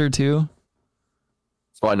blazer too.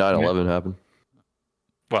 That's why 9/11 happened.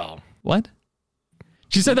 Well, what?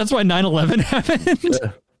 She said that's why 9/11 happened.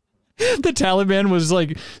 Yeah. The Taliban was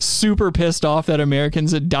like super pissed off that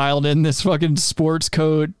Americans had dialed in this fucking sports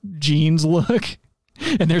coat jeans look,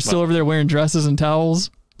 and they're still over there wearing dresses and towels.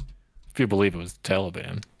 If you believe it was the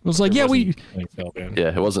Taliban. It was like, yeah, we. Yeah,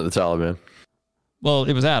 it wasn't the Taliban. Well,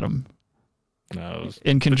 it was Adam. No, it was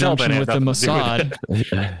in conjunction with the Mossad.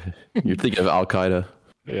 You're thinking of Al Qaeda.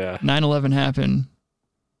 Yeah. 9/11 happened.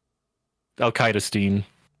 Al Qaeda-stein.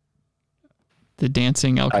 The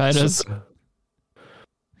dancing Al Qaedas.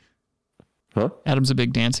 Huh? Adam's a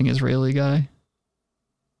big dancing Israeli guy.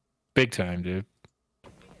 Big time, dude.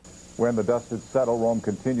 When the dust had settled, Rome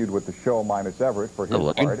continued with the show minus Everett. For his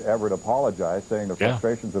part, Everett apologized, saying the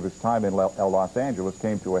frustrations of his time in Los Angeles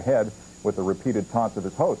came to a head with the repeated taunts of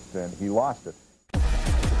his hosts, and he lost it.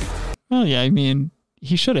 Well, yeah, I mean,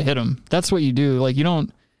 he should have hit him. That's what you do. Like, you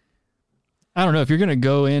don't... I don't know, if you're going to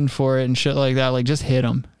go in for it and shit like that, like, just hit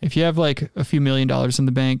him. If you have, like, a few $1 million in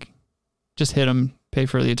the bank, just hit him, pay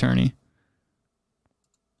for the attorney.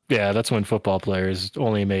 Yeah, that's when football players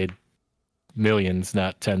only made millions,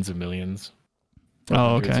 not tens of millions.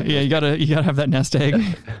 Oh, okay. Yeah, you gotta have that nest egg.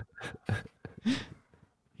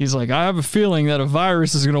 He's like, I have a feeling that a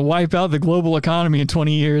virus is gonna wipe out the global economy in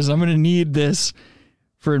 20 years. I'm gonna need this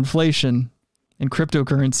for inflation and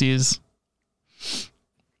cryptocurrencies.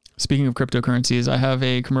 Speaking of cryptocurrencies, I have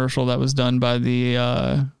a commercial that was done by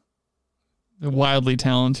the wildly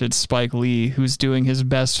talented Spike Lee, who's doing his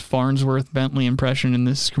best Farnsworth Bentley impression in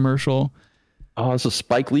this commercial. Oh, it's a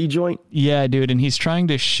Spike Lee joint? Yeah, dude, and he's trying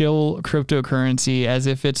to shill cryptocurrency as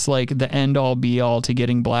if it's like the end-all be-all to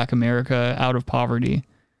getting Black America out of poverty.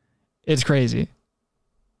 It's crazy.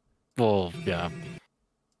 Well, yeah.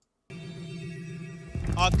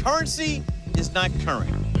 Our currency is not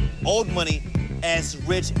current. Old money, as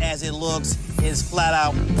rich as it looks, is flat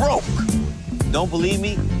out broke. Don't believe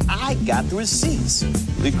me? I got the receipts.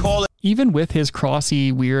 We call it. Even with his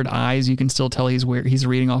crossy, weird eyes, you can still tell he's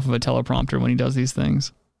reading off of a teleprompter when he does these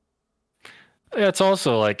things. Yeah, it's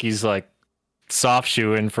also like he's like soft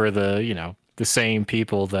shoeing for the same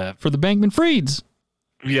people that for the Bankman-Frieds.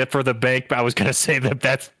 Yeah, for the bank. I was gonna say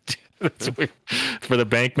that's weird. For the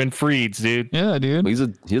Bankman-Frieds, dude. Yeah, dude. He's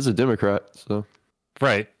a Democrat, so.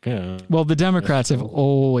 Right. Yeah. Well, the Democrats have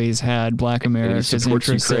always had Black America's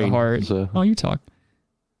interests at heart. So. Oh, you talk.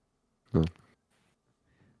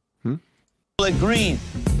 Like green,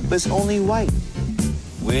 but it's only white.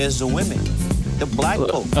 Where's the women? The black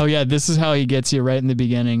folk. Oh yeah, this is how he gets you right in the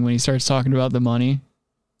beginning when he starts talking about the money.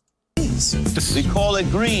 We call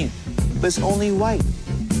it green, but it's only white.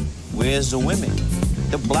 Where's the women?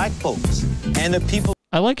 The black folks and the people.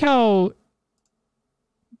 I like how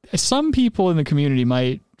some people in the community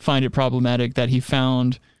might find it problematic that he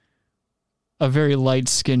found a very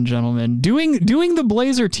light-skinned gentleman doing the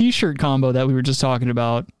blazer t-shirt combo that we were just talking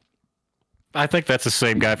about. I think that's the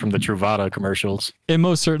same guy from the Truvada commercials. It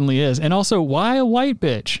most certainly is. And also, why a white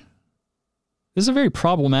bitch? This is a very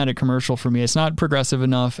problematic commercial for me. It's not progressive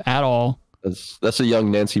enough at all. That's a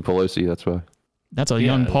young Nancy Pelosi, that's why. That's a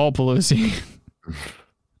young Paul Pelosi.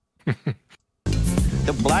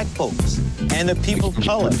 The black folks and the people of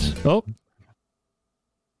color. Oh.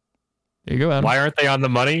 There you go, Adam. Why aren't they on the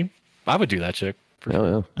money? I would do that, chick.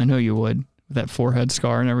 Yeah. I know you would. With that forehead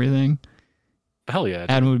scar and everything. Hell yeah.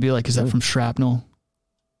 Adam would be like, is that from shrapnel?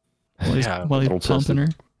 While he's pumping her.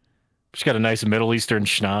 She's got a nice Middle Eastern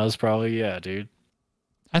schnoz, probably. Yeah, dude.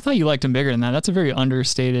 I thought you liked him bigger than that. That's a very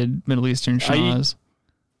understated Middle Eastern schnoz.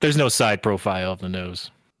 There's no side profile of the nose.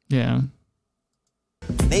 Yeah.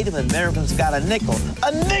 Native Americans got a nickel.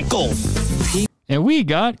 A nickel! And we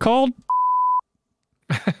got called...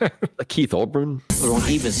 Keith Olbermann. Don't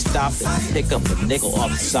even stop and pick up a nickel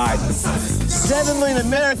off the side. 7 million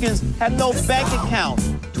Americans have no bank account.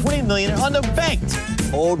 20 million are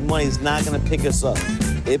underbanked. Old money's not going to pick us up.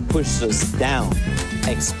 It pushes us down,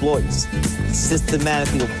 exploits,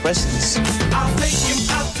 systematically oppresses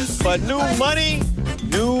us. But new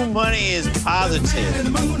money is positive,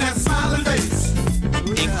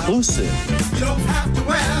 inclusive. You don't have to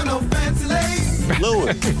wear no fancy lace.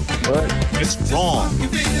 Fluid. It's strong.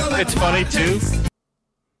 It's funny too.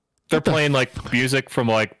 they're playing like music from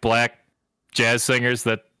like black jazz singers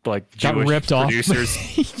that like got Jewish ripped off. producers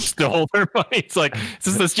stole their money. It's like,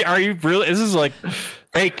 are you really? This is like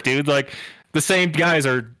fake, dude. Like the same guys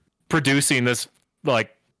are producing this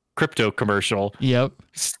like crypto commercial. Yep.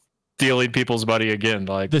 Stealing people's money again.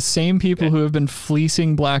 Like the same people who have been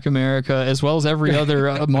fleecing Black America as well as every other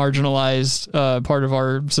marginalized part of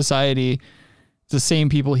our society. The same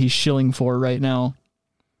people he's shilling for right now.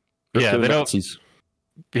 Yeah, they don't.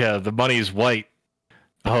 Yeah, the money is white.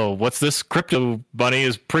 Oh, what's this? Crypto money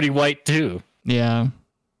is pretty white too. Yeah.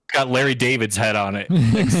 Got Larry David's head on it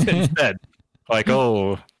instead. Like,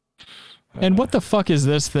 oh. And what the fuck is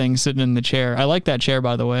this thing sitting in the chair? I like that chair,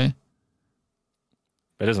 by the way.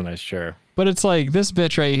 It is a nice chair. But it's like this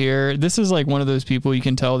bitch right here. This is like one of those people you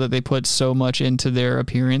can tell that they put so much into their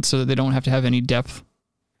appearance so that they don't have to have any depth.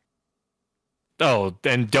 Oh,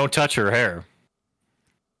 and don't touch her hair.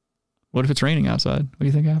 What if it's raining outside? What do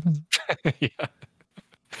you think happens? Yeah.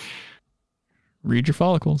 Read your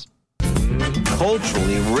follicles.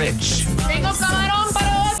 Culturally rich.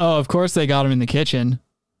 Oh, of course they got him in the kitchen.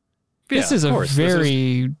 This Yeah, is of a course.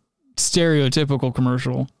 very stereotypical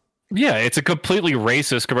commercial. Yeah, it's a completely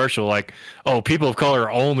racist commercial. Like, oh, people of color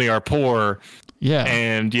only are poor. Yeah.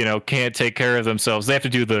 And, can't take care of themselves. They have to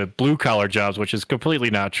do the blue collar jobs, which is completely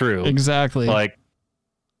not true. Exactly. Like,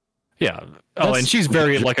 yeah. Oh, and she's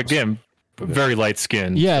very, very light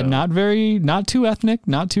skinned. Yeah, not too ethnic,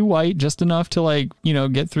 not too white, just enough to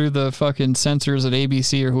get through the fucking censors at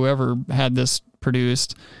ABC or whoever had this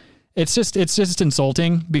produced. It's just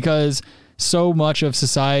insulting because so much of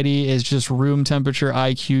society is just room temperature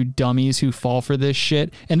IQ dummies who fall for this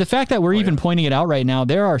shit. And the fact that we're even pointing it out right now,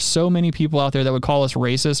 there are so many people out there that would call us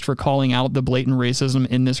racist for calling out the blatant racism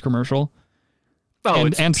in this commercial. Oh,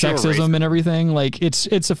 and sexism racism. and everything. Like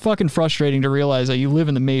it's a fucking frustrating to realize that you live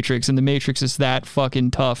in the Matrix and the Matrix is that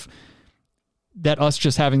fucking tough that us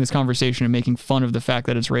just having this conversation and making fun of the fact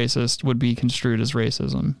that it's racist would be construed as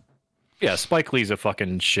racism. Yeah, Spike Lee's a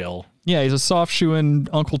fucking shill. Yeah, he's a soft-shoeing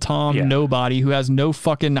Uncle Tom nobody who has no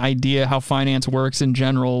fucking idea how finance works in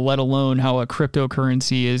general, let alone how a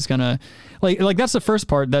cryptocurrency is gonna... Like that's the first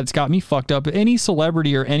part that's got me fucked up. Any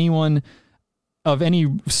celebrity or anyone of any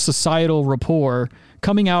societal rapport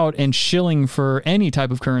coming out and shilling for any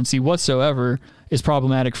type of currency whatsoever is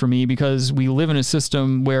problematic for me because we live in a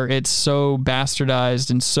system where it's so bastardized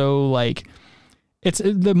and so it's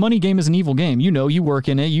the money game is an evil game. You work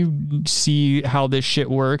in it. You see how this shit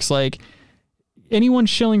works. Like anyone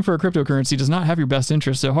shilling for a cryptocurrency does not have your best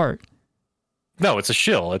interest at heart. No, it's a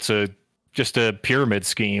shill. It's just a pyramid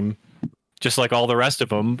scheme, just like all the rest of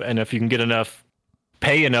them. And if you can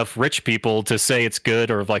pay enough rich people to say it's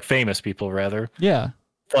good, or famous people rather. Yeah.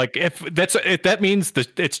 Like if that means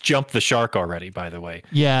it's jumped the shark already, by the way.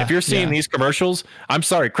 Yeah. If you're seeing these commercials, I'm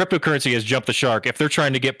sorry, cryptocurrency has jumped the shark. If they're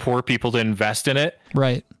trying to get poor people to invest in it,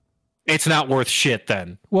 right, it's not worth shit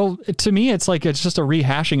then. Well, to me, it's just a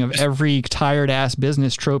rehashing of every tired ass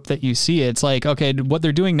business trope that you see. It's like, okay, what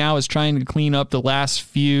they're doing now is trying to clean up the last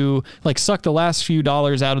few, suck the last few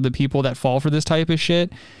dollars out of the people that fall for this type of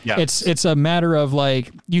shit. Yes. It's a matter of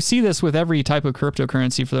you see this with every type of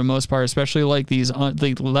cryptocurrency for the most part, especially these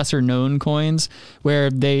the lesser known coins where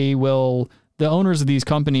the owners of these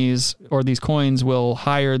companies or these coins will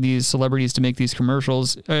hire these celebrities to make these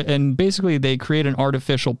commercials, and basically they create an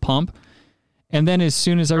artificial pump. And then as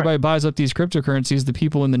soon as everybody buys up these cryptocurrencies, the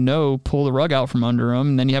people in the know pull the rug out from under them.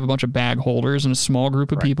 And then you have a bunch of bag holders and a small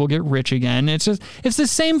group of people get rich again. It's the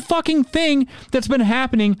same fucking thing that's been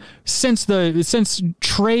happening since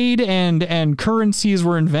trade and currencies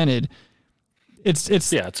were invented. It's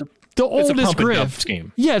the oldest grift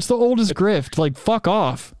scheme. Yeah, it's the oldest grift. Fuck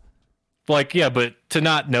off. But to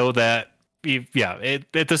not know that,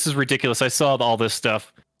 this is ridiculous. I saw all this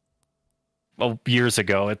stuff years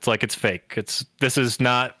ago. It's fake. This is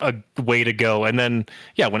not a way to go. And then,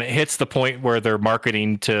 when it hits the point where they're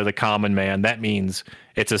marketing to the common man, that means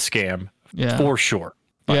it's a scam. Yeah. For sure.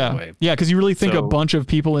 By the way. Yeah, because you really think a bunch of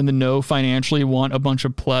people in the know financially want a bunch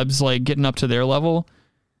of plebs getting up to their level?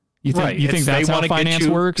 You think that's how finance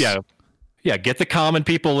works? Yeah. Yeah, get the common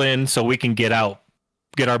people in so we can get our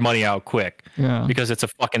money out quick. Yeah. Because it's a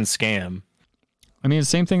fucking scam. I mean, the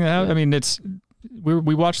same thing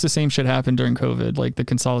we watched the same shit happen during COVID, the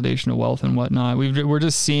consolidation of wealth and whatnot. We're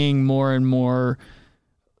just seeing more and more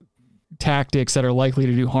tactics that are likely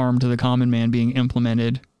to do harm to the common man being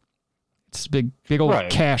implemented. It's a big old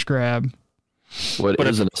cash grab. What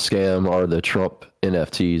isn't a scam are the Trump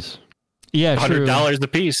NFTs. Yeah, true. $100 a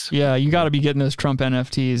piece. Yeah, you got to be getting those Trump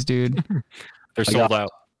NFTs, dude. They're sold out.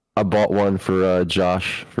 I bought one for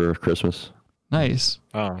Josh for Christmas. Nice.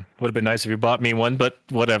 Oh, would have been nice if you bought me one, but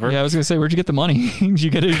whatever. Yeah, I was gonna say, where'd you get the money? you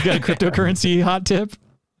got a cryptocurrency hot tip?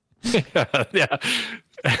 Yeah.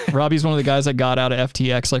 Robbie's one of the guys that got out of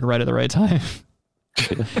FTX like right at the right time.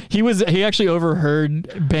 He actually overheard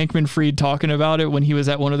Bankman-Fried talking about it when he was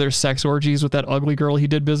at one of their sex orgies with that ugly girl he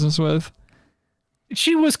did business with.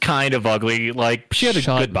 She was kind of ugly. Like, she had a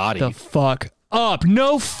good body. The fuck up.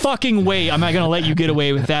 No fucking way am I going to let you get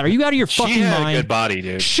away with that. Are you out of your fucking mind? She had a good body,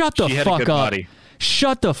 dude. Shut the fuck up. Body.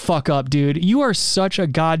 Shut the fuck up, dude. You are such a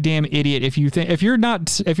goddamn idiot if you're not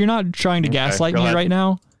trying to gaslight me right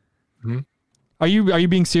now. Mm-hmm. Are you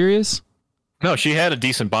being serious? No, she had a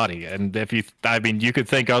decent body, and you could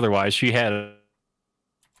think otherwise. She had.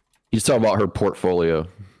 He's talking about her portfolio,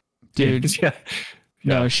 dude. Yeah.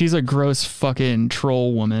 No, she's a gross fucking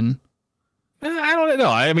troll woman. I don't know.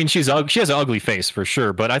 I mean, she has an ugly face for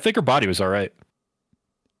sure, but I think her body was all right.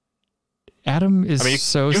 Adam is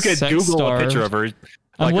you could Google a picture of her.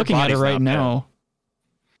 I'm looking at it right now.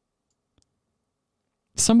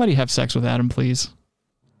 Somebody have sex with Adam, please.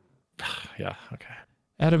 Yeah. Okay.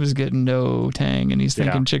 Adam is getting no tang, and he's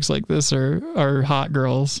thinking chicks like this are hot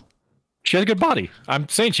girls. She has a good body. I'm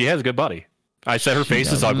saying she has a good body. I said her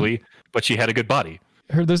face is ugly, but she had a good body.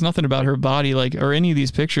 There's nothing about her body, or any of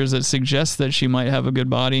these pictures that suggests that she might have a good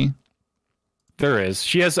body. There is.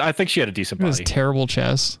 I think she had a decent body. She has terrible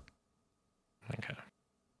chest. Okay.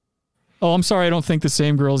 Oh, I'm sorry. I don't think the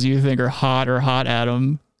same girls you think are hot,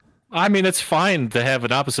 Adam. I mean, it's fine to have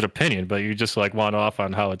an opposite opinion, but you just want off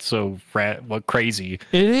on how it's so crazy.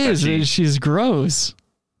 It is. She's gross.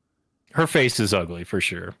 Her face is ugly for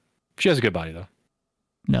sure. She has a good body though.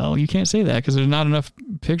 No, you can't say that because there's not enough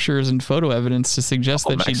pictures and photo evidence to suggest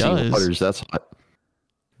that she does. Waters, that's hot.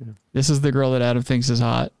 This is the girl that Adam thinks is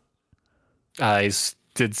hot. I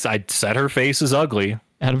said her face is ugly.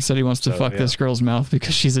 Adam said he wants to fuck this girl's mouth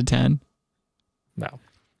because she's a 10. No.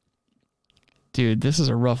 Dude, this is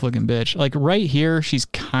a rough looking bitch. Like right here, she's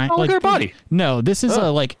kind of look at her body. No, this is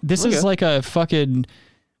is like a fucking,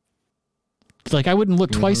 like I wouldn't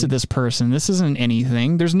look twice at this person. This isn't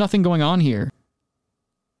anything. There's nothing going on here.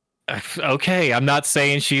 Okay, I'm not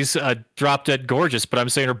saying she's drop dead gorgeous, but I'm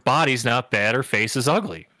saying her body's not bad. Her face is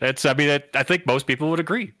ugly. I think most people would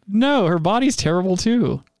agree. No, her body's terrible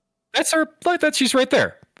too. That's her. She's right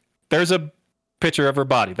there. There's a picture of her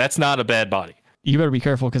body. That's not a bad body. You better be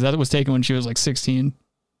careful because that was taken when she was like 16.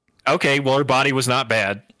 Okay, well, her body was not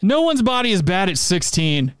bad. No one's body is bad at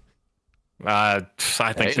 16. I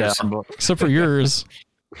think so. Except for yours.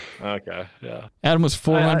 Okay, yeah. Adam was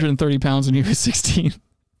 430 pounds when he was 16.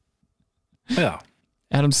 Yeah.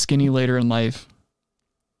 Adam's skinny later in life.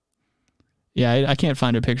 Yeah, I can't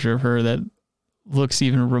find a picture of her that looks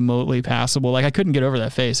even remotely passable. Like, I couldn't get over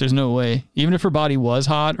that face. There's no way. Even if her body was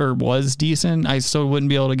hot or was decent, I still wouldn't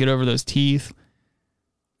be able to get over those teeth.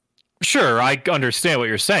 Sure, I understand what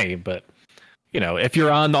you're saying, but, if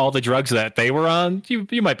you're on all the drugs that they were on,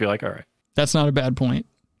 you might be like, all right. That's not a bad point.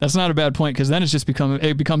 That's not a bad point, because then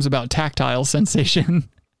it becomes about tactile sensation.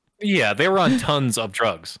 Yeah, they were on tons of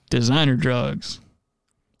drugs. Designer drugs.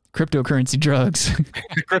 Cryptocurrency drugs.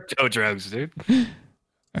 Crypto drugs, dude. All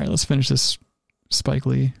right, let's finish this Spike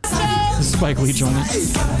Lee joint.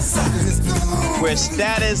 Where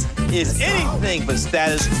status is anything but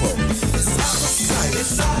status quo.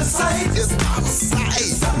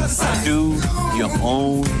 Do your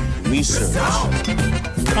own research.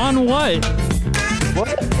 On what?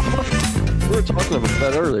 What? We were talking about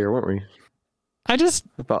that earlier, weren't we?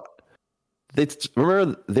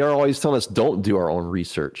 Remember, they're always telling us don't do our own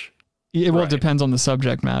research. It depends on the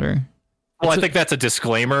subject matter. Well, I think that's a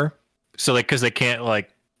disclaimer. So, because they can't,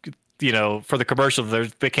 for the commercial,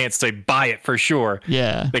 they can't say buy it for sure.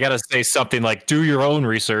 Yeah. They got to say something like do your own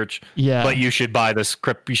research. Yeah. But you should buy this.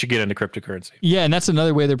 You should get into cryptocurrency. Yeah, and that's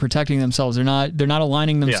another way they're protecting themselves. They're not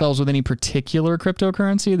aligning themselves with any particular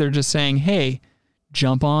cryptocurrency. They're just saying, hey,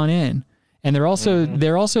 jump on in. And they're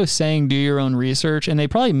also saying do your own research, and they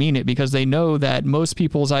probably mean it because they know that most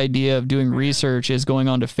people's idea of doing research is going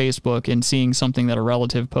onto Facebook and seeing something that a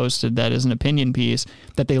relative posted that is an opinion piece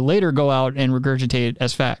that they later go out and regurgitate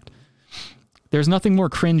as fact. There's nothing more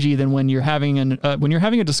cringy than when you're having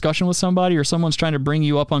a discussion with somebody or someone's trying to bring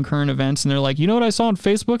you up on current events and they're like, you know what I saw on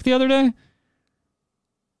Facebook the other day?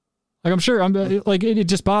 Like, it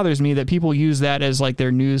just bothers me that people use that as like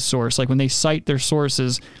their news source. Like when they cite their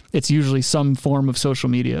sources, it's usually some form of social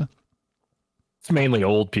media. It's mainly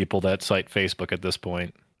old people that cite Facebook at this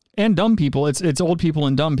point. And dumb people. It's old people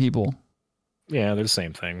and dumb people. Yeah, they're the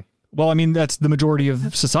same thing. Well, I mean, that's the majority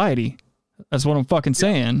of society. That's what I'm fucking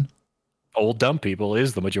saying. Old dumb people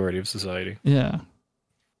is the majority of society. Yeah.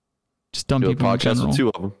 Just dumb people in general. With two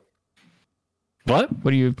of them. What?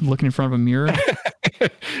 What are you looking in front of a mirror?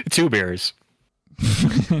 2 mirrors.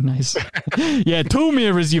 Nice. Yeah, 2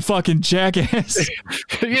 mirrors, you fucking jackass.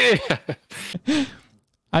 Yeah.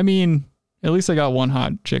 I mean, at least I got one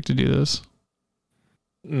hot chick to do this.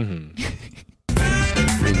 Mm-hmm.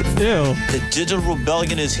 Ew. The digital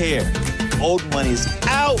rebellion is here. Old money's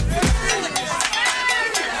out.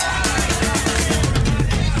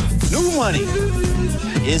 New money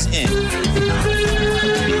is in.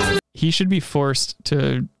 He should be forced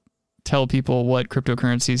to tell people what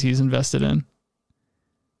cryptocurrencies he's invested in.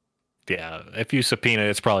 Yeah, if you subpoena,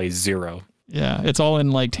 it's probably 0. Yeah, it's all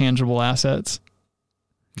in like tangible assets.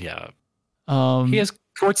 Yeah. He has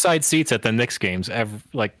courtside seats at the Knicks games,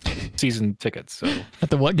 like season tickets. So at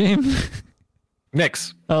the what game?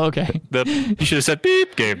 Knicks. Oh, okay. You should have said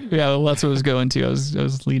beep game. Yeah, well, that's what I was going to. I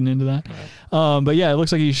was leading into that. But yeah, it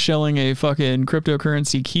looks like he's shelling a fucking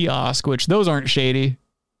cryptocurrency kiosk, which those aren't shady.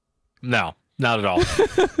 No, not at all.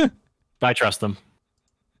 I trust them.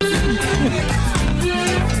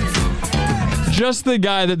 Just the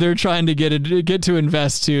guy that they're trying to get to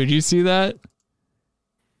invest to. Do you see that?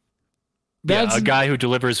 That's a guy who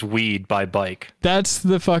delivers weed by bike. That's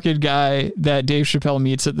the fucking guy that Dave Chappelle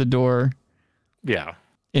meets at the door. Yeah.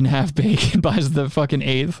 In Half Baked and buys the fucking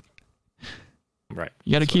 8th. Right.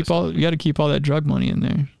 You got to keep all that drug money in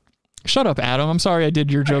there. Shut up, Adam. I'm sorry I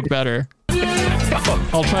did your joke better.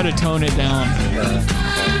 I'll try to tone it down.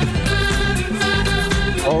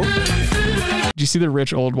 Did you see the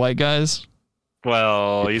rich old white guys?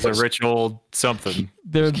 Well, he's a rich old something.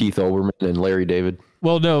 They're Keith Olbermann and Larry David.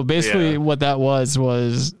 Well, no, basically what that was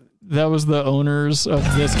the owners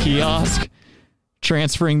of this kiosk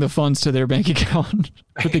transferring the funds to their bank account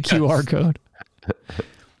with the QR code.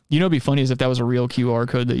 You know, what'd be funny is if that was a real QR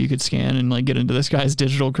code that you could scan and like get into this guy's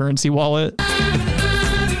digital currency wallet.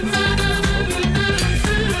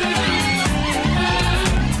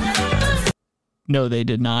 No, they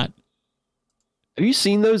did not. Have you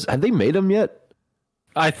seen those? Have they made them yet?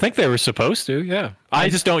 I think they were supposed to. Yeah, I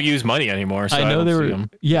just don't use money anymore. So I know don't they see were. them.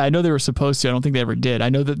 Yeah, I know they were supposed to. I don't think they ever did. I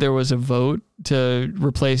know that there was a vote to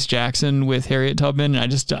replace Jackson with Harriet Tubman.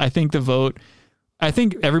 And I think the vote. I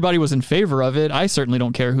think everybody was in favor of it. I certainly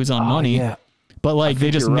don't care who's on money. Yeah. But like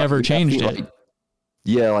they just never changed it.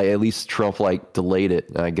 Like at least Trump like delayed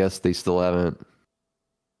it. I guess they still haven't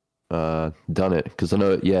done it because I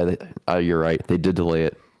know. Yeah, you're right. They did delay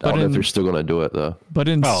it. I don't know if they're still going to do it though. But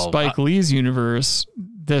in Spike Lee's universe,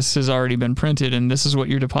 this has already been printed, and this is what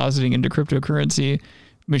you're depositing into cryptocurrency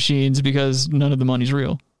machines because none of the money's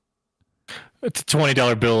real. It's a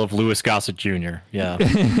 $20 bill of Louis Gossett Jr. Yeah.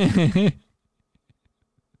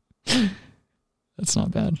 That's not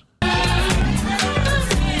bad.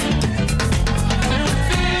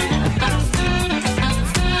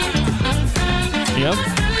 Yep.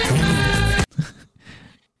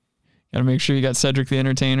 Gotta make sure you got Cedric the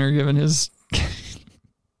Entertainer giving his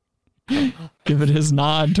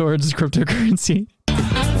nod towards cryptocurrency.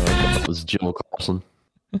 That was Jill Carlson.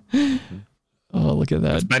 Oh, look at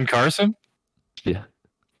that. That's Ben Carson? Yeah.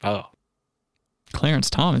 Oh. Clarence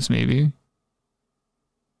Thomas, maybe.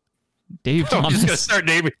 Dave Thomas. I'm just gonna start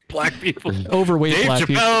naming black people. Overweight Dave black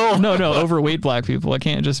Chappelle. people. No, overweight black people. I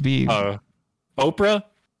can't just be. Oprah?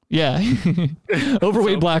 Yeah.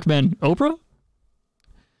 Overweight black men. Oprah?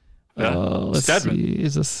 Let's Stedman. see.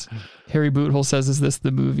 Is this Harry Boothole says, is this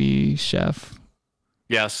the movie Chef?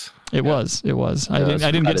 Yes. It was. I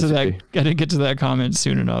didn't get to that. I didn't get to that comment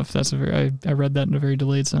soon enough. That's I read that in a very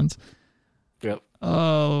delayed sense. Yep.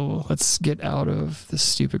 Oh, let's get out of this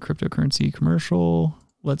stupid cryptocurrency commercial.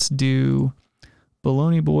 Let's do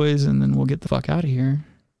Baloney Boys, and then we'll get the fuck out of here.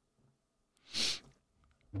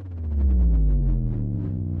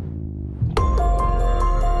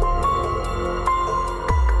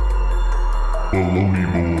 Baloney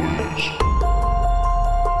Boys.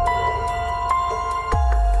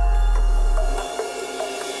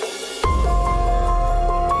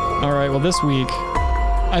 All right, well, this week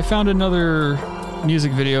I found another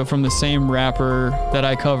music video from the same rapper that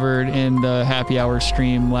I covered in the Happy Hour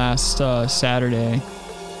stream last Saturday.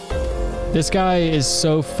 This guy is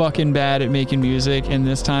so fucking bad at making music, and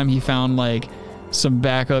this time he found like some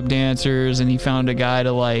backup dancers, and he found a guy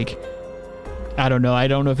to like, I don't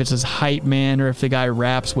know if it's his hype man or if the guy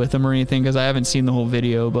raps with him or anything, because I haven't seen the whole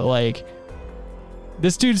video, but like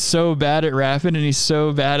this dude's so bad at rapping, and he's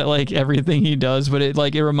so bad at like everything he does, but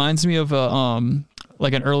it reminds me of a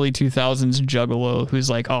like an early 2000s juggalo who's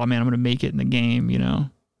like, oh man, I'm gonna make it in the game, you know,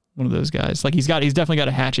 one of those guys. Like he's definitely got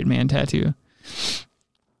a Hatchet Man tattoo. Is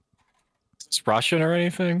Russian or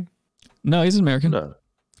anything? No, he's American. No.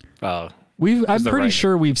 Oh, I'm pretty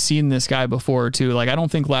sure we've seen this guy before too. Like, I don't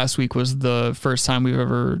think last week was the first time we've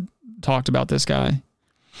ever talked about this guy.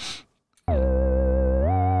 God,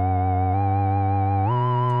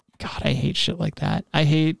 I hate shit like that. I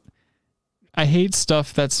hate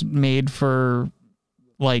stuff that's made for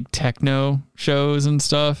like techno shows and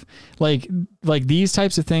stuff. Like these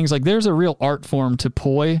types of things. Like, there's a real art form to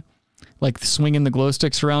poi, like swinging the glow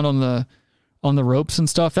sticks around on the ropes and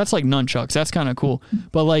stuff. That's like nunchucks. That's kind of cool.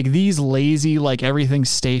 But like these lazy, like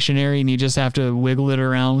everything's stationary and you just have to wiggle it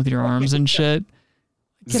around with your arms and shit.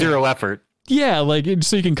 Zero effort. Yeah, like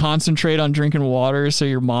so you can concentrate on drinking water so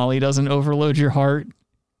your Molly doesn't overload your heart.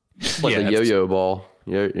 Like a yo-yo ball.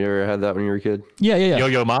 You ever had that when you were a kid? Yeah.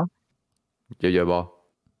 Yo-yo ma? Yo-yo ball.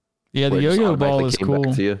 Yeah, the yo-yo ball is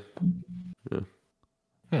cool. To you. Yeah.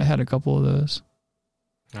 I had a couple of those.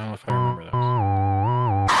 I don't know if I remember those.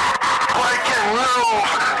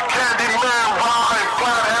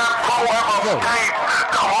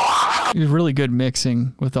 He's really good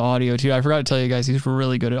mixing with the audio too. I forgot to tell you guys, he's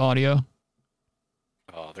really good at audio.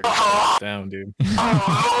 Oh, they're going down, dude.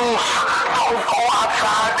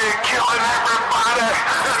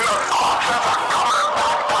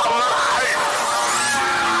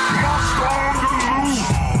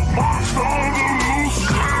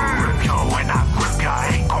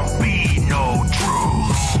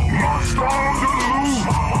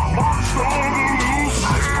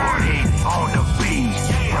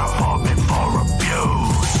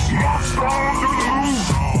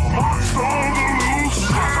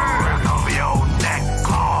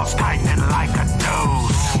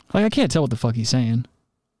 Like, I can't tell what the fuck he's saying.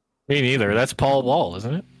 Me neither. That's Paul Wall,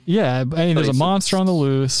 isn't it? Yeah, I mean, there's a monster on the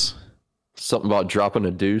loose. Something about dropping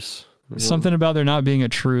a deuce. Something about there not being a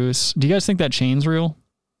truce. Do you guys think that chain's real?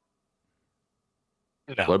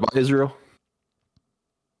 No. What about Israel?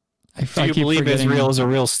 Do you believe Israel is a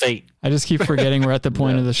real state? I just keep forgetting we're at the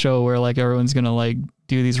point of the show where like everyone's gonna like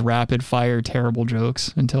do these rapid fire terrible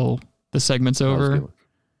jokes until the segment's over.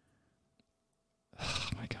 Oh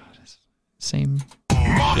my god, it's same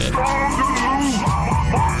shit.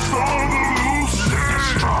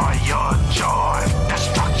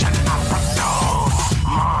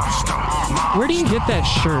 Where do you get that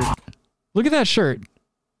shirt? Look at that shirt.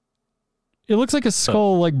 It looks like a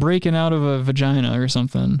skull like breaking out of a vagina or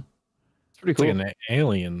something. It's pretty cool. Like an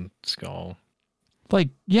alien skull. Like,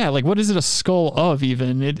 yeah, like what is it a skull of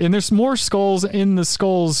even? And there's more skulls in the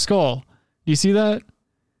skull's skull. Do you see that?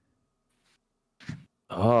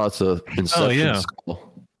 Oh, it's a Inception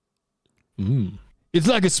skull. Mm. It's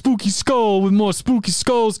like a spooky skull with more spooky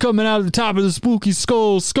skulls coming out of the top of the spooky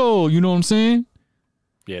skull. You know what I'm saying?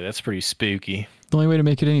 Yeah, that's pretty spooky. The only way to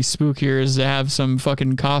make it any spookier is to have some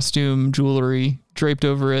fucking costume jewelry draped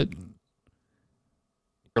over it.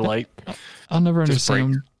 For light. I'll never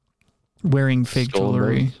understand wearing fake Skull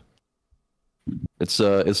jewelry. It's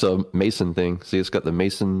a Mason thing. See, it's got the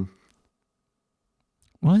Mason.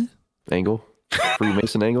 What? Angle.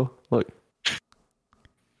 Freemason angle. Look.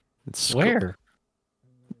 It's where?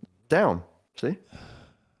 Down. See?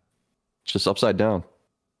 It's just upside down.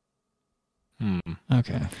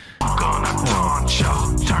 Okay. I'm gonna taunt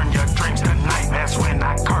ya, turn your dreams to nightmares when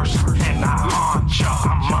I curse and I haunt ya.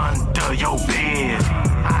 I'm under your bed,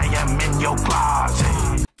 I am in your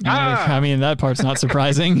closet. I mean, that part's not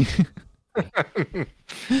surprising. This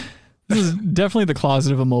is definitely the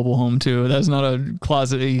closet of a mobile home too. That's not a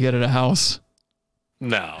closet that you get at a house.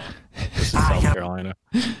 No. This is South Carolina.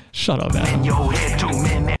 Shut up, man.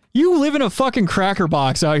 You live in a fucking cracker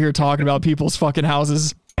box out here talking about people's fucking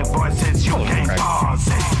houses. Voices you can't pause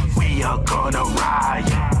it. We are gonna riot.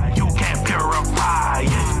 You can't purify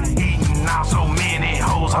it. Eating out so many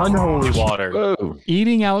hoes. Unholy water. Whoa.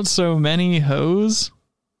 Eating out so many hoes.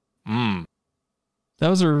 That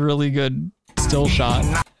was a really good still shot.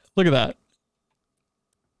 Look at that.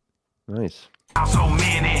 Nice. So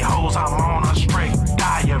many hoes, I'm on a strict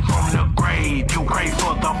diet from the grave. You crave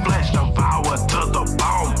for the flesh, devour to the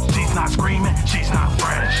bone. She's not screaming, she's not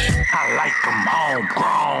fresh. I like them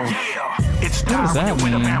homegrown. Yeah, it's time to get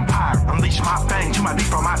with a vampire. Unleash my fangs, you might be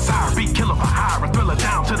from my side. Be killer for hire, and thriller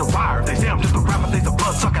down to the wire. They say I'm just a rapper, they's a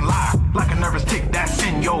blood-sucking liar. Like a nervous tick that's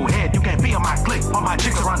in your head. You can't be on my clique, all my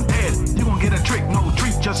chicks are undead. You gon' get a trick, no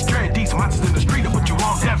treat, just dread. These monsters in the street will put you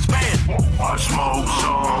on death's bed. I smoke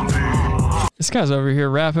zombie. This guy's over here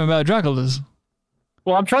rapping about Draculas.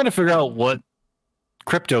 Well, I'm trying to figure out what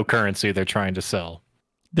cryptocurrency they're trying to sell.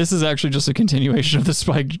 This is actually just a continuation of the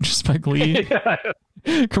Spike Lee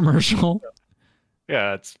commercial.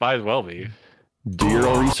 Yeah, it might as well be. Do your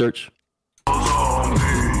own research. I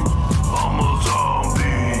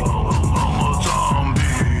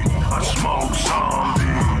smoke zombie,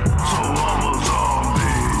 so I'm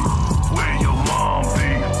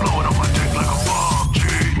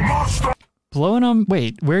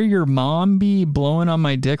Wait, where your mom be blowing on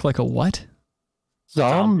my dick like a what?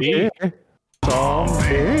 Zombie.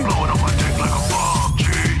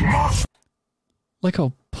 Like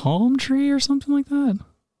a palm tree or something like that?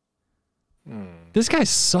 This guy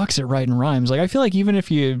sucks at writing rhymes. Like, I feel like even if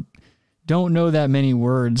you don't know that many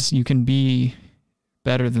words, you can be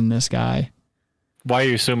better than this guy. Why are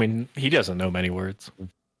you assuming he doesn't know many words?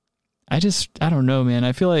 I don't know, man.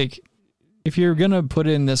 I feel like if you're going to put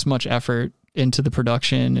in this much effort into the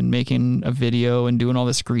production and making a video and doing all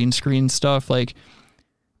this green screen stuff, like,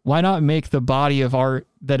 why not make the body of art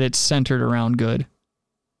that it's centered around good?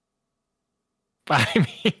 I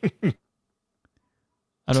mean,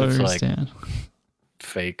 I don't it's understand.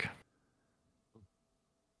 Like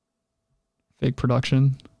fake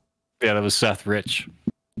production. Yeah, that was Seth Rich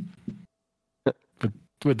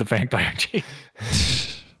with the vampire team.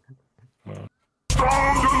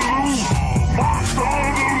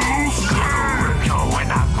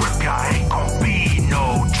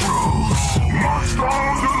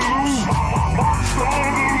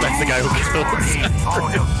 That's the guy who killed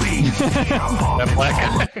that black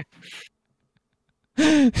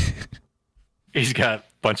guy. He's got a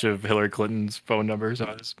bunch of Hillary Clinton's phone numbers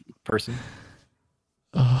on his person.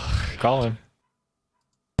 Call him.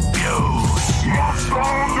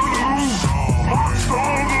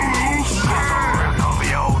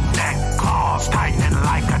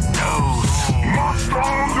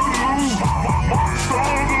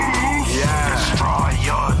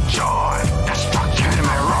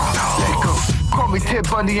 Call me Ted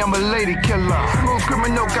Bundy, I'm a lady killer. Smooth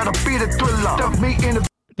criminal, gotta be the thriller. Stuff me in the...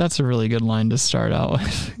 That's a really good line to start out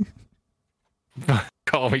with.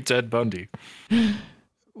 Call me Ted Bundy.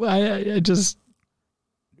 Well, I just...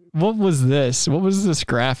 What was this? What was this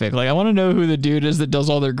graphic? Like, I want to know who the dude is that does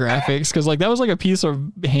all their graphics, because like that was like a piece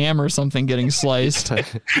of ham or something getting sliced.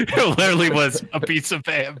 It literally was a piece of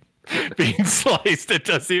ham being sliced. It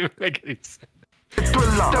doesn't even make any sense.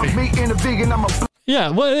 Yeah,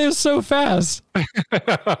 well, it was so fast. Get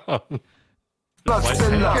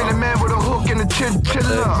a man with a hook and a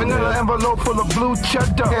chinchilla. Vanilla envelope full of blue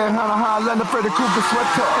cheddar. Can't hunt a Highlander, Freddy Krueger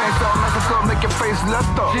sweater. Can't stop Mexico, make your face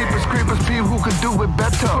leather. Jeepers, creepers, people who can do it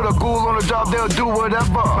better. Put a ghoul on the job, they'll do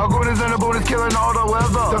whatever. My goonies in the boot is killing all the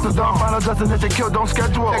weather. Just a dumb final justice that they kill, don't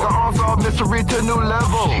schedule. Take an unsolved mystery to a new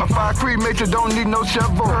level. A fire cremator, don't need no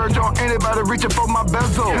shovel. Purge on anybody reaching for my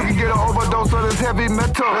bezel. You can get an overdose of this heavy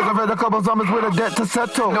metal. There's a couple zombies with a debt to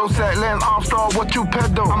settle. No sack, Lance Armstrong, what you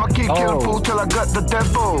peddle. I'ma keep killing fools till I got the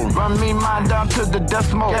devil. Run me mine down to the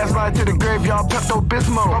decimal. Gaslight to the graveyard,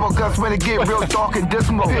 Pepto-Bismol. Bubble guts when it get real dark and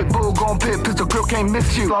dismal. Pit bull gon' pit, pistol grip can't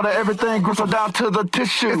miss you. Slaughter everything, gristle down to the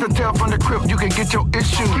tissue. It's a tale from the crypt, you can get your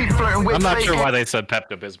issue. Keep flirting with I'm not sure why they said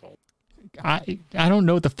Pepto-Bismol. I don't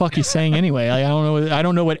know what the fuck he's saying anyway. I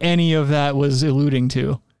don't know what any of that was alluding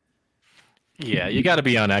to. Yeah, you got to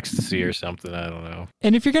be on ecstasy or something. I don't know.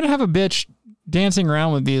 And if you're gonna have a bitch dancing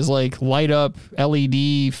around with these like light up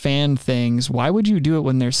LED fan things, why would you do it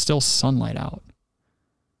when there's still sunlight out?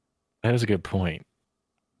 That is a good point.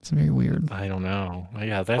 It's very weird. I don't know.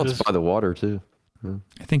 Yeah, that is by the water too.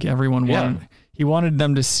 I think everyone wanted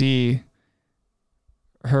them to see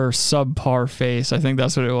her subpar face. I think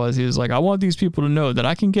that's what it was. He was like, I want these people to know that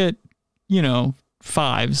I can get,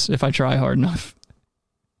 5s if I try hard enough.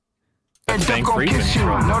 Thank Freeman.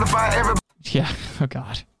 Yeah. Oh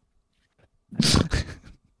God.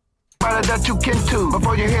 That you can too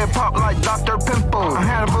before your head pop like Dr. Pimple.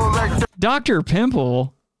 Dr.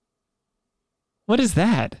 Pimple? What is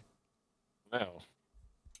that? No.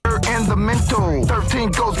 And the mental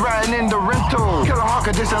 13 goes riding in the rental. Kill a heart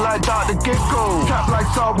condition like Dr. Gecko. Trap like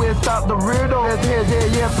Saw without the riddle.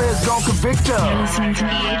 Yeah, feds gon' convict ya. You're listening to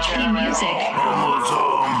PHP Music. I'm a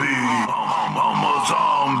zombie. I'm a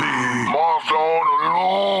zombie. Monster on the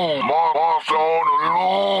lawn. Monster on the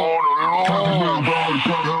lawn.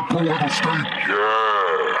 Yeah.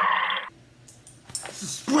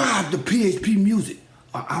 Subscribe to PHP Music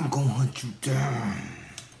or I'm gonna hunt you down.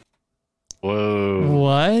 Whoa.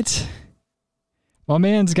 What? My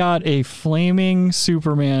man's got a flaming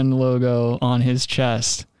Superman logo on his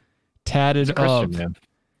chest, tatted up. Man.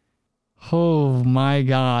 Oh my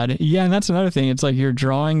God. Yeah, and that's another thing. It's like you're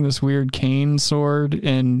drawing this weird cane sword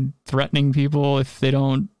and threatening people if they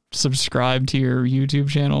don't subscribe to your YouTube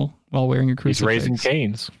channel while wearing a crucifix. He's raising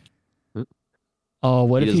canes. Oh,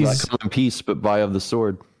 what if He he's... does not come in peace, but buy of the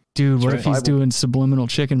sword. Dude, what if he's doing subliminal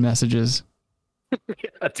chicken messages?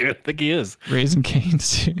 Yeah, dude, I think he is. Raising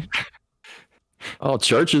canes, dude. Oh,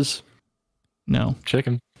 churches. No.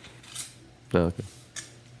 Chicken. Oh, okay.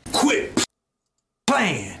 Quit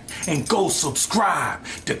playing and go subscribe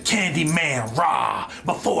to Candyman Raw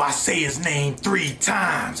before I say his name 3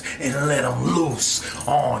 times and let him loose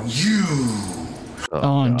on you.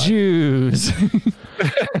 On Jews.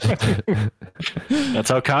 That's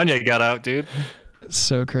how Kanye got out, dude.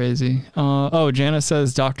 So crazy. Jana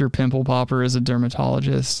says Dr. Pimple Popper is a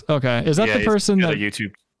dermatologist. Okay. Is that the person that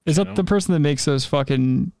YouTube? Is that the person that makes those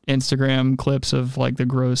fucking Instagram clips of like the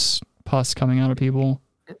gross pus coming out of people?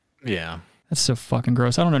 Yeah. That's so fucking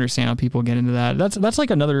gross. I don't understand how people get into that. That's like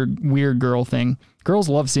another weird girl thing. Girls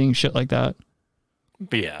love seeing shit like that.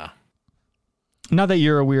 But yeah. Not that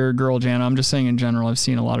you're a weird girl, Jana. I'm just saying in general, I've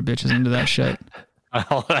seen a lot of bitches into that shit.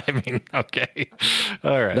 I mean, okay.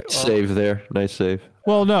 All right. Nice save there. Nice save.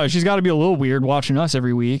 Well, no, she's got to be a little weird watching us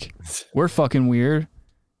every week. We're fucking weird.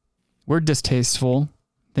 We're distasteful.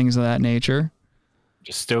 Things of that nature.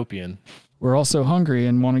 Dystopian. We're also hungry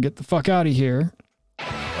and want to get the fuck out of here.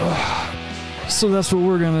 So that's what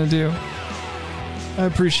we're going to do. I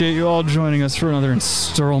appreciate you all joining us for another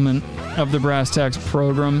installment of the Brass Tacks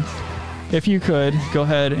program. If you could, go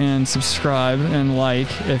ahead and subscribe and like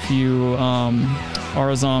if you are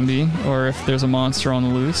a zombie or if there's a monster on the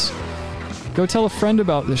loose. Go tell a friend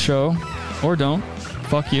about the show, or don't.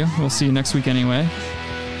 Fuck you. We'll see you next week anyway.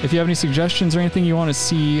 If you have any suggestions or anything you want to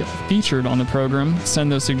see featured on the program, send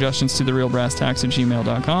those suggestions to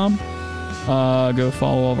therealbrasstacks@gmail.com. Go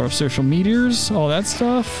follow all of our social medias, all that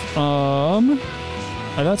stuff.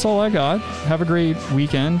 That's all I got. Have a great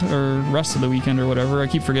weekend, or rest of the weekend, or whatever. I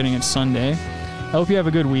keep forgetting it's Sunday. I hope you have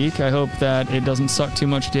a good week. I hope that it doesn't suck too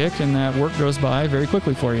much dick and that work goes by very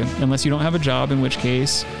quickly for you. Unless you don't have a job, in which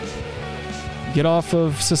case, get off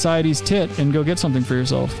of society's tit and go get something for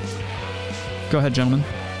yourself. Go ahead, gentlemen.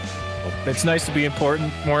 It's nice to be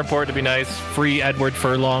important. More important to be nice. Free Edward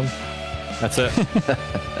Furlong. That's it.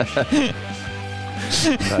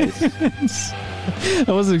 Nice.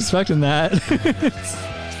 I wasn't expecting that. It's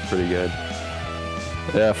pretty good.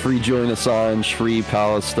 Yeah, free Julian Assange, free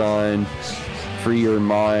Palestine, free your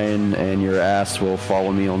mind, and your ass will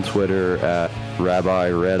follow me on Twitter at Rabbi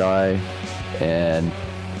Redeye. And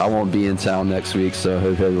I won't be in town next week, so I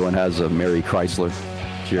hope everyone has a Merry Chrysler.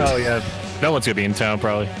 Cheers. Oh, yeah. No one's going to be in town,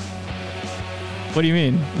 probably. What do you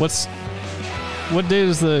mean? What day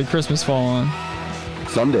does the Christmas fall on?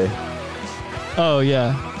 Sunday. Oh,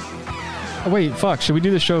 yeah. Oh, wait, fuck. Should we do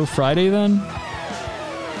the show Friday then?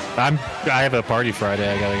 I have a party Friday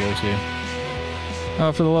I gotta go to.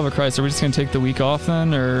 Oh, for the love of Christ, are we just gonna take the week off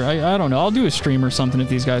then? Or I don't know. I'll do a stream or something if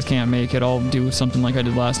these guys can't make it. I'll do something like I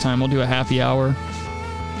did last time. I'll do a happy hour.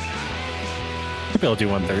 Maybe I'll do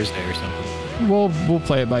one Thursday or something. We'll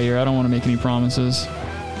play it by ear. I don't want to make any promises.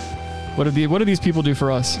 What do these people do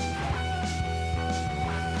for us?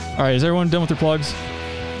 All right, is everyone done with their plugs?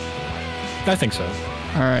 I think so.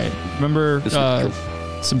 All right. Remember,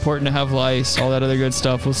 it's important to have lice, all that other good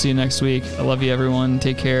stuff. We'll see you next week. I love you, everyone.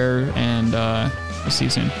 Take care, and we'll see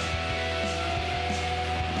you soon.